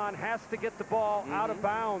Copeland, Sean, has to get the ball out of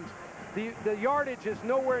bounds. The yardage is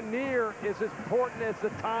nowhere near as important as the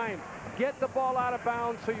time. Get the ball out of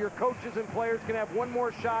bounds so your coaches and players can have one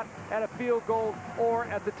more shot at a field goal or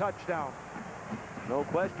at the touchdown. No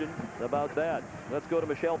question about that. Let's go to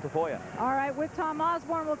Michelle Tafoya. All right, with Tom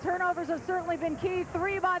Osborne, well, turnovers have certainly been key.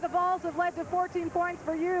 3 by the Vols have led to 14 points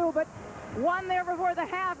for you, but 1 there before the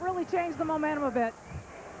half really changed the momentum a bit.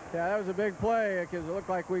 Yeah, that was a big play because it looked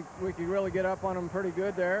like we could really get up on them pretty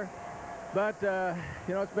good there. But,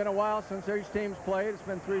 you know, it's been a while since each team's played. It's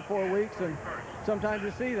been 3-4 weeks, and sometimes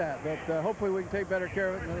you see that. But hopefully we can take better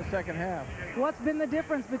care of it in the second half. What's been the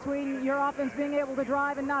difference between your offense being able to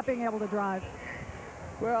drive and not being able to drive?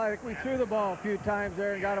 Well, I think we threw the ball a few times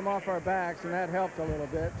there and got them off our backs, and that helped a little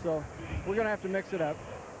bit. So we're going to have to mix it up.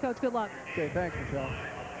 Coach, good luck. Okay, thanks, Michelle.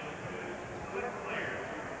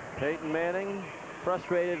 Peyton Manning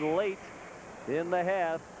frustrated late in the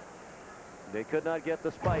half. They could not get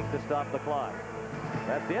the spike to stop the clock.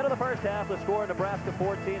 At the end of the first half, the score: Nebraska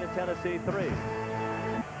 14 and Tennessee 3.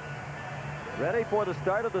 Ready for the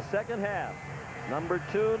start of the second half. Number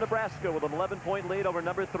 2 Nebraska with an 11-point lead over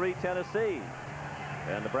number 3 Tennessee.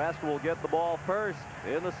 And Nebraska will get the ball first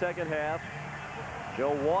in the second half.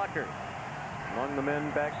 Joe Walker among the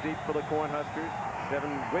men back deep for the Cornhuskers.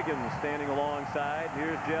 Kevin Wiggins standing alongside.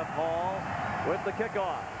 Here's Jeff Hall with the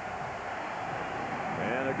kickoff.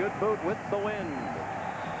 And a good boot with the wind.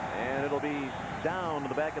 And it'll be down to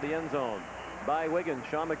the back of the end zone by Wiggins.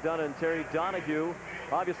 Sean McDonough and Terry Donahue.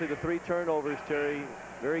 Obviously the 3 turnovers, Terry,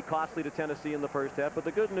 very costly to Tennessee in the first half. But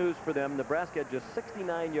the good news for them, Nebraska had just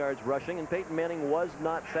 69 yards rushing, and Peyton Manning was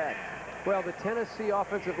not sacked. Well, the Tennessee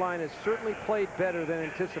offensive line has certainly played better than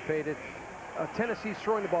anticipated. Tennessee's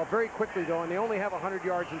throwing the ball very quickly, though, and they only have 100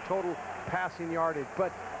 yards in total passing yardage.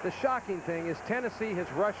 But the shocking thing is Tennessee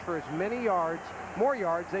has rushed for as many yards, more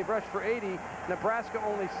yards. They've rushed for 80. Nebraska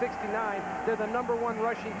only 69. They're the #1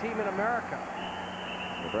 rushing team in America.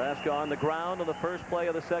 Nebraska on the ground on the first play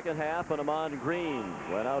of the second half, and Amon Green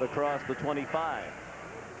went out across the 25.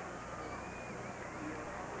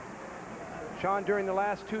 Sean, during the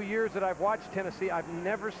last 2 years that I've watched Tennessee, I've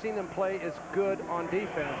never seen them play as good on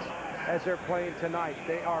defense as they're playing tonight.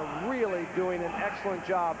 They are really doing an excellent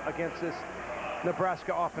job against this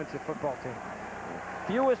Nebraska offensive football team.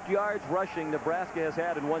 Fewest yards rushing Nebraska has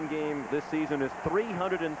had in one game this season is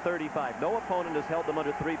 335. No opponent has held them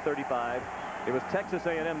under 335. It was Texas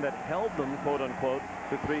A&M that held them, quote unquote,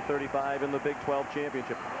 to 335 in the Big 12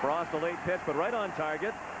 championship. Frost, a late pitch, but right on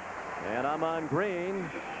target. And Amon Green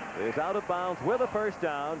is out of bounds with a first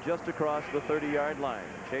down just across the 30-yard line.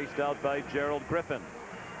 Chased out by Gerald Griffin.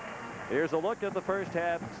 Here's a look at the first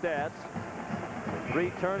half stats.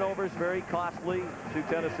 3 turnovers, very costly to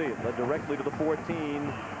Tennessee. It led directly to the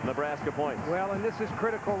 14 Nebraska points. Well, and this is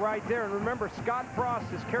critical right there. And remember, Scott Frost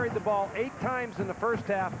has carried the ball 8 times in the first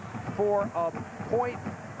half for a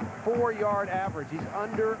 .4-yard average. He's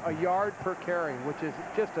under a yard per carry, which is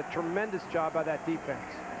just a tremendous job by that defense.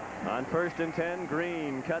 On 1st and 10,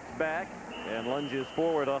 Green cuts back and lunges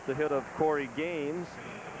forward off the hit of Corey Gaines.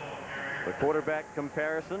 The quarterback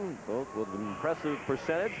comparison, both with an impressive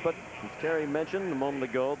percentage, but as Terry mentioned a moment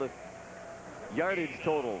ago, the yardage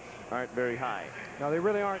totals aren't very high. No, they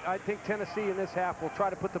really aren't. I think Tennessee in this half will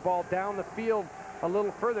try to put the ball down the field a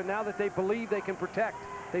little further now that they believe they can protect.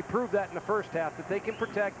 They proved that in the first half, that they can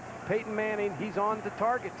protect Peyton Manning. He's on the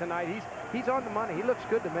target tonight. He's on the money. He looks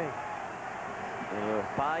good to me.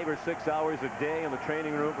 5 or 6 hours a day in the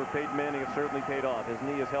training room for Peyton Manning have certainly paid off. His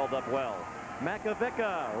knee is held up well.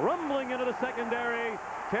 Makovica rumbling into the secondary.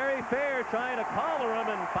 Terry Fair trying to collar him,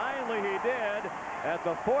 and finally he did at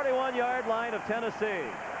the 41-yard line of Tennessee.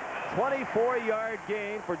 24-yard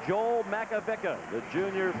gain for Joel Makovica, the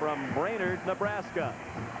junior from Brainerd, Nebraska.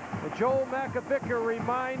 And Joel Makovica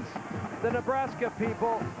reminds the Nebraska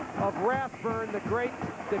people of Rathburn, the great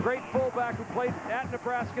fullback who played at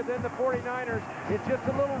Nebraska, then the 49ers. It's just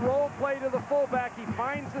a little roll play to the fullback. He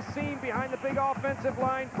finds the seam behind the big offensive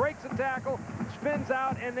line, breaks a tackle, spins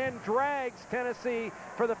out, and then drags Tennessee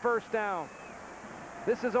for the first down.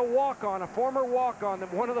 This is a walk-on, a former walk-on,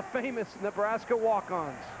 one of the famous Nebraska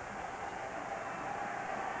walk-ons.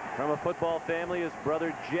 From a football family, his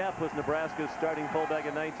brother Jeff was Nebraska's starting fullback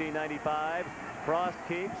in 1995. Frost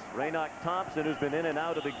keeps Raynoch Thompson, who's been in and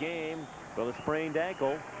out of the game with a sprained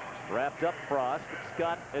ankle, wrapped up Frost.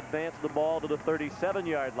 Scott advanced the ball to the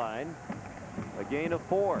 37-yard line. A gain of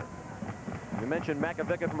 4. You mentioned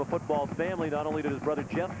Makovica from a football family. Not only did his brother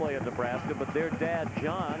Jeff play at Nebraska, but their dad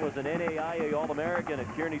John was an NAIA All-American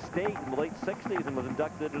at Kearney State in the late 60s and was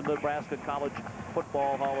inducted into the Nebraska College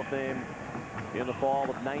Football Hall of Fame in the fall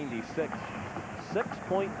of '96.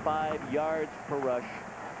 6.5 yards per rush,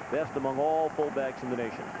 best among all fullbacks in the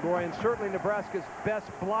nation. Boy, and certainly Nebraska's best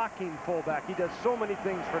blocking fullback. He does so many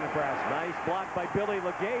things for Nebraska. Nice block by Billy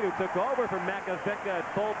Legate, who took over from Makovica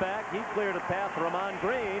at fullback. He cleared a path for Amon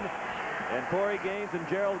Green. And Corey Gaines and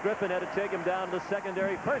Gerald Griffin had to take him down to the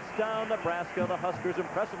secondary. First down, Nebraska. The Huskers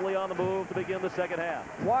impressively on the move to begin the second half.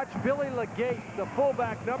 Watch Billy Legate, the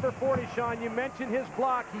fullback, number 40, Sean. You mentioned his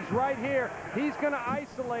block. He's right here. He's going to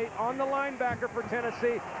isolate on the linebacker for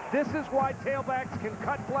Tennessee. This is why tailbacks can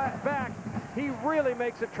cut flat back. He really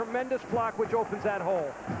makes a tremendous block, which opens that hole.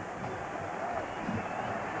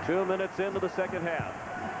 2 minutes into the second half.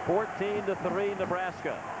 14-3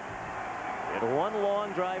 Nebraska. And one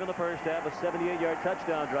long drive in the first half, a 78-yard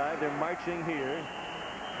touchdown drive. They're marching here.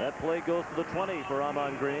 That play goes to the 20 for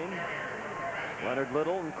Amon Green. Leonard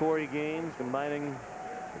Little and Corey Gaines combining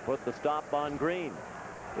to put the stop on Green.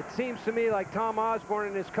 It seems to me like Tom Osborne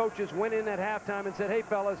and his coaches went in at halftime and said, hey,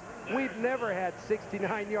 fellas, we've never had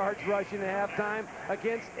 69 yards rushing at halftime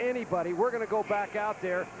against anybody. We're going to go back out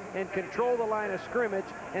there and control the line of scrimmage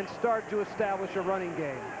and start to establish a running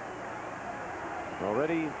game.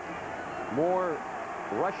 Already more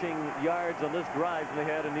rushing yards on this drive than they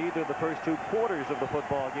had in either of the first 2 quarters of the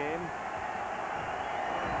football game.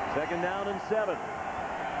 Second down and 7.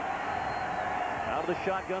 Out of the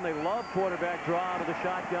shotgun. They love quarterback draw out of the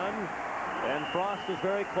shotgun. And Frost is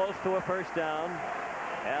very close to a first down.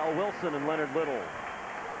 Al Wilson and Leonard Little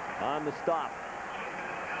on the stop.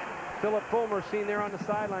 Philip Fulmer seen there on the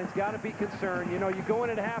sidelines, got to be concerned. You know, you go in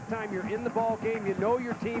at halftime, you're in the ball game, you know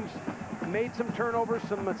your team's made some turnovers,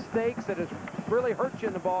 some mistakes that has really hurt you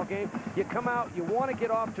in the ball game. You come out, you want to get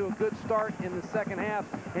off to a good start in the second half,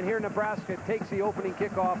 and here Nebraska takes the opening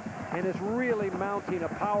kickoff and is really mounting a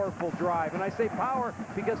powerful drive. And I say power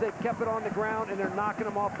because they've kept it on the ground and they're knocking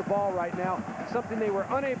them off the ball right now, something they were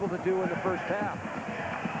unable to do in the first half.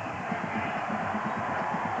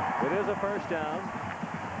 It is a first down.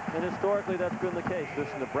 And historically, that's been the case. This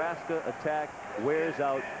Nebraska attack wears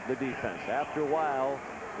out the defense. After a while,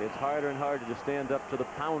 it's harder and harder to stand up to the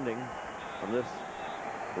pounding from this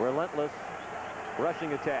relentless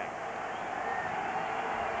rushing attack.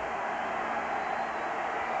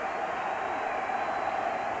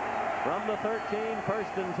 From the 13,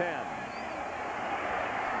 first and 10.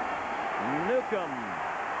 Newcomb.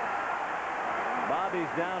 Bobby's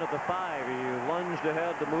down at the 5. He lunged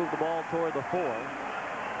ahead to move the ball toward the 4.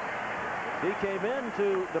 He came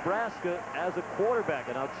into Nebraska as a quarterback,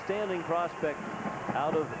 an outstanding prospect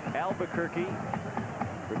out of Albuquerque,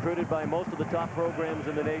 recruited by most of the top programs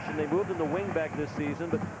in the nation. They moved him to wingback this season,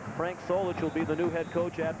 but Frank Solich will be the new head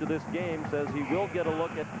coach after this game. Says he will get a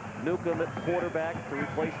look at Newcomb at quarterback to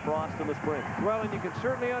replace Frost in the spring. Well, and you can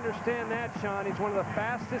certainly understand that, Sean. He's one of the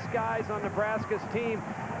fastest guys on Nebraska's team.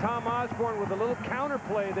 Tom Osborne with a little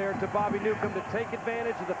counterplay there to Bobby Newcomb to take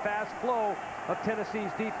advantage of the fast flow of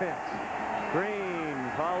Tennessee's defense.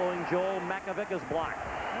 Green following Joel Makovica's block.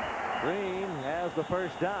 Green has the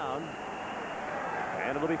first down.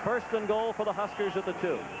 And it'll be first and goal for the Huskers at the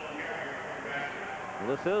 2.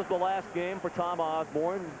 This is the last game for Tom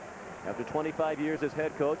Osborne after 25 years as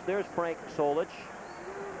head coach. There's Frank Solich.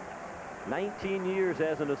 19 years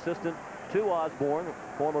as an assistant to Osborne,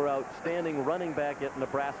 former outstanding running back at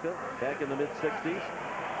Nebraska back in the mid-60s.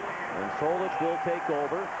 And Solich will take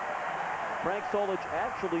over. Frank Solich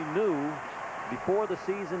actually knew before the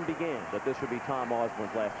season began that this would be Tom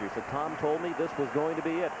Osborne's last year. So Tom told me this was going to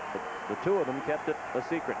be it. But the two of them kept it a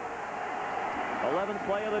secret. 11th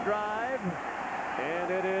play of the drive.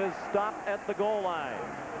 And it is stopped at the goal line.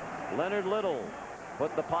 Leonard Little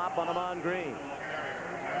put the pop on Amon Green.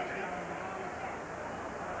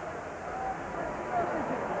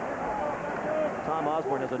 Tom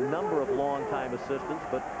Osborne has a number of longtime assistants,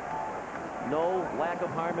 but no lack of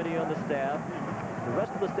harmony on the staff. The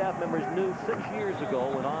rest of the staff members knew 6 years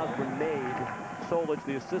ago when Osborne made Solich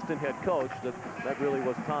the assistant head coach that really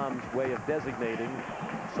was Tom's way of designating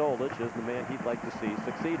Solich as the man he'd like to see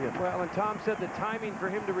succeed him. Well, and Tom said the timing for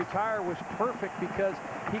him to retire was perfect because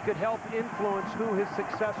he could help influence who his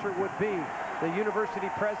successor would be. The university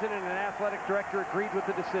president and athletic director agreed with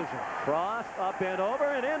the decision. Frost up and over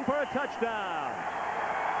and in for a touchdown.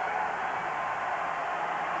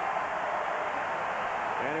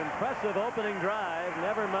 An impressive opening drive.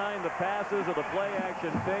 Never mind the passes or the play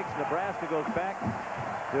action fakes. Nebraska goes back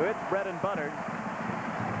to its bread and butter.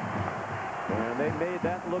 And they made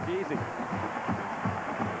that look easy.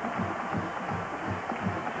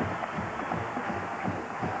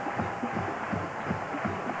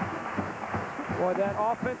 Boy, that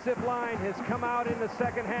offensive line has come out in the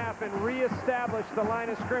second half and reestablished the line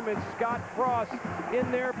of scrimmage. Scott Frost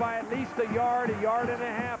in there by at least a yard and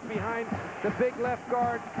a half behind the big left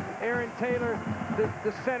guard, Aaron Taylor,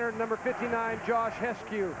 the center, number 59, Josh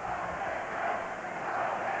Heskew.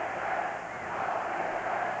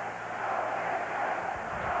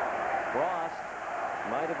 Frost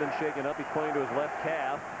might have been shaken up. He's pointing to his left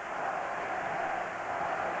calf.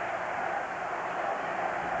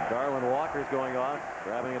 Darwin Walker's going off,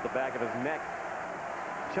 grabbing at the back of his neck.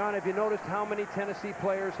 Sean, have you noticed how many Tennessee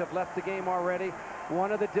players have left the game already?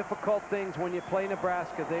 One of the difficult things when you play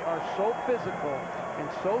Nebraska, they are so physical and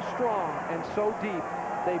so strong and so deep,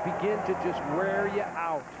 they begin to just wear you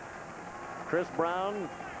out. Chris Brown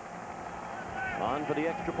on for the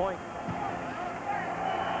extra point.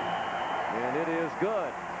 And it is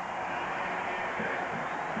good.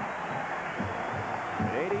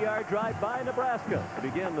 An 80-yard drive by Nebraska to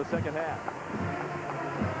begin the second half.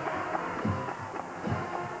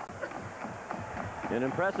 An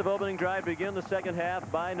impressive opening drive to begin the second half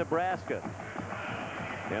by Nebraska.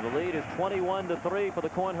 And the lead is 21-3 for the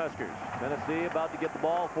Cornhuskers. Tennessee about to get the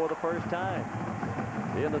ball for the first time.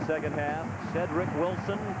 In the second half, Cedric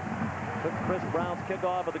Wilson took Chris Brown's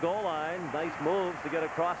kickoff at the goal line. Nice moves to get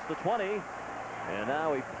across the 20. And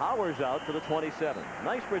now he powers out to the 27.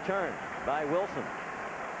 Nice return by Wilson.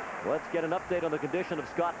 Let's get an update on the condition of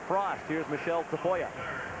Scott Frost. Here's Michelle Tafoya.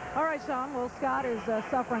 All right, Sean. Well, Scott is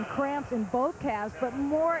suffering cramps in both calves, but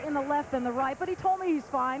more in the left than the right. But he told me he's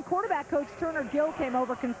fine. Quarterback coach Turner Gill came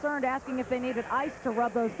over concerned, asking if they needed ice to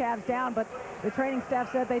rub those calves down. But the training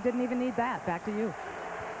staff said they didn't even need that. Back to you.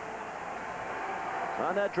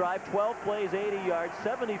 On that drive, 12 plays, 80 yards,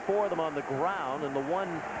 74 of them on the ground. And the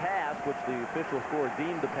one pass, which the official score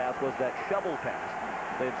deemed the pass, was that shovel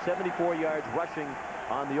pass. They had 74 yards rushing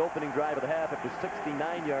on the opening drive of the half. It was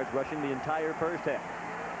 69 yards rushing the entire first half.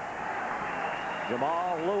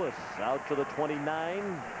 Jamal Lewis out to the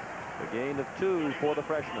 29. A gain of 2 for the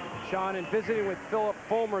freshman. Sean, in visiting with Philip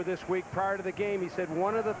Fulmer this week prior to the game, he said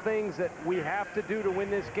one of the things that we have to do to win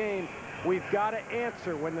this game, we've got to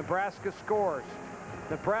answer when Nebraska scores.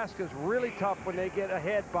 Nebraska's really tough when they get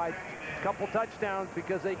ahead by a couple touchdowns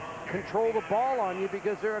because they control the ball on you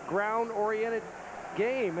because they're a ground-oriented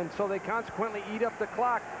game, and so they consequently eat up the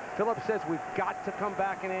clock. Philip says we've got to come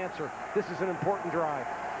back and answer. This is an important drive.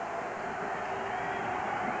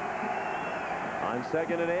 On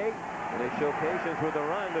 2nd and 8, and they show patience with the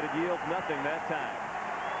run, but it yields nothing that time.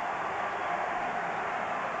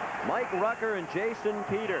 Mike Rucker and Jason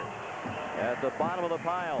Peter at the bottom of the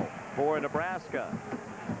pile for Nebraska.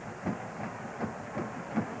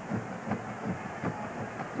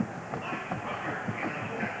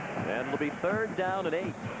 And it'll be 3rd down and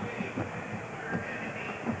 8.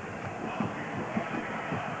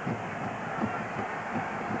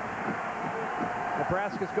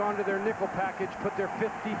 Nebraska's gone to their nickel package, put their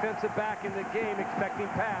 5th defensive back in the game, expecting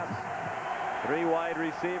pass. 3 wide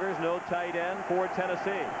receivers, no tight end for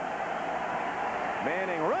Tennessee.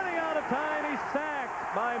 Manning running out of time. He's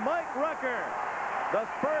sacked by Mike Rucker. The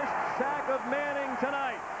first sack of Manning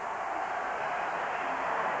tonight.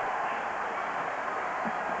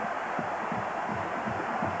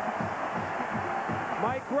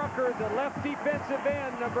 Mike Rucker, the left defensive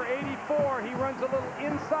end, number 84. He runs a little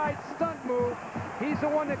inside stunt move. He's the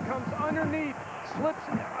one that comes underneath, slips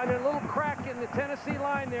on a little crack in the Tennessee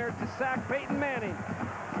line there to sack Peyton Manning.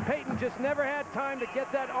 Peyton just never had time to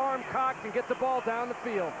get that arm cocked and get the ball down the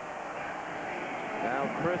field. Now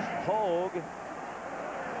Chris Hogue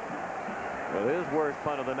with his worst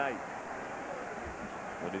punt of the night.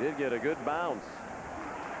 But he did get a good bounce.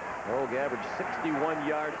 Hogue averaged 61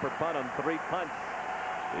 yards per punt on 3 punts.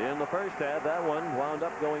 In the first half, that one wound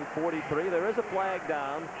up going 43. There is a flag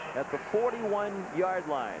down at the 41-yard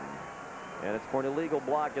line. And it's for an illegal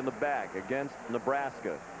block in the back against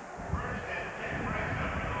Nebraska.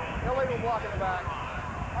 Illegal block in the back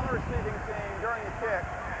on the receiving team during the kick.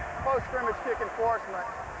 Post-scrimmage kick enforcement.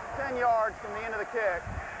 10 yards from the end of the kick.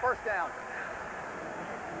 1st down.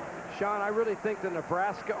 Sean, I really think the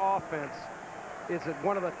Nebraska offense is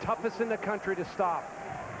one of the toughest in the country to stop.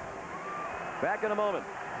 Back in a moment.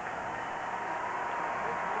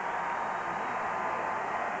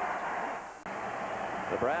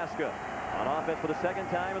 Nebraska on offense for the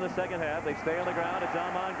 2nd time in the 2nd half. They stay on the ground. It's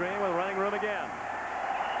Amon Green with running room again.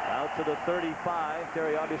 Out to the 35.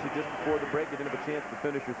 Terry, obviously just before the break, you didn't have a chance to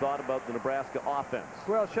finish your thought about the Nebraska offense.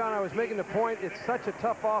 Well, Sean, I was making the point it's such a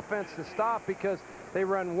tough offense to stop because they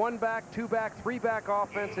run 1-back, 2-back, 3-back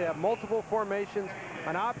offense. They have multiple formations,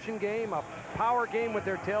 an option game, a power game with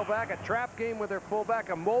their tailback, a trap game with their fullback,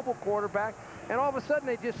 a mobile quarterback, and all of a sudden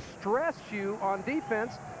they just stress you on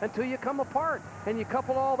defense until you come apart. And you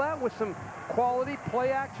couple all that with some quality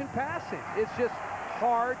play-action passing. It's just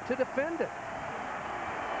hard to defend it.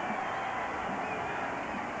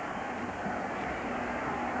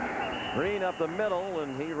 Green up the middle,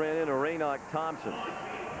 and he ran into Raynoch Thompson.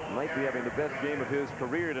 Might be having the best game of his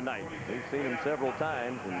career tonight. They've seen him several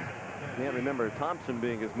times, and can't remember Thompson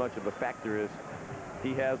being as much of a factor as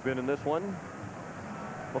he has been in this one.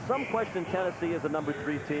 Well, some question Tennessee as a number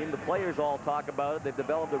 3 team. The players all talk about it. They've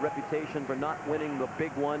developed a reputation for not winning the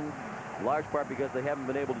big one, in large part because they haven't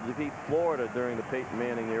been able to defeat Florida during the Peyton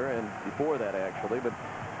Manning era and before that, actually. But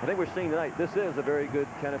I think we're seeing tonight this is a very good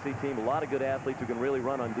Tennessee team. A lot of good athletes who can really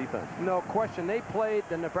run on defense. No question. They played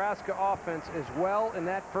the Nebraska offense as well in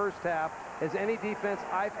that first half as any defense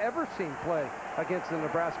I've ever seen play against the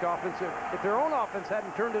Nebraska offense. If their own offense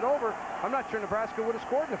hadn't turned it over, I'm not sure Nebraska would have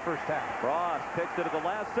scored in the first half. Frost pitched it at the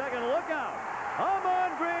last second. Look out!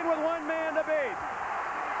 Amon Green with 1 man to beat.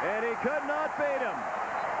 And he could not beat him.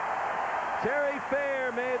 Terry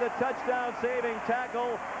Fair made the touchdown-saving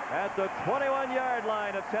tackle at the 21-yard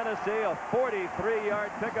line of Tennessee. A 43-yard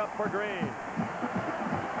pickup for Green.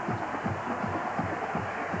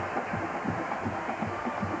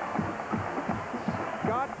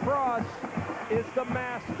 Scott Frost is the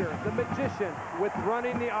master, the magician with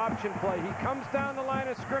running the option play. He comes down the line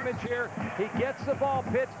of scrimmage here. He gets the ball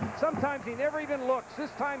pitched. Sometimes he never even looks. This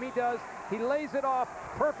time he does. He lays it off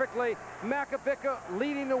perfectly. Makovica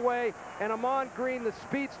leading the way, and Amon Green, the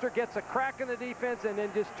speedster, gets a crack in the defense and then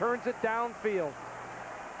just turns it downfield.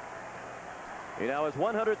 He now has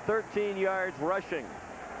 113 yards rushing.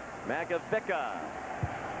 Makovica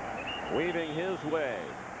weaving his way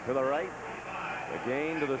to the right. A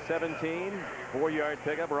gain to the 17. 4-yard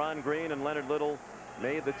pickup. Ron Green and Leonard Little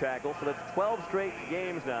made the tackle. So that's 12 straight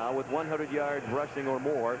games now with 100 yards rushing or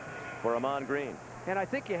more for Amon Green. And I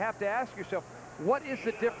think you have to ask yourself, what is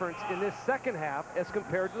the difference in this second half as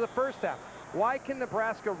compared to the first half? Why can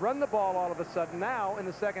Nebraska run the ball all of a sudden now in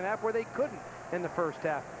the second half where they couldn't in the first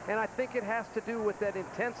half? And I think it has to do with that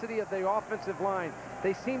intensity of the offensive line.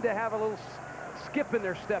 They seem to have a little skip in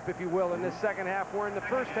their step, if you will, in this second half, where in the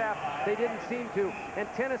first half they didn't seem to. And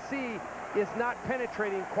Tennessee is not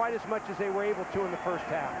penetrating quite as much as they were able to in the first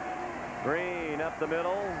half. Green up the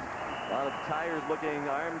middle. A lot of tired-looking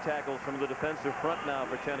arm tackles from the defensive front now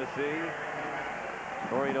for Tennessee.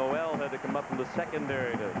 Corey Noel had to come up from the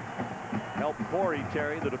secondary to help Corey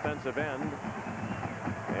Terry, the defensive end.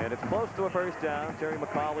 And it's close to a first down. Terry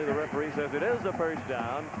McCauley, the referee, says it is a first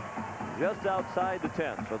down just outside the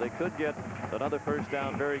 10. So they could get another first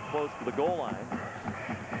down very close to the goal line.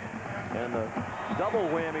 And the double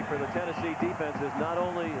whammy for the Tennessee defense is not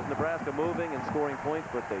only is Nebraska moving and scoring points,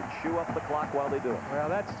 but they chew up the clock while they do it. Well,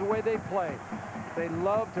 that's the way they play. They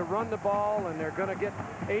love to run the ball, and they're going to get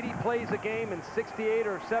 80 plays a game, and 68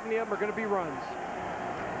 or 70 of them are going to be runs.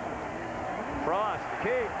 Frost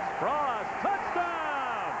keeps. Frost, touchdown!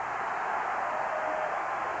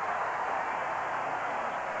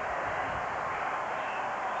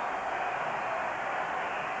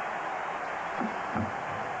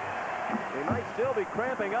 He might still be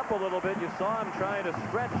cramping up a little bit. You saw him trying to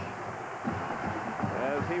stretch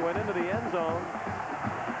as he went into the end zone.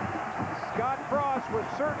 Scott Frost was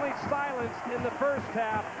certainly silenced in the first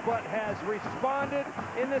half, but has responded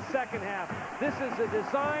in the second half. This is a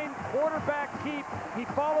design quarterback keep. He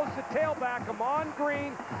follows the tailback. Amon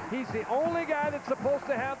Green. He's the only guy that's supposed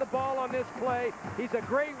to have the ball on this play. He's a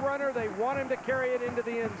great runner. They want him to carry it into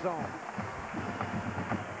the end zone.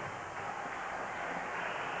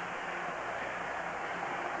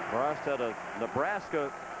 Frost had a Nebraska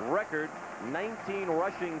record 19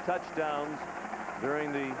 rushing touchdowns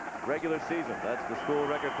during the regular season. That's the school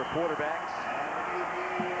record for quarterbacks.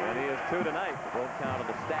 And he has 2 tonight. Don't count on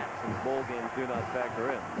the stats since bowl games do not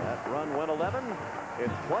factor in. That run went 11.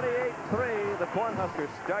 It's 28-3. The Cornhuskers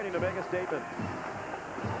starting to make a statement.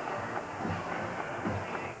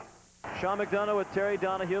 Sean McDonough with Terry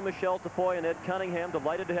Donahue, Michelle Tafoy, and Ed Cunningham.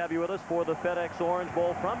 Delighted to have you with us for the FedEx Orange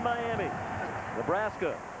Bowl from Miami.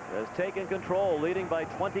 Nebraska has taken control, leading by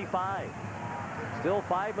 25. Still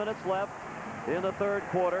 5 minutes left in the third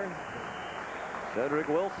quarter. Cedric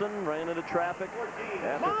Wilson ran into traffic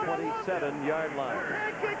at the 27-yard line.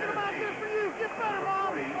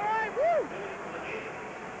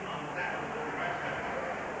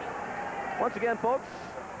 Once again, folks,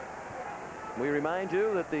 we remind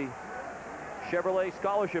you that the Chevrolet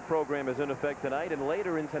Scholarship Program is in effect tonight, and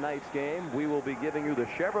later in tonight's game, we will be giving you the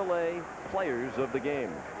Chevrolet Players of the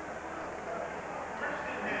Game.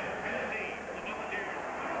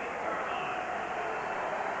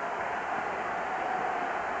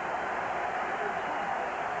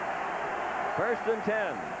 First and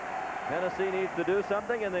 10. Tennessee needs to do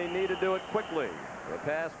something, and they need to do it quickly. The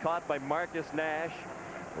pass caught by Marcus Nash,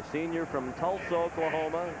 a senior from Tulsa,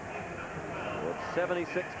 Oklahoma, with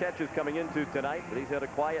 76 catches coming into tonight, but he's had a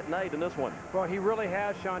quiet night in this one. Well, he really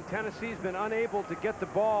has, Sean. Tennessee's been unable to get the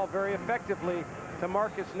ball very effectively to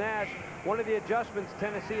Marcus Nash. One of the adjustments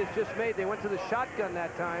Tennessee has just made, they went to the shotgun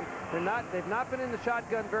that time. They've not been in the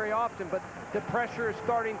shotgun very often, but the pressure is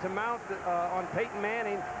starting to mount on Peyton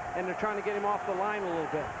Manning, and they're trying to get him off the line a little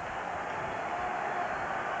bit.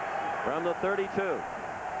 From the 32,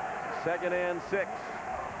 2nd and 6.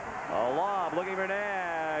 A lob looking for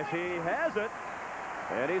Nash. He has it.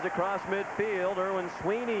 And he's across midfield. Erwin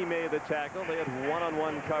Sweeney made the tackle. They had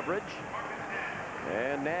one-on-one coverage.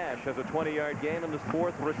 And Nash has a 20-yard gain in his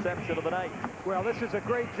 4th reception of the night. Well, this is a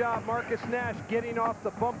great job. Marcus Nash getting off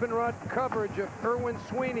the bump and run coverage of Erwin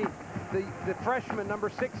Sweeney, the freshman, number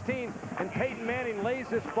 16. And Peyton Manning lays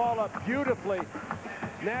this ball up beautifully.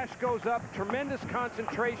 Nash goes up, tremendous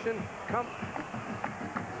concentration.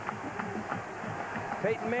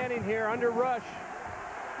 Peyton Manning here under rush.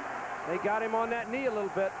 They got him on that knee a little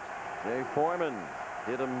bit. Jay Foreman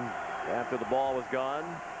hit him after the ball was gone.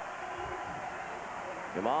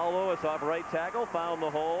 Jamal Lewis off right tackle, found the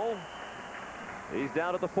hole. He's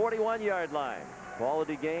down at the 41-yard line.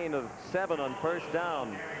 Quality gain of 7 on first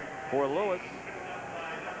down for Lewis.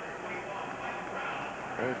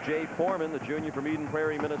 There's Jay Foreman, the junior from Eden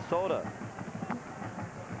Prairie, Minnesota,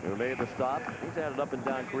 who made the stop. He's had an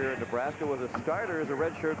up-and-down career at Nebraska. Was a starter as a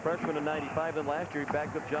redshirt freshman in '95. Then last year he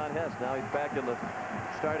backed up John Hess. Now he's back in the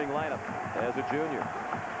starting lineup as a junior.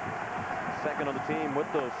 Second on the team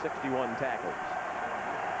with those 61 tackles.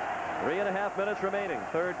 3.5 minutes remaining,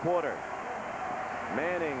 third quarter.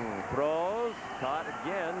 Manning throws, caught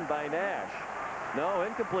again by Nash. No,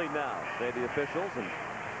 incomplete now, say the officials. And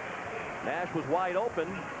Nash was wide open,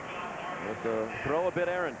 with the throw a bit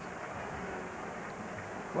errant.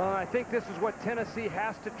 Well, I think this is what Tennessee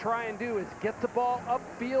has to try and do, is get the ball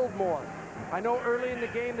upfield more. I know early in the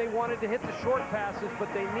game they wanted to hit the short passes,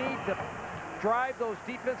 but they need to drive those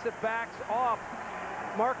defensive backs off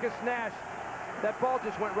Marcus Nash. That ball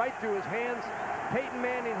just went right through his hands. Peyton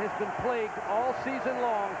Manning has been plagued all season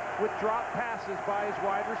long with drop passes by his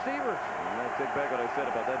wide receivers. And I take back what I said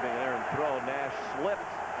about that being an errant throw. Nash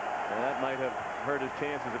slipped, and that might have hurt his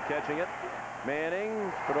chances of catching it.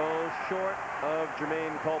 Manning throws short of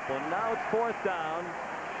Jermaine Copeland. Now it's 4th down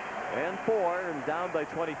and 4, and down by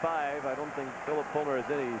 25. I don't think Philip Fulmer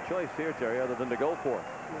has any choice here, Terry, other than to go for it.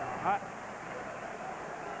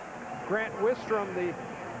 Grant Wistrom, the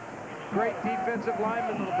great defensive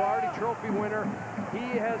lineman, the Lombardi Trophy winner,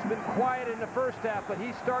 he has been quiet in the first half, but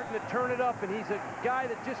he's starting to turn it up, and he's a guy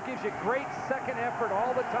that just gives you great second effort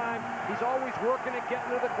all the time. He's always working at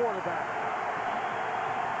getting to the quarterback.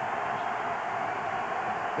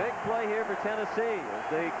 Big play here for Tennessee as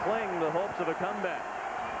they cling to hopes of a comeback.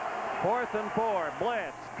 4th and 4,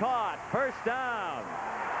 blitz, caught, first down.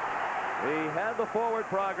 He had the forward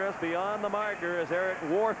progress beyond the marker as Eric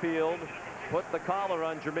Warfield put the collar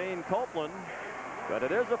on Jermaine Copeland, but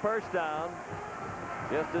it is a first down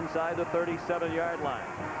just inside the 37-yard line.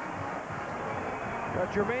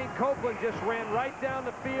 Jermaine Copeland just ran right down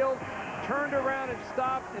the field, turned around and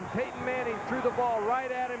stopped, and Peyton Manning threw the ball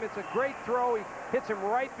right at him. It's a great throw. He hits him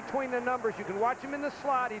right between the numbers. You can watch him in the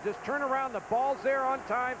slot. He just turned around. The ball's there on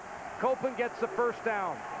time. Copeland gets the first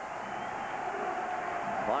down.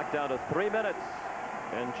 Clock down to 3 minutes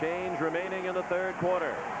and change remaining in the 3rd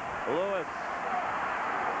quarter. Lewis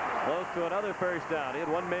close to another first down. He had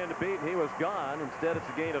one man to beat. He was gone. Instead, it's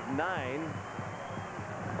a gain of 9.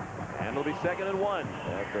 And it'll be 2nd and 1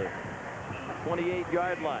 at the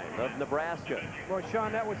 28-yard line of Nebraska. Well,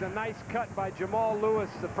 Sean, that was a nice cut by Jamal Lewis,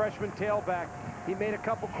 the freshman tailback. He made a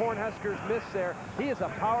couple Cornhuskers miss there. He is a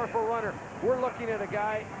powerful runner. We're looking at a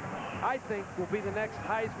guy I think will be the next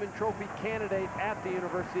Heisman Trophy candidate at the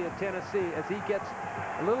University of Tennessee as he gets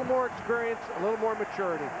a little more experience, a little more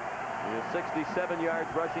maturity. He has 67 yards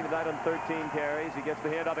rushing tonight on 13 carries. He gets the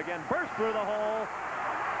handoff again, burst through the hole,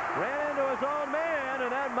 ran into his own man,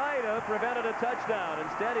 and that might have prevented a touchdown.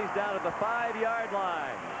 Instead, he's down at the 5-yard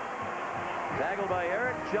line. Tackled by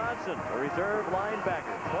Eric Johnson, a reserve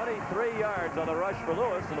linebacker. 23 yards on the rush for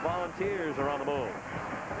Lewis, and the Volunteers are on the move.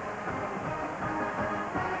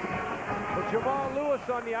 But Jamal Lewis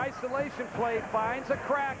on the isolation play finds a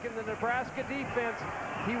crack in the Nebraska defense.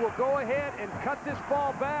 He will go ahead and cut this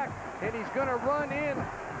ball back, and he's going to run in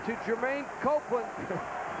to Jermaine Copeland.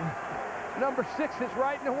 Number 6 is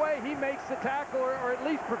right in the way. He makes the tackle, or at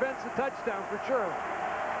least prevents the touchdown for sure.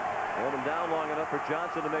 Hold him down long enough for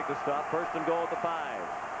Johnson to make the stop. 1st and goal at the 5.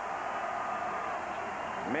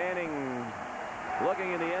 Manning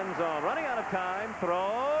looking in the end zone, running out of time,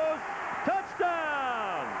 throws,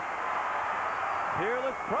 touchdown!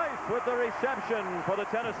 Peerless Price with the reception for the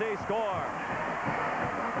Tennessee score.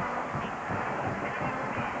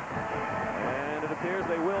 And it appears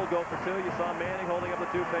they will go for 2. You saw Manning holding up the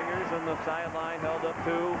 2 fingers, and the sideline held up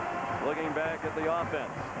 2, looking back at the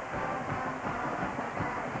offense.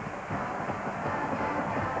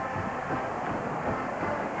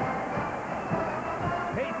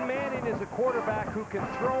 Peyton Manning is a quarterback who can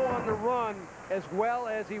throw on the run as well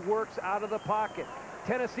as he works out of the pocket.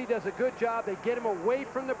 Tennessee does a good job. They get him away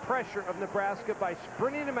from the pressure of Nebraska by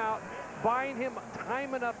sprinting him out, buying him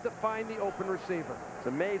time enough to find the open receiver. It's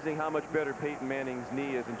amazing how much better Peyton Manning's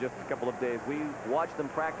knee is in just a couple of days. We watched them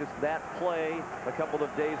practice that play a couple of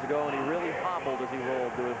days ago, and he really hobbled as he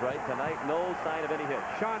rolled to his right. Tonight, no sign of any hit.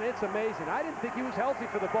 Sean, it's amazing. I didn't think he was healthy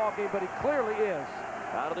for the ball game, but he clearly is.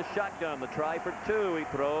 Out of the shotgun, the try for 2. He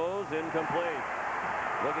throws, incomplete.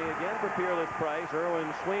 Looking again for Peerless Price.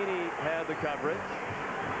 Erwin Sweeney had the coverage.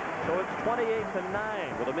 So it's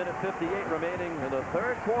 28-9 with 1:58 remaining in the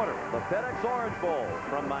 3rd quarter. The FedEx Orange Bowl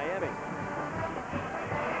from Miami.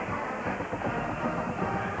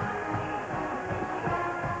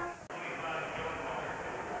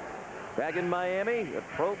 Back in Miami at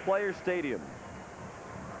Pro Player Stadium.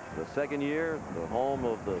 The 2nd year, the home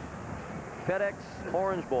of the FedEx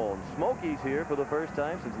Orange Bowl. And Smokies here for the first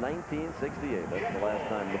time since 1968. That's the last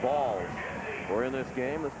time the Balls were in this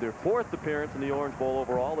game. This is their 4th appearance in the Orange Bowl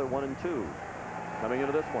overall. They're 1-2 coming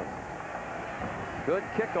into this one. Good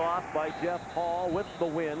kickoff by Jeff Hall with the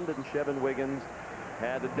wind, and Chevin Wiggins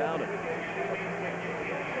had to down it.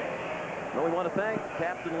 Well, we want to thank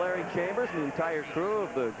Captain Larry Chambers and the entire crew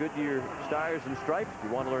of the Goodyear Stars and Stripes. If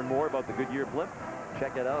you want to learn more about the Goodyear blimp,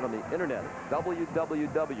 check it out on the internet,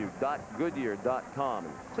 www.goodyear.com,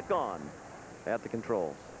 and click on at the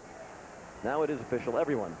controls. Now it is official.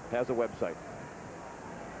 Everyone has a website.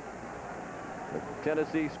 The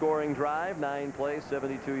Tennessee scoring drive, 9 plays,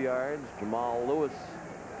 72 yards. Jamal Lewis,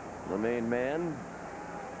 the main man.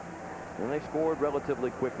 And they scored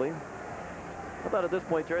relatively quickly. I thought at this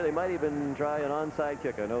point, Terry, they might even try an onside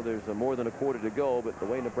kick. I know there's more than a quarter to go, but the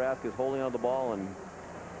way Nebraska is holding on the ball and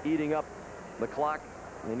eating up the clock,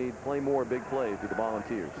 they need plenty more big plays to the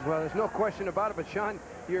Volunteers. Well, there's no question about it, but Sean,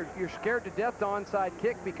 you're scared to death to onside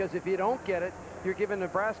kick, because if you don't get it, you're giving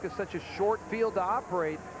Nebraska such a short field to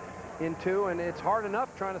operate into, and it's hard enough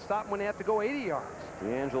trying to stop them when they have to go 80 yards.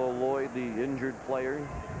 D'Angelo Lloyd, the injured player.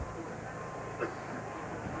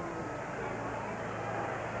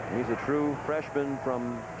 He's a true freshman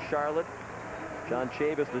from Charlotte. John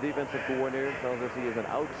Chavis, the defensive coordinator, tells us he is an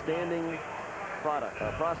outstanding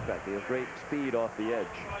prospect. He has great speed off the edge.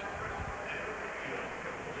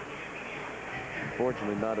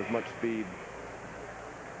 Unfortunately, not as much speed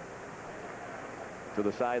to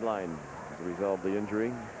the sideline as a result of the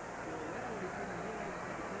injury.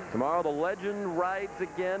 Tomorrow, the legend rides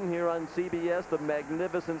again here on CBS. The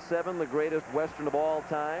Magnificent Seven, the greatest Western of all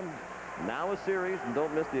time. Now a series, and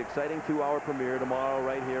don't miss the exciting 2-hour premiere tomorrow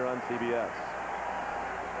right here on CBS.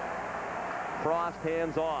 Frost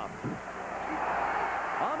hands off.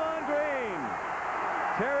 Amon Green.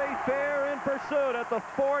 Terry Fair in pursuit at the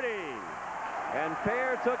 40. And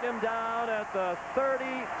Fair took him down at the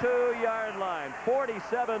 32-yard line.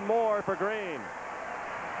 47 more for Green.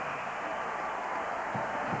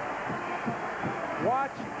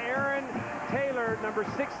 Watch Aaron Taylor, number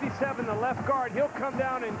 67, the left guard. He'll come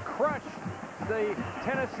down and crush the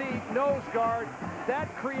Tennessee nose guard.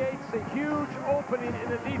 That creates a huge opening in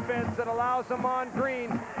the defense that allows Amon Green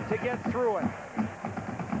to get through it.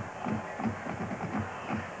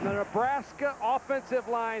 The Nebraska offensive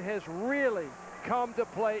line has really come to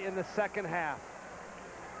play in the second half.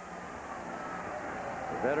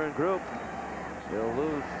 The veteran group, they'll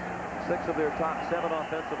lose 6 of their top 7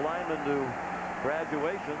 offensive linemen to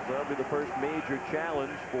graduation. So that'll be the first major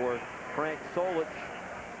challenge for Frank Solich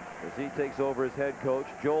as he takes over as head coach.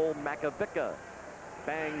 Joel Makovica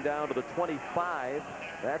banged down to the 25.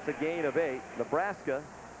 That's a gain of 8. Nebraska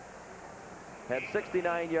had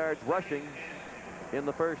 69 yards rushing in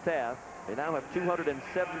the first half. They now have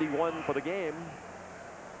 271 for the game.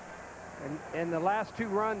 And the last 2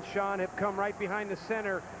 runs, Sean, have come right behind the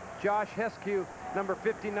center. Josh Heskew, number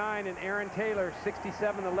 59, and Aaron Taylor,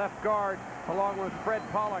 67, the left guard, along with Fred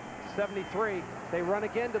Pollock, 73. They run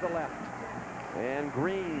again to the left. And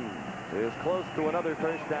Green is close to another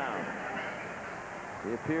first down.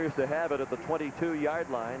 He appears to have it at the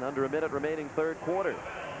 22-yard line, under a minute remaining third quarter.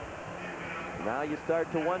 Now you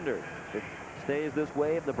start to wonder if it stays this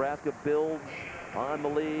way, if Nebraska builds on the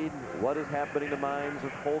lead, what is happening to minds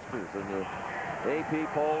of pollsters in the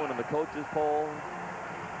AP poll and in the coaches poll.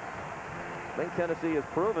 I think Tennessee has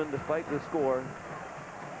proven, despite the score,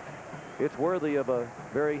 it's worthy of a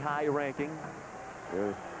very high ranking.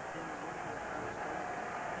 They're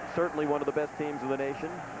certainly one of the best teams in the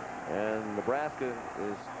nation, and Nebraska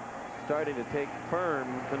is starting to take firm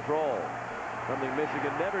control, something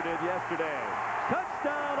Michigan never did yesterday.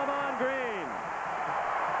 Touchdown, Amon Green.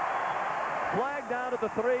 Flag down at the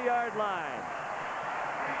 3-yard line.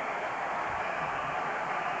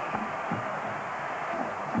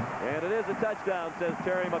 And it is a touchdown, says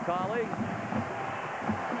Terry McCauley.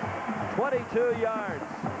 22 yards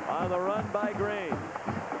on the run by Green.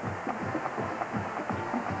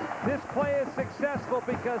 This play is successful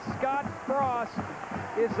because Scott Frost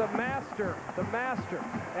is the master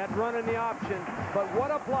at running the option. But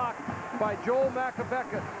what a block by Joel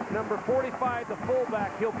Makovica, number 45, the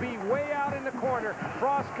fullback. He'll be way out in the corner.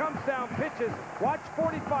 Frost comes down, pitches. Watch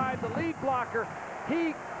 45, the lead blocker.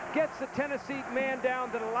 He gets the Tennessee man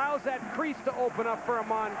down that allows that crease to open up for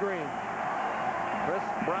Amon Green. Chris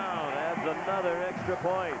Brown adds another extra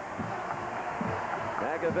point.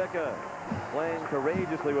 Makovica playing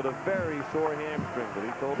courageously with a very sore hamstring, but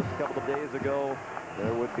he told us a couple of days ago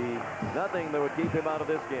there would be nothing that would keep him out of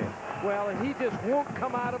this game. Well, and he just won't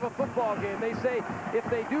come out of a football game. They say if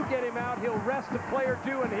they do get him out, he'll rest a play or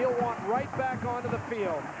two, and he'll want right back onto the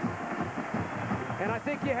field. And I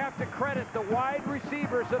think you have to credit the wide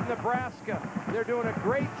receivers of Nebraska. They're doing a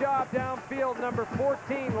great job downfield. Number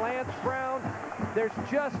 14, Lance Brown. There's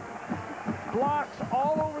just blocks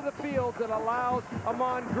all over the field that allows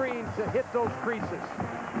Amon Green to hit those creases.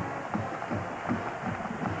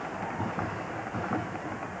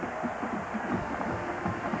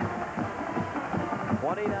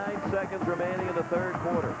 Seconds remaining in the third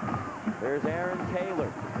quarter. There's Aaron Taylor,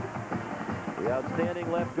 the outstanding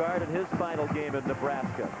left guard in his final game in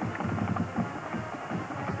Nebraska.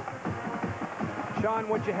 Sean,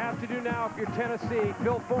 what you have to do now if you're Tennessee,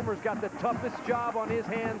 Phil Fulmer's got the toughest job on his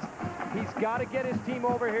hands. He's got to get his team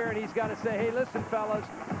over here, and he's got to say, hey, listen, fellas,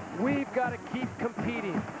 we've got to keep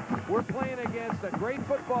competing. We're playing against a great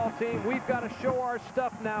football team. We've got to show our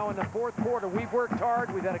stuff now in the fourth quarter. We've worked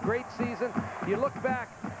hard. We've had a great season. You look back,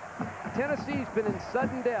 Tennessee's been in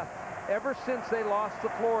sudden death ever since they lost the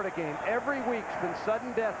Florida game. Every week's been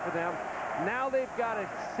sudden death for them. Now they've got to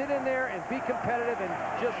sit in there and be competitive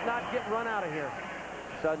and just not get run out of here.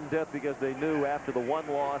 Sudden death because they knew after the one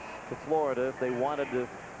loss to Florida, if they wanted to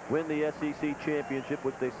win the SEC championship,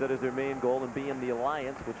 which they said is their main goal, and be in the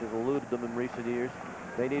alliance, which has eluded them in recent years,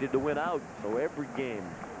 they needed to win out. So every game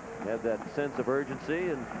had that sense of urgency,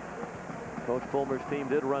 and Coach Fulmer's team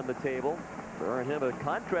did run the table to earn him a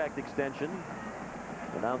contract extension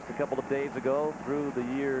announced a couple of days ago through the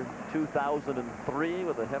year 2003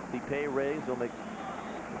 with a hefty pay raise. He'll make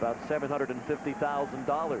about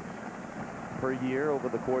 $750,000 per year over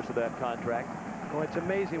the course of that contract. Well, it's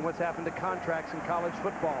amazing what's happened to contracts in college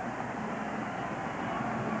football.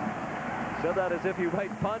 Said that as if you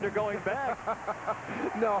might ponder going back.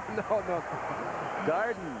 No.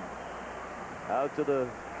 Darden out to the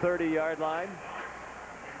 30-yard line.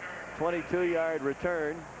 22-yard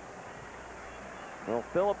return. Well,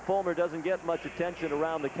 Philip Fulmer doesn't get much attention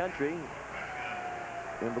around the country.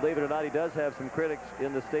 And believe it or not, he does have some critics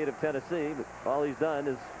in the state of Tennessee. But all he's done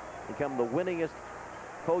is become the winningest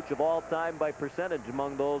coach of all time by percentage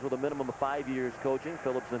among those with a minimum of 5 years coaching.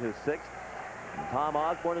 Phillips in his 6th. And Tom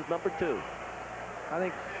Osborne is number 2. I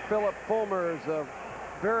think Philip Fulmer is a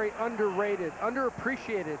very underrated,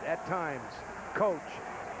 underappreciated at times coach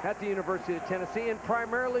at the University of Tennessee, and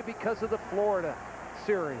primarily because of the Florida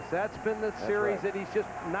series. That's been the series that he's just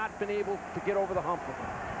not been able to get over the hump with.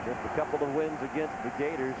 Just a couple of wins against the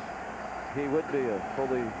Gators. He would be a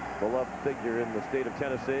fully beloved figure in the state of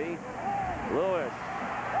Tennessee. Lewis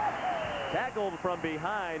tackled from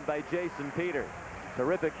behind by Jason Peter.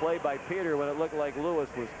 Terrific play by Peter when it looked like Lewis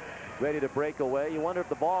was ready to break away. You wonder if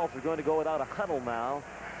the Vols are going to go without a huddle now.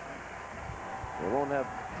 They won't have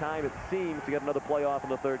time, it seems, to get another play off in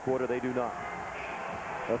the third quarter. They do not.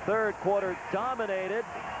 The third quarter dominated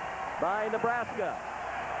by Nebraska.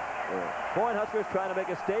 The Cornhuskers trying to make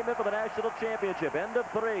a statement for the national championship. End of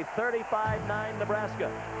 3, 35-9 Nebraska.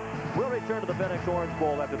 We'll return to the FedEx Orange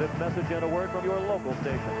Bowl after this message and a word from your local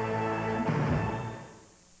station.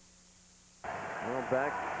 Well,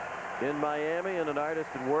 back in Miami and an artist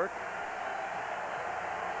at work.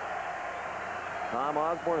 Tom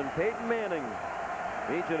Osborne and Peyton Manning,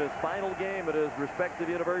 each in his final game at his respective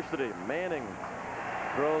university. Manning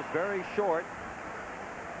throws very short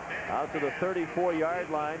out to the 34-yard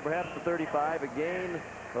line, perhaps the 35, a gain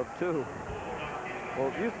of 2. Well,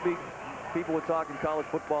 it used to be people would talk in college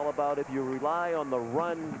football about if you rely on the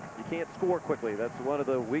run, you can't score quickly. That's one of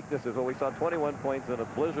the weaknesses. Well, we saw 21 points in a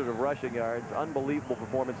blizzard of rushing yards. Unbelievable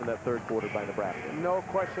performance in that third quarter by Nebraska. No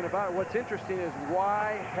question about it. What's interesting is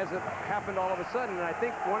why has it happened all of a sudden? And I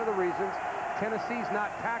think one of the reasons Tennessee's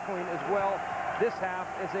not tackling as well this half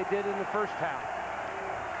as they did in the first half.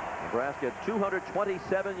 Nebraska had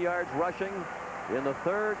 227 yards rushing in the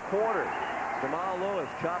third quarter. Jamal Lewis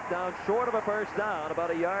chopped down short of a first down,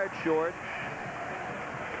 about a yard short.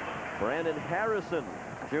 Brandon Harrison,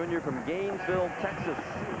 junior from Gainesville, Texas.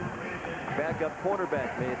 Backup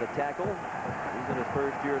quarterback made the tackle. He's in his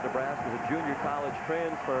first year at Nebraska as a junior college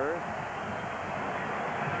transfer.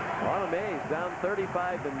 On Mays down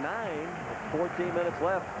 35-9 with 14 minutes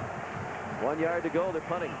left. 1 yard to go. They're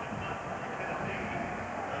punting.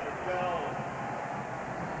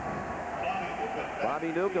 Bobby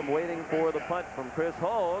Newcomb waiting for the punt from Chris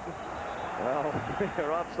Hogue. Well,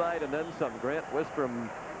 they're offside and then some. Grant Wistrom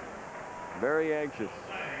very anxious.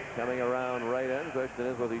 Coming around right end. Question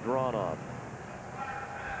is, was he drawn off?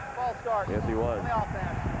 Ball start. Yes, he was. On the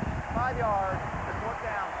offense. 5 yards. Just look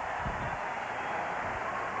down.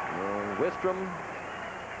 And Wistrom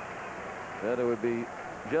said it would be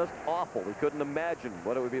just awful. He couldn't imagine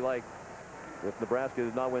what it would be like if Nebraska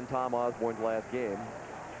did not win Tom Osborne's last game.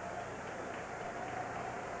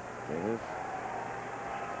 And his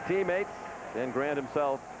teammates and Grant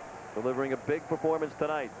himself delivering a big performance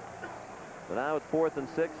tonight. So now it's 4th and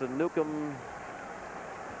 6, and Newcomb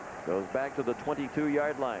goes back to the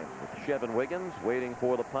 22-yard line with Chevin Wiggins waiting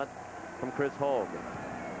for the punt from Chris Hogue.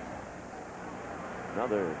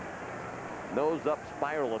 Another nose-up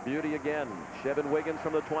spiral of beauty again. Chevin Wiggins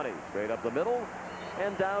from the 20, straight up the middle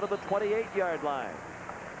and down to the 28-yard line.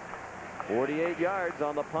 48 yards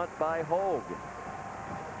on the punt by Hogue.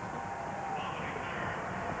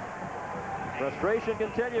 Frustration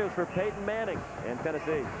continues for Peyton Manning and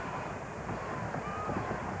Tennessee.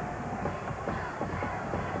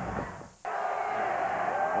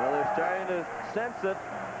 to sense it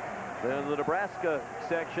in the Nebraska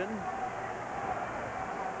section.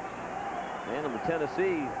 And in the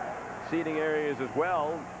Tennessee seating areas as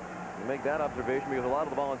well. You make that observation because a lot of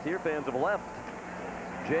the Volunteer fans have left.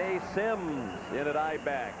 Jay Sims in at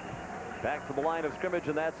I-back. Back to the line of scrimmage,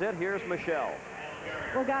 and that's it. Here's Michelle.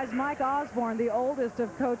 Well, guys, Mike Osborne, the oldest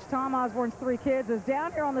of Coach Tom Osborne's 3 kids, is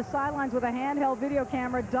down here on the sidelines with a handheld video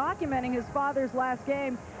camera documenting his father's last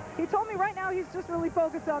game. He told me right now he's just really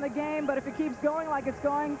focused on the game, but if it keeps going like it's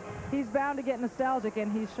going, he's bound to get nostalgic,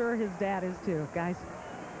 and he's sure his dad is too, guys.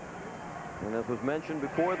 And as was mentioned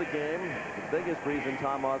before the game, the biggest reason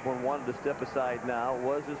Tom Osborne wanted to step aside now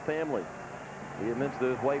was his family. He admits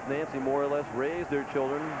that his wife Nancy more or less raised their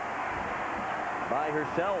children by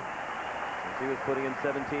herself. He was putting in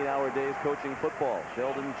 17-hour days coaching football.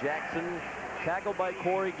 Sheldon Jackson tackled by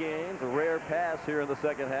Corey Gaines. A rare pass here in the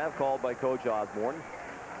second half called by Coach Osborne.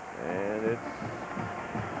 And it's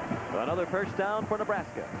another first down for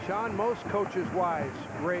Nebraska. Sean, most coaches' wives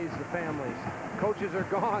raise the families. Coaches are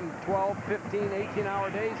gone 12, 15,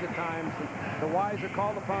 18-hour days at times. And the wives are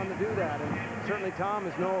called upon to do that. And certainly Tom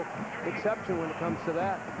is no exception when it comes to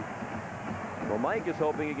that. Well, Mike is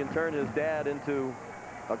hoping he can turn his dad into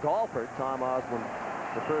a golfer. Tom Osborne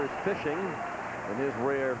prefers fishing in his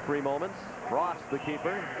rare free moments. Frost, the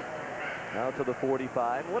keeper, now to the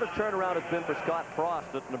 45. What a turnaround it's been for Scott Frost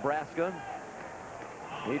at Nebraska.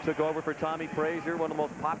 He took over for Tommy Frazier, one of the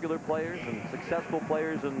most popular players and successful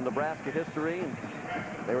players in Nebraska history. And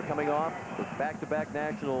they were coming off with back-to-back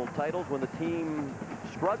national titles when the team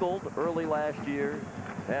struggled early last year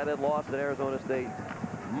and had lost at Arizona State.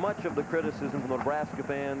 Much of the criticism from the Nebraska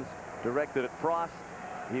fans directed at Frost.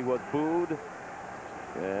 He was booed,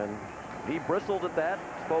 and he bristled at that,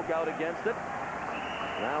 spoke out against it.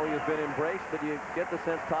 Now he has been embraced, but you get the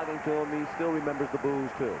sense talking to him, he still remembers the boos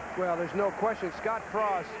too. Well, there's no question. Scott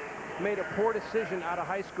Frost made a poor decision out of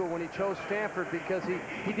high school when he chose Stanford because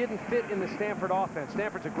he didn't fit in the Stanford offense.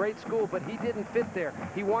 Stanford's a great school, but he didn't fit there.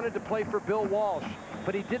 He wanted to play for Bill Walsh,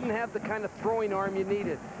 but he didn't have the kind of throwing arm you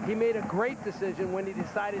needed. He made a great decision when he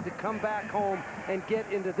decided to come back home and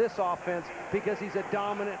get into this offense because he's a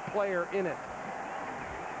dominant player in it.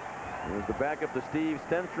 He was the backup to Steve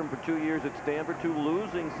Stenstrom for 2 years at Stanford, 2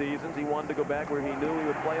 losing seasons. He wanted to go back where he knew he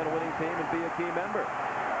would play on a winning team and be a key member.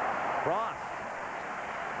 Frost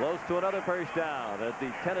close to another first down at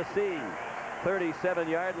the Tennessee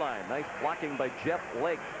 37-yard line. Nice blocking by Jeff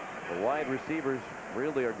Lake. The wide receivers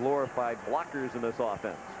really are glorified blockers in this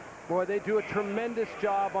offense. Boy, they do a tremendous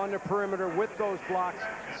job on the perimeter with those blocks.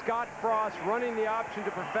 Scott Frost running the option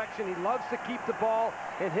to perfection. He loves to keep the ball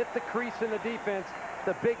and hit the crease in the defense.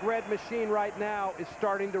 The big red machine right now is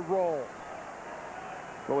starting to roll.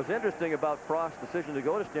 What was interesting about Frost's decision to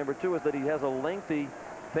go to Stanford, too, is that he has a lengthy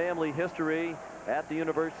family history at the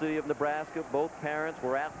University of Nebraska. Both parents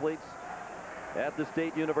were athletes at the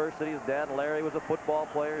State University. His dad, Larry, was a football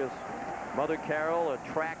player. His mother, Carol, a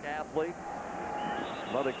track athlete.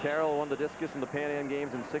 Mother Carol won the discus in the Pan Am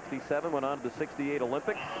Games in '67, went on to the '68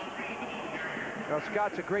 Olympics. Now,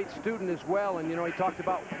 Scott's a great student as well, and, you know, he talked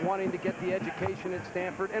about wanting to get the education at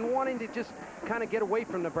Stanford and wanting to just kind of get away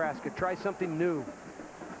from Nebraska, try something new.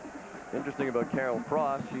 Interesting about Carol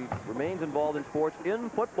Frost, she remains involved in sports in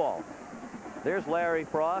football. There's Larry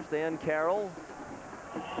Frost and Carol.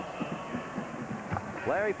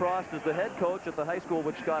 Larry Frost is the head coach at the high school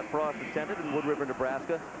which Scott Frost attended in Wood River,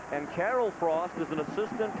 Nebraska. And Carol Frost is an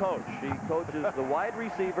assistant coach. She coaches the wide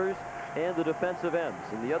receivers and the defensive ends.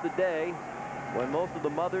 And the other day, when most of the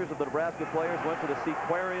mothers of the Nebraska players went to the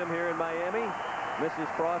Seaquarium here in Miami, Mrs.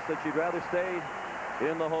 Frost said she'd rather stay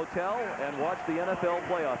in the hotel and watch the NFL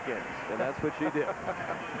playoff games. And that's what she did.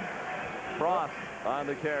 Frost on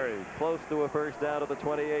the carry. Close to a first down at the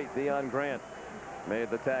 28. Deion Grant made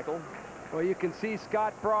the tackle. Well, you can see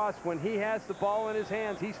Scott Frost, when he has the ball in his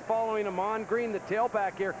hands, he's following Amon Green, the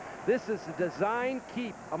tailback here. This is a design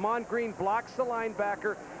keep. Amon Green blocks the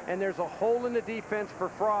linebacker, and there's a hole in the defense for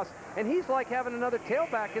Frost. And he's like having another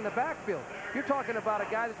tailback in the backfield. You're talking about a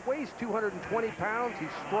guy that weighs 220 pounds. He's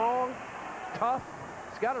strong, tough.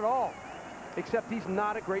 He's got it all, except he's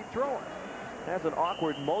not a great thrower. Has an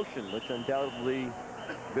awkward motion, which undoubtedly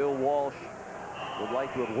Bill Walsh would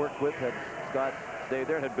like to have worked with had Scott stayed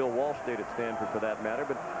there, had Bill Walsh stayed at Stanford for that matter.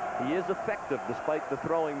 But he is effective despite the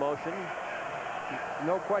throwing motion.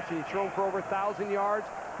 No question, he's thrown for over 1,000 yards,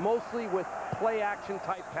 mostly with play-action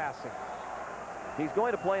type passing. He's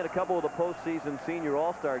going to play in a couple of the postseason senior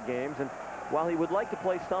all-star games, and while he would like to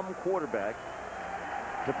play some quarterback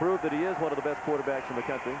to prove that he is one of the best quarterbacks in the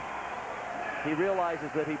country, he realizes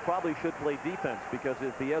that he probably should play defense, because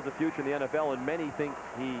if he has a future in the NFL, and many think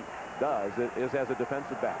he does is as a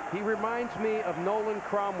defensive back. He reminds me of Nolan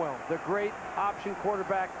Cromwell, the great option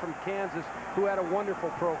quarterback from Kansas who had a wonderful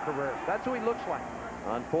pro career. That's who he looks like.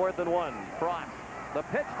 On 4th and 1, Frost. The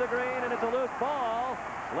pitch to Green, and it's a loose ball.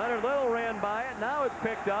 Leonard Little ran by it. Now it's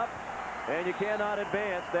picked up, and you cannot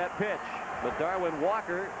advance that pitch. But Darwin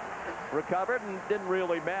Walker recovered, and didn't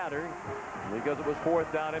really matter because it was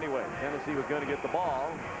 4th down anyway. Tennessee was going to get the ball,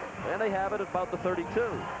 and they have it at about the 32.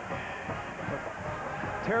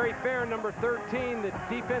 Terry Fair, number 13, the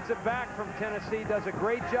defensive back from Tennessee, does a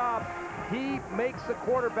great job. He makes the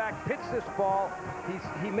quarterback pitch this ball.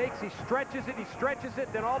 He stretches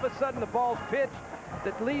it, then all of a sudden the ball's pitched.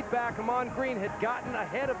 The lead back, Amon Green, had gotten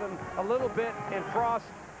ahead of him a little bit, and Frost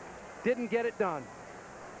didn't get it done.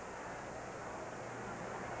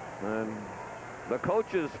 And the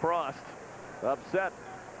coaches, Frost, upset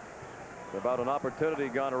about an opportunity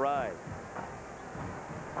gone awry.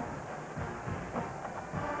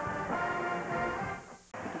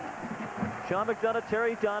 Sean McDonough,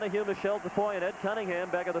 Terry Donahue, Michelle DeFoy, and Ed Cunningham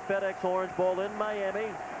back at the FedEx Orange Bowl in Miami.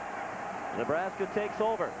 Nebraska takes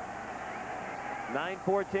over.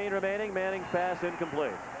 9:14 remaining. Manning's pass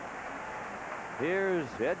incomplete. Here's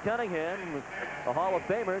Ed Cunningham, a Hall of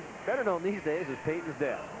Famer, better known these days as Peyton's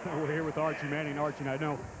dad. We're here with Archie Manning. Archie, I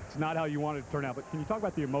know it's not how you wanted it to turn out, but can you talk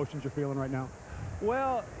about the emotions you're feeling right now?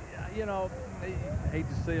 Well, you know, I hate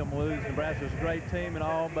to see them lose. Nebraska's a great team and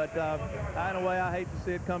all, but in a way, I hate to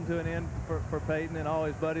see it come to an end for Peyton and all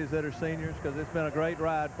his buddies that are seniors, because it's been a great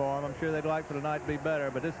ride for them. I'm sure they'd like for the night to be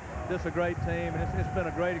better, but this is a great team, and it's been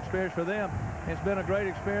a great experience for them. It's been a great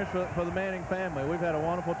experience for the Manning family. We've had a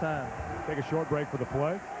wonderful time. Take a short break for the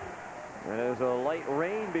play. And as a light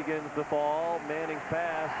rain begins to fall, Manning's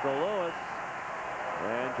pass to Lewis,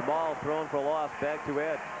 and Jamal thrown for loss back to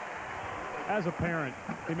Ed. As a parent,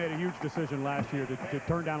 he made a huge decision last year to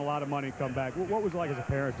turn down a lot of money and come back. What was it like as a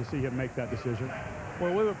parent to see him make that decision?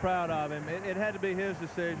 Well, we were proud of him. It had to be his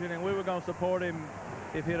decision, and we were going to support him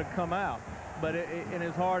if he'd have come out. But in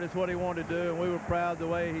his heart, it's what he wanted to do, and we were proud the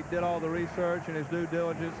way he did all the research and his due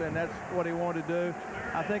diligence, and that's what he wanted to do.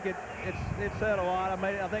 I think it said a lot.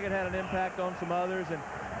 I think it had an impact on some others, and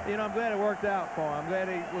you know, I'm glad it worked out for him. I'm glad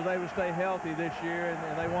he was able to stay healthy this year,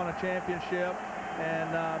 and they won a championship.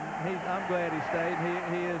 And I'm glad he stayed.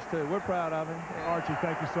 He is too. We're proud of him. Archie,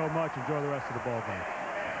 thank you so much. Enjoy the rest of the ball game.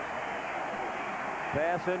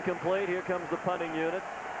 Pass incomplete. Here comes the punting unit.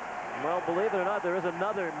 Well, believe it or not, there is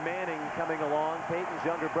another Manning coming along. Peyton's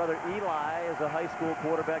younger brother Eli is a high school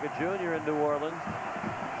quarterback, a junior in New Orleans.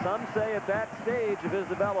 Some say at that stage of his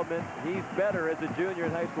development, he's better as a junior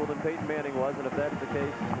in high school than Peyton Manning was, and if that's the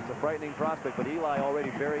case, it's a frightening prospect. But Eli already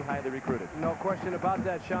very highly recruited. No question about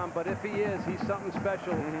that, Sean, but if he is, he's something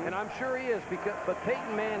special, and I'm sure he is. But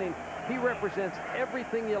Peyton Manning, he represents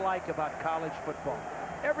everything you like about college football.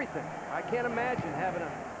 Everything. I can't imagine having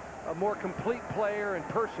a more complete player and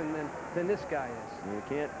person than this guy is. You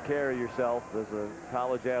can't carry yourself as a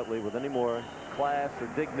college athlete with any more class or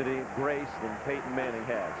dignity, grace than Peyton Manning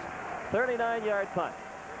has. 39-yard punt.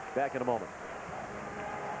 Back in a moment.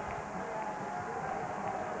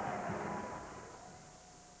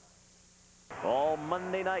 All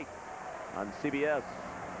Monday night on CBS.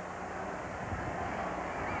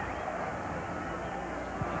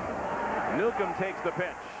 Newcomb takes the pitch.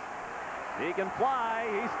 He can fly.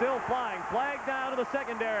 He's still flying. Flag down to the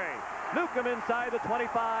secondary. Newcomb inside the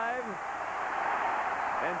 25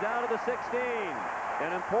 and down to the 16.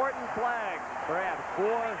 An important flag, perhaps,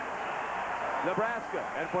 for Nebraska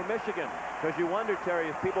and for Michigan, because you wonder, Terry,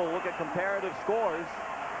 if people look at comparative scores,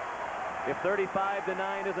 if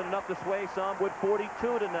 35-9 isn't enough to sway some, would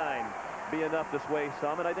 42-9 be enough to sway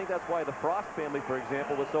some? And I think that's why the Frost family, for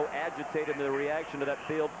example, was so agitated in their reaction to that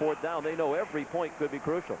failed 4th down. They know every point could be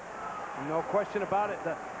crucial. No question about it.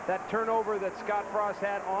 That turnover that Scott Frost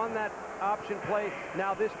had on that option play,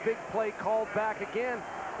 now this big play called back again,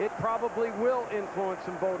 it probably will influence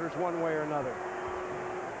some voters one way or another.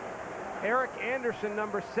 Eric Anderson,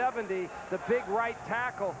 number 70, the big right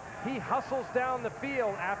tackle, he hustles down the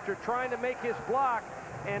field after trying to make his block,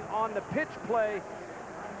 and on the pitch play,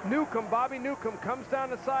 Bobby Newcomb comes down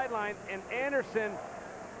the sideline, and Anderson,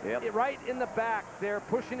 right in the back there,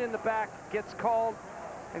 pushing in the back, gets called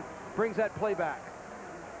and brings that play back.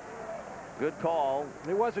 Good call.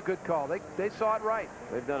 It was a good call. They saw it right.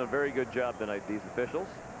 They've done a very good job tonight, these officials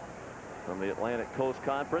from the Atlantic Coast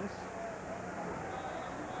Conference.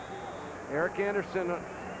 Eric Anderson,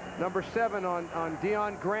 number 7 on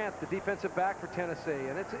Deion Grant, the defensive back for Tennessee.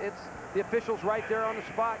 And it's the officials right there on the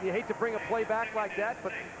spot. You hate to bring a play back like that,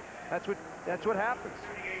 but that's what happens.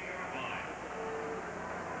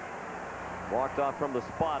 Walked off from the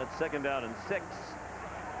spot at 2nd down and 6.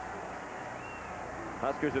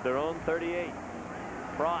 Huskers at their own 38.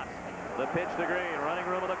 Frost, the pitch to Green, running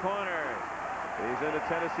room in the corner. He's into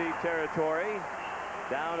Tennessee territory,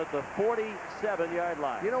 down at the 47-yard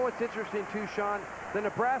line. You know what's interesting too, Sean? The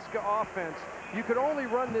Nebraska offense, you could only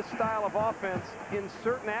run this style of offense in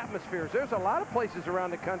certain atmospheres. There's a lot of places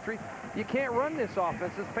around the country you can't run this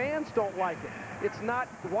offense. The fans don't like it. It's not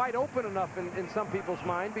wide open enough in some people's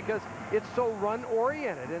mind because it's so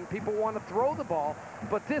run-oriented and people want to throw the ball.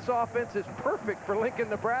 But this offense is perfect for Lincoln,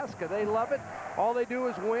 Nebraska. They love it. All they do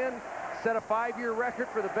is win, set a 5-year record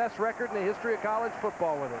for the best record in the history of college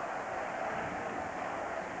football with it.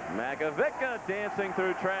 Makovica dancing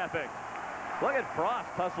through traffic. Look at Frost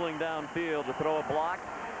hustling downfield to throw a block.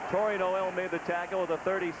 Torrey Noel made the tackle with a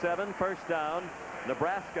 37, first down,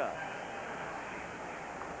 Nebraska.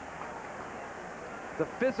 The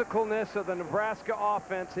physicalness of the Nebraska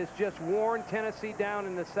offense has just worn Tennessee down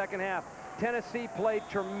in the second half. Tennessee played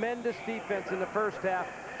tremendous defense in the first half,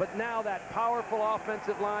 but now that powerful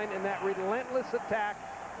offensive line and that relentless attack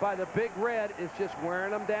by the Big Red is just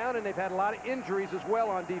wearing them down, and they've had a lot of injuries as well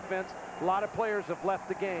on defense. A lot of players have left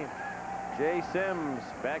the game. Jay Sims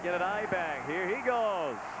back in at I-back. Here he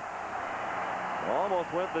goes.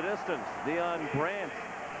 Almost went the distance. Dion Grant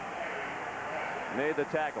made the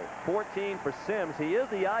tackle. 14 for Sims. He is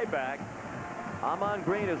the I-back. Amon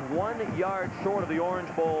Green is 1 yard short of the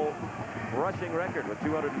Orange Bowl rushing record with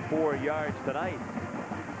 204 yards tonight.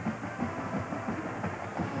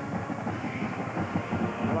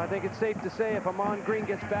 Well, I think it's safe to say if Amon Green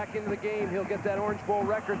gets back into the game, he'll get that Orange Bowl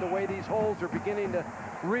record the way these holes are beginning to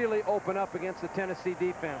really open up against the Tennessee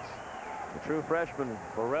defense. The true freshman,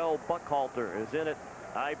 Pharrell Buckhalter, is in it.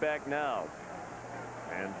 I-back now.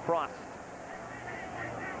 And Frost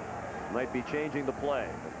might be changing the play.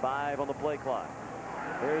 5 on the play clock.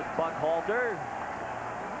 Here's Buckhalter.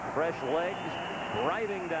 Fresh legs,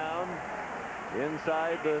 driving down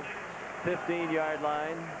inside the 15-yard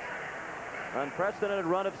line. Unprecedented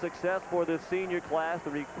run of success for this senior class,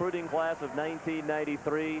 the recruiting class of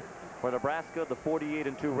 1993 for Nebraska, the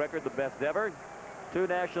 48-2 record, the best ever. 2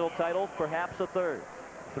 national titles, perhaps a third.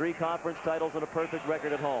 3 conference titles and a perfect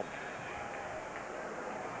record at home.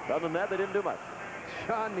 Other than that, they didn't do much.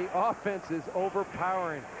 Sean, the offense is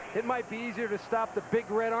overpowering. It might be easier to stop the Big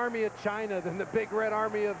Red Army of China than the Big Red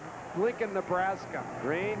Army of Lincoln, Nebraska.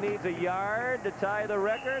 Green needs a yard to tie the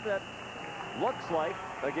record. That looks like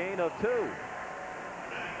a gain of 2.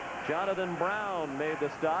 Jonathan Brown made the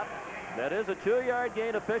stop. That is a 2-yard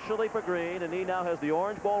gain officially for Green, and he now has the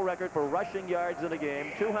Orange Bowl record for rushing yards in a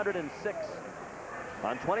game, 206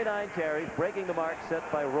 on 29 carries, breaking the mark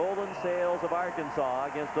set by Roland Sales of Arkansas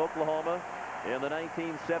against Oklahoma in the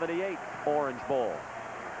 1978 Orange Bowl.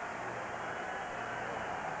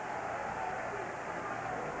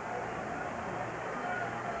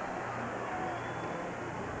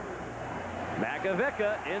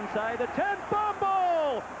 Makovica inside the 10,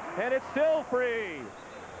 fumble, and it's still free.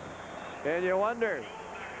 And you wonder,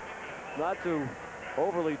 not to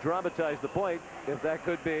overly dramatize the point, if that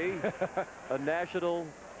could be a national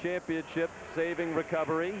championship saving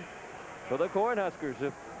recovery for the Cornhuskers.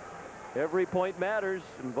 If every point matters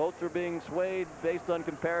and votes are being swayed based on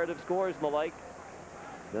comparative scores and the like,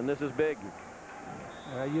 then this is big.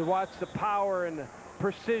 You watch the power and the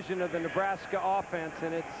precision of the Nebraska offense,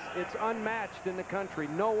 and it's unmatched in the country.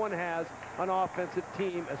 No one has an offensive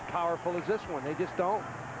team as powerful as this one. They just don't.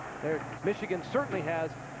 Michigan certainly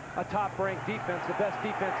has a top-ranked defense, the best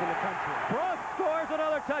defense in the country. Frost scores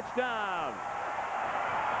another touchdown.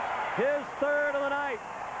 His 3rd of the night.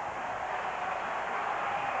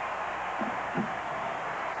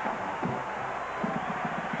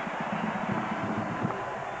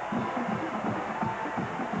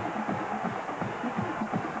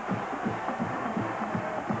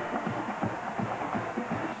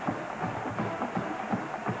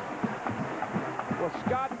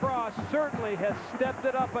 Scott Frost certainly has stepped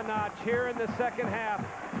it up a notch here in the second half.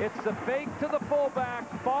 It's the fake to the fullback,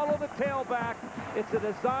 follow the tailback. It's a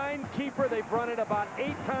design keeper. They've run it about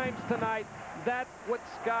 8 times tonight. That's what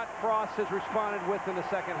Scott Frost has responded with in the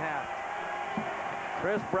second half.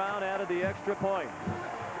 Chris Brown added the extra point.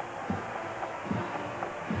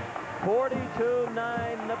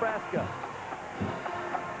 42-9 Nebraska.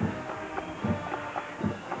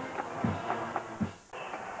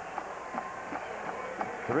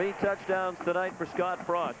 Three touchdowns tonight for Scott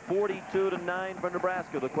Frost. 42-9 for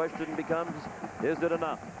Nebraska. The question becomes, is it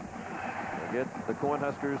enough to get the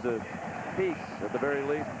Cornhuskers a piece, at the very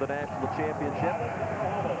least, of the national championship?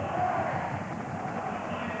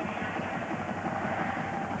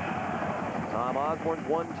 Tom Osborne,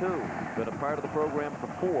 1-2. Been a part of the program for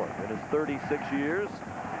 4 in his 36 years.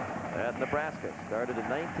 at Nebraska. Started in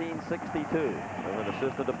 1962 with an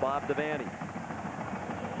assistant to Bob Devaney.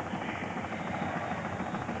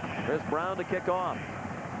 Chris Brown to kick off.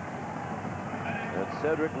 And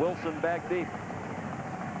Cedric Wilson back deep.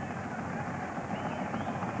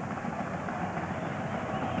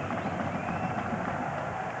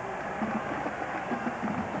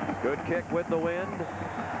 Good kick with the wind.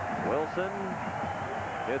 Wilson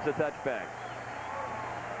gets a touchback.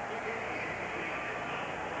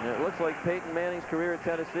 And it looks like Peyton Manning's career at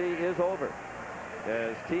Tennessee is over,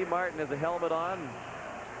 as T. Martin has a helmet on.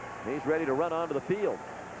 He's ready to run onto the field.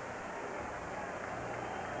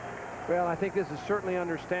 Well, I think this is certainly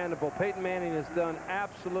understandable. Peyton Manning has done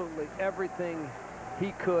absolutely everything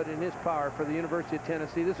he could in his power for the University of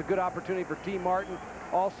Tennessee. This is a good opportunity for T. Martin.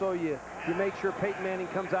 Also, you make sure Peyton Manning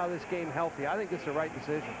comes out of this game healthy. I think it's the right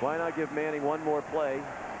decision. Why not give Manning one more play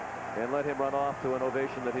and let him run off to an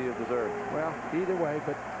ovation that he has deserved? Well, either way,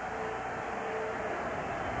 but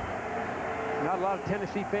not a lot of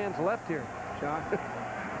Tennessee fans left here, John.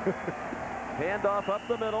 Handoff up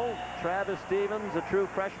the middle. Travis Stevens, a true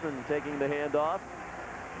freshman, taking the handoff.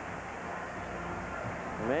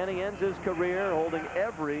 Manning ends his career holding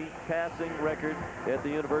every passing record at the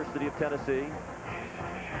University of Tennessee.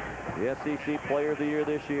 The SEC Player of the Year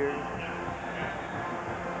this year.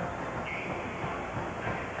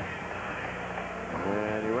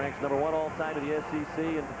 And he ranks #1 all time in the SEC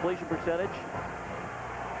in completion percentage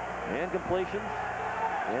and completions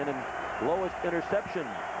and in lowest interception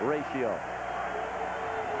ratio.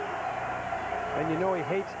 And you know he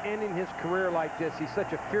hates ending his career like this. He's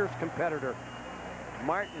such a fierce competitor.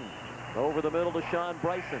 Martin over the middle to Sean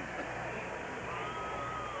Bryson.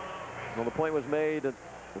 Well, the point was made at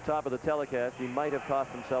the top of the telecast. He might have cost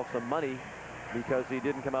himself some money because he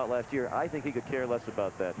didn't come out last year. I think he could care less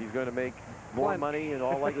about that. He's going to make more money in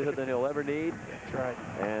all likelihood than he'll ever need. That's right.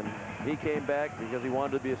 And he came back because he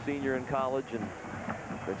wanted to be a senior in college and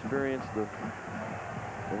experience the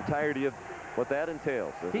entirety of what that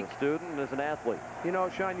entails as a student and as an athlete. You know,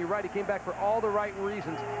 Sean, you're right. He came back for all the right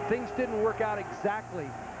reasons. Things didn't work out exactly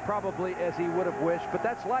probably as he would have wished, but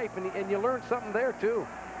that's life, and you learn something there too.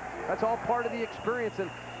 That's all part of the experience,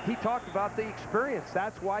 and he talked about the experience.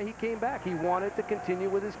 That's why he came back. He wanted to continue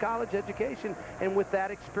with his college education and with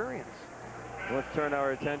that experience. Let's turn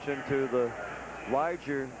our attention to the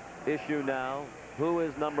larger issue now. Who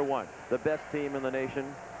is #1? The best team in the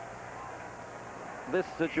nation. This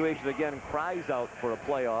situation again cries out for a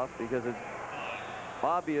playoff because it's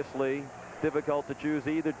obviously difficult to choose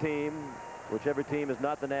either team. Whichever team is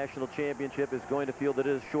not the national championship is going to feel that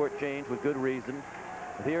it is shortchanged with good reason.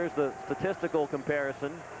 Here's the statistical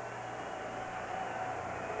comparison.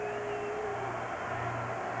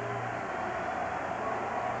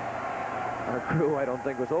 Our crew, I don't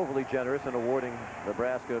think, was overly generous in awarding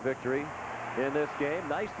Nebraska a victory in this game.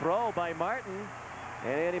 Nice throw by Martin.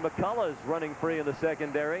 And Andy McCullough's running free in the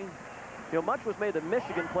secondary. You know, much was made that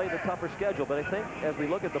Michigan played a tougher schedule, but I think as we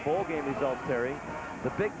look at the bowl game results, Terry, the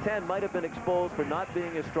Big Ten might have been exposed for not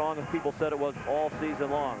being as strong as people said it was all season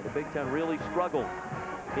long. The Big Ten really struggled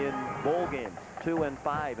in bowl games, 2 and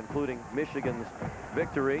 5, including Michigan's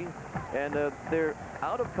victory. And their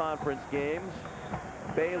out-of-conference games,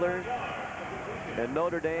 Baylor and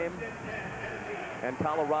Notre Dame and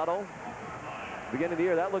Colorado. Beginning of the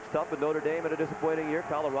year, that looks tough, but Notre Dame had a disappointing year.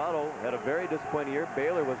 Colorado had a very disappointing year.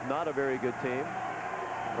 Baylor was not a very good team.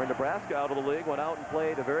 Where Nebraska out of the league went out and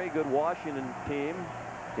played a very good Washington team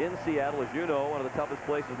in Seattle, as you know, one of the toughest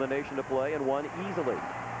places in the nation to play, and won easily.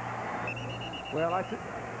 Well, I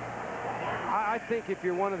think if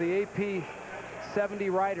you're one of the AP 70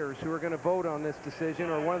 writers who are going to vote on this decision,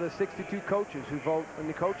 or one of the 62 coaches who vote in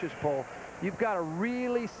the coaches poll, you've got to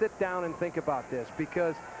really sit down and think about this,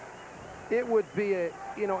 because it would be a,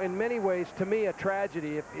 you know, in many ways, to me, a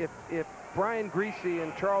tragedy if Brian Griese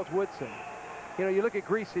and Charles Woodson, you know, you look at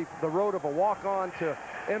Griese, the road of a walk-on to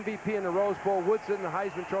MVP in the Rose Bowl, Woodson, the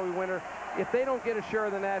Heisman Trophy winner. If they don't get a share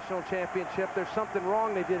of the national championship, there's something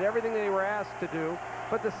wrong. They did everything they were asked to do.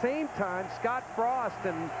 But at the same time, Scott Frost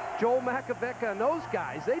and Joel Makovecka and those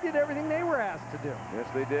guys, they did everything they were asked to do. Yes,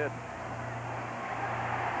 they did.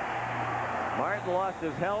 Martin lost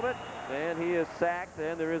his helmet, and he is sacked,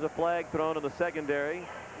 and there is a flag thrown in the secondary.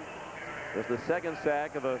 It's the second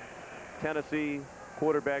sack of a Tennessee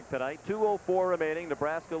quarterback tonight. 2:04 remaining.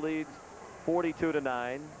 Nebraska leads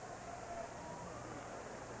 42-9.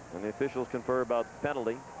 And the officials confer about the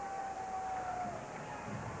penalty.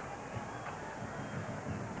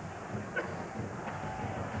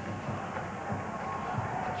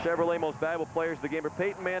 Chevrolet most valuable players of the game are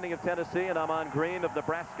Peyton Manning of Tennessee and Amon Green of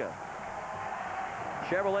Nebraska.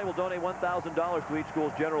 Chevrolet will donate $1,000 to each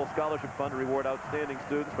school's general scholarship fund to reward outstanding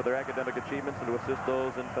students for their academic achievements and to assist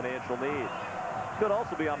those in financial need. Could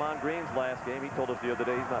also be Amon Green's last game. He told us the other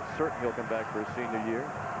day he's not certain he'll come back for his senior year.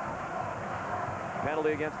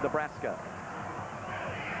 Penalty against Nebraska.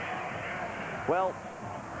 Well,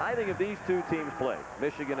 I think if these two teams play,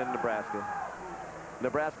 Michigan and Nebraska,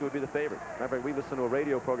 Nebraska would be the favorite. Remember, we listened to a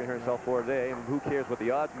radio program here in South Florida today, and who cares what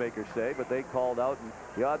the odds makers say, but they called out, and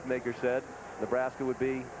the odds maker said Nebraska would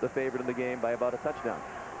be the favorite in the game by about a touchdown.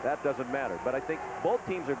 That doesn't matter. But I think both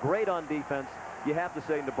teams are great on defense. You have to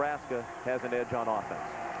say Nebraska has an edge on offense.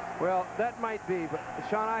 Well, that might be, but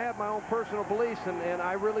Sean, I have my own personal beliefs, and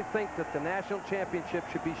I really think that the national championship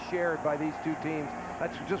should be shared by these two teams.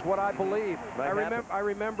 That's just what I believe. I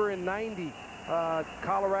remember in '90,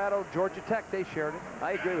 Colorado, Georgia Tech, they shared it.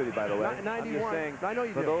 I agree with you, by the way. 91. I'm just saying, I know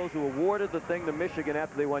you for do. those who awarded the thing to Michigan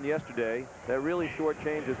after they won yesterday, that really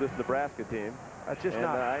shortchanges this Nebraska team. That's just and,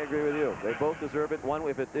 not. I agree with you. They both deserve it. One,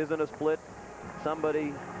 if it isn't a split,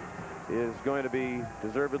 somebody is going to be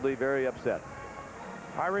deservedly very upset.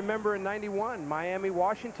 I remember in '91, Miami,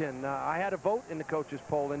 Washington. I had a vote in the coaches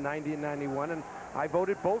poll in '90 and '91, and I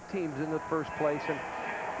voted both teams in the first place. And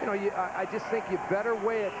you know, I just think you better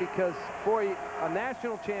weigh it, because for a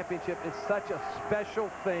national championship is such a special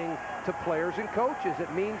thing to players and coaches.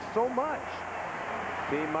 It means so much.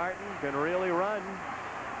 T. Martin can really run.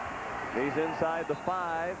 He's inside the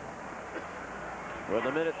 5 with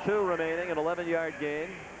 1:02 remaining, an 11-yard gain.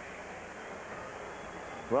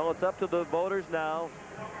 Well, it's up to the voters now.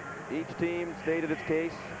 Each team stated its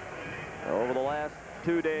case over the last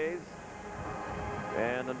 2 days.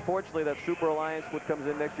 And unfortunately, that Super Alliance, what comes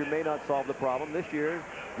in next year, may not solve the problem. This year,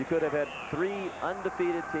 you could have had 3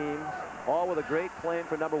 undefeated teams, all with a great claim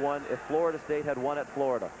for #1 if Florida State had won at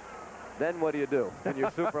Florida. Then what do you do in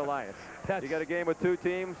your Super Alliance? You got a game with 2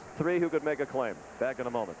 teams, 3 who could make a claim. Back in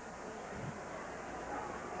a moment.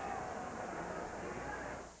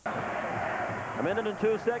 A minute and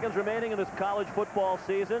 2 seconds remaining in this college football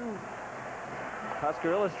season.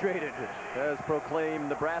 Husker Illustrated has proclaimed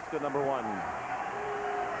Nebraska #1.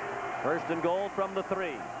 First and goal from the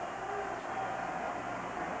 3.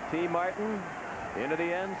 T. Martin into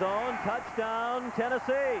the end zone. Touchdown,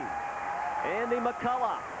 Tennessee. Andy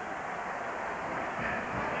McCullough.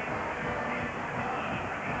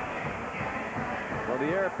 Well, the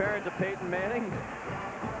heir apparent to Peyton Manning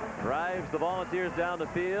drives the Volunteers down the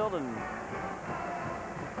field, and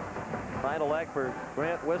final act for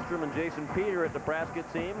Grant Wistrom and Jason Peter at Nebraska, it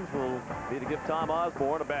seems, will be to give Tom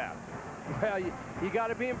Osborne a bath. Well, you got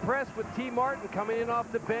to be impressed with T. Martin coming in off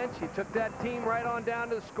the bench. He took that team right on down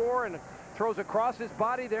to the score and throws across his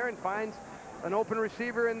body there and finds an open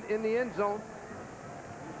receiver in the end zone.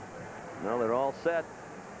 Well, they're all set.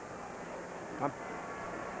 I'm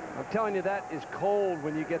telling you, that is cold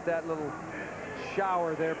when you get that little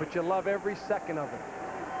shower there, but you love every second of it.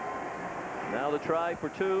 Now the try for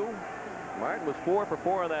 2. Martin was 4 for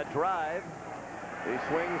 4 on that drive. He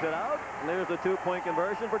swings it out, and there's the 2-point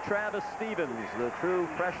conversion for Travis Stevens, the true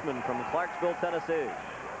freshman from Clarksville, Tennessee.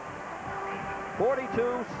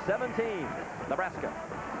 42-17, Nebraska.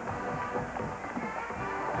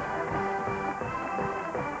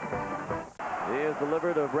 He has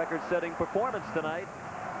delivered a record-setting performance tonight.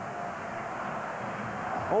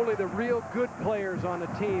 Only the real good players on the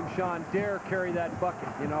team, Sean, dare carry that bucket,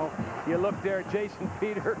 you know. You look there, Jason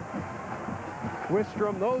Peter,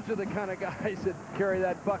 Wistrom, those are the kind of guys that carry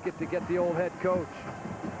that bucket to get the old head coach.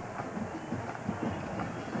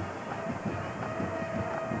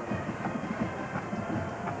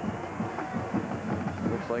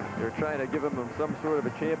 Looks like they're trying to give him some sort of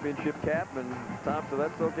a championship cap, and Tom said,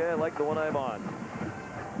 that's okay, I like the one I'm on.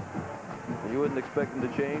 You wouldn't expect him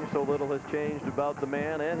to change. So little has changed about the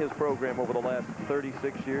man and his program over the last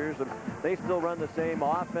 36 years. And they still run the same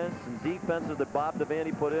offense and defenses that Bob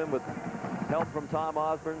Devaney put in with help from Tom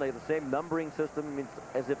Osborne. They have the same numbering system. I mean,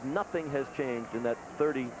 as if nothing has changed in that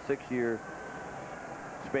 36-year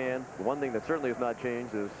span. The one thing that certainly has not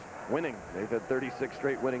changed is winning. They've had 36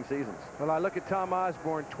 straight winning seasons. Well, I look at Tom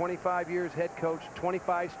Osborne, 25 years head coach,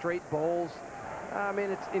 25 straight bowls. I mean,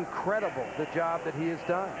 it's incredible the job that he has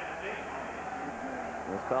done.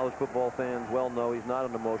 As college football fans well know, he's not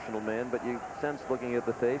an emotional man, but you sense looking at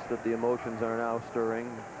the face that the emotions are now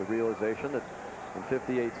stirring the realization that in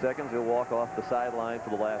 58 seconds he'll walk off the sideline for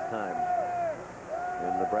the last time.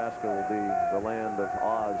 And Nebraska will be the land of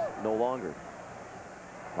Oz no longer.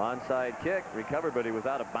 Onside kick recovered, but he was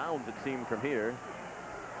out of bounds, it seemed, from here.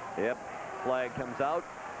 Yep, flag comes out.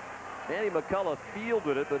 Andy McCullough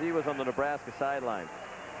fielded it, but he was on the Nebraska sideline.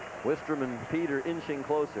 Wistrom and Peter inching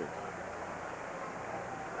closer.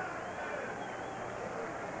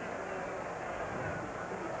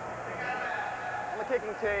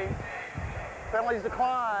 certainty. Penalties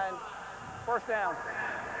decline. First down.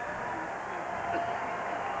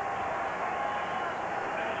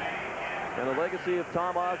 And the legacy of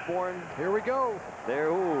Tom Osborne. Here we go. There,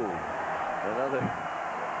 ooh, another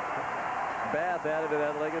bath added to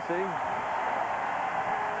that legacy.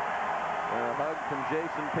 And a hug from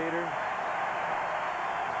Jason Peter.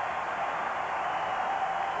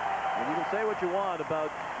 And you can say what you want about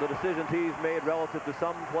the decisions he's made relative to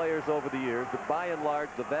some players over the years, but by and large,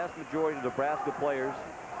 the vast majority of Nebraska players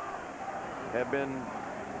have been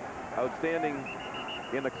outstanding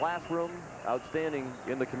in the classroom, outstanding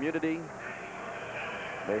in the community.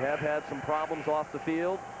 They have had some problems off the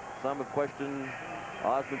field. Some have questioned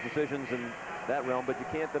Osborne's decisions in that realm, but you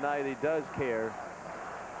can't deny that he does care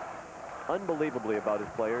unbelievably about his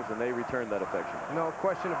players, and they return that affection. No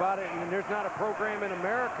question about it. And there's not a program in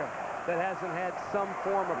America that hasn't had some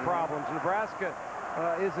form of problems. Nebraska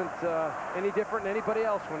isn't any different than anybody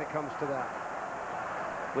else when it comes to that.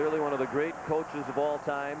 Clearly one of the great coaches of all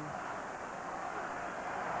time.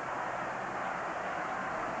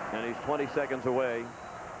 And he's 20 seconds away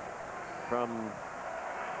from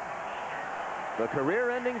the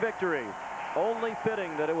career-ending victory. Only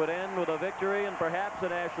fitting that it would end with a victory and perhaps a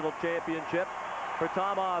national championship for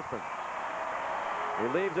Tom Osborne. He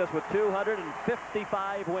leaves us with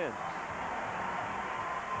 255 wins.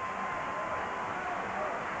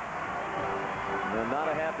 And not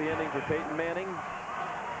a happy ending for Peyton Manning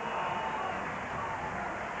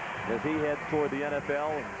as he heads toward the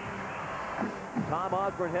NFL. Tom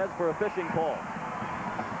Osborne heads for a fishing pole.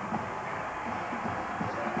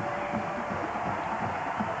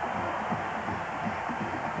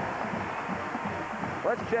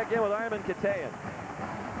 Let's check in with Armin Katayan.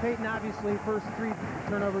 Peyton, obviously, first 3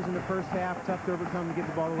 turnovers in the first half. Tough to overcome to give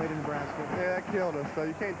the ball away to Nebraska. Yeah, that killed us. So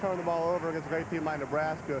you can't turn the ball over against a great team like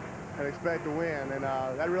Nebraska and expect to win. And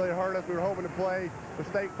that really hurt us. We were hoping to play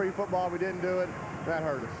mistake-free football. We didn't do it. That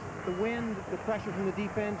hurt us. The wind, the pressure from the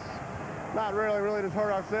defense? Not really. Really just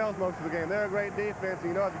hurt ourselves most of the game. They're a great defense, and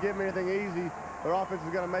you know if you give them anything easy, their offense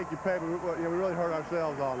is going to make you pay. But we really hurt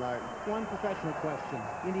ourselves all night. One professional question.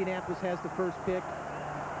 Indianapolis has the first pick.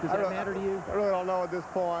 Does that matter to you? I really don't know at this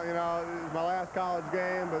point. You know, it's my last college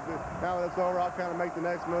game, but now that it's over, I'll kind of make the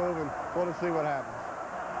next move, and we'll just see what happens.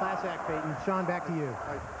 Class act, Peyton. Sean, back to you.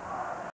 Thanks.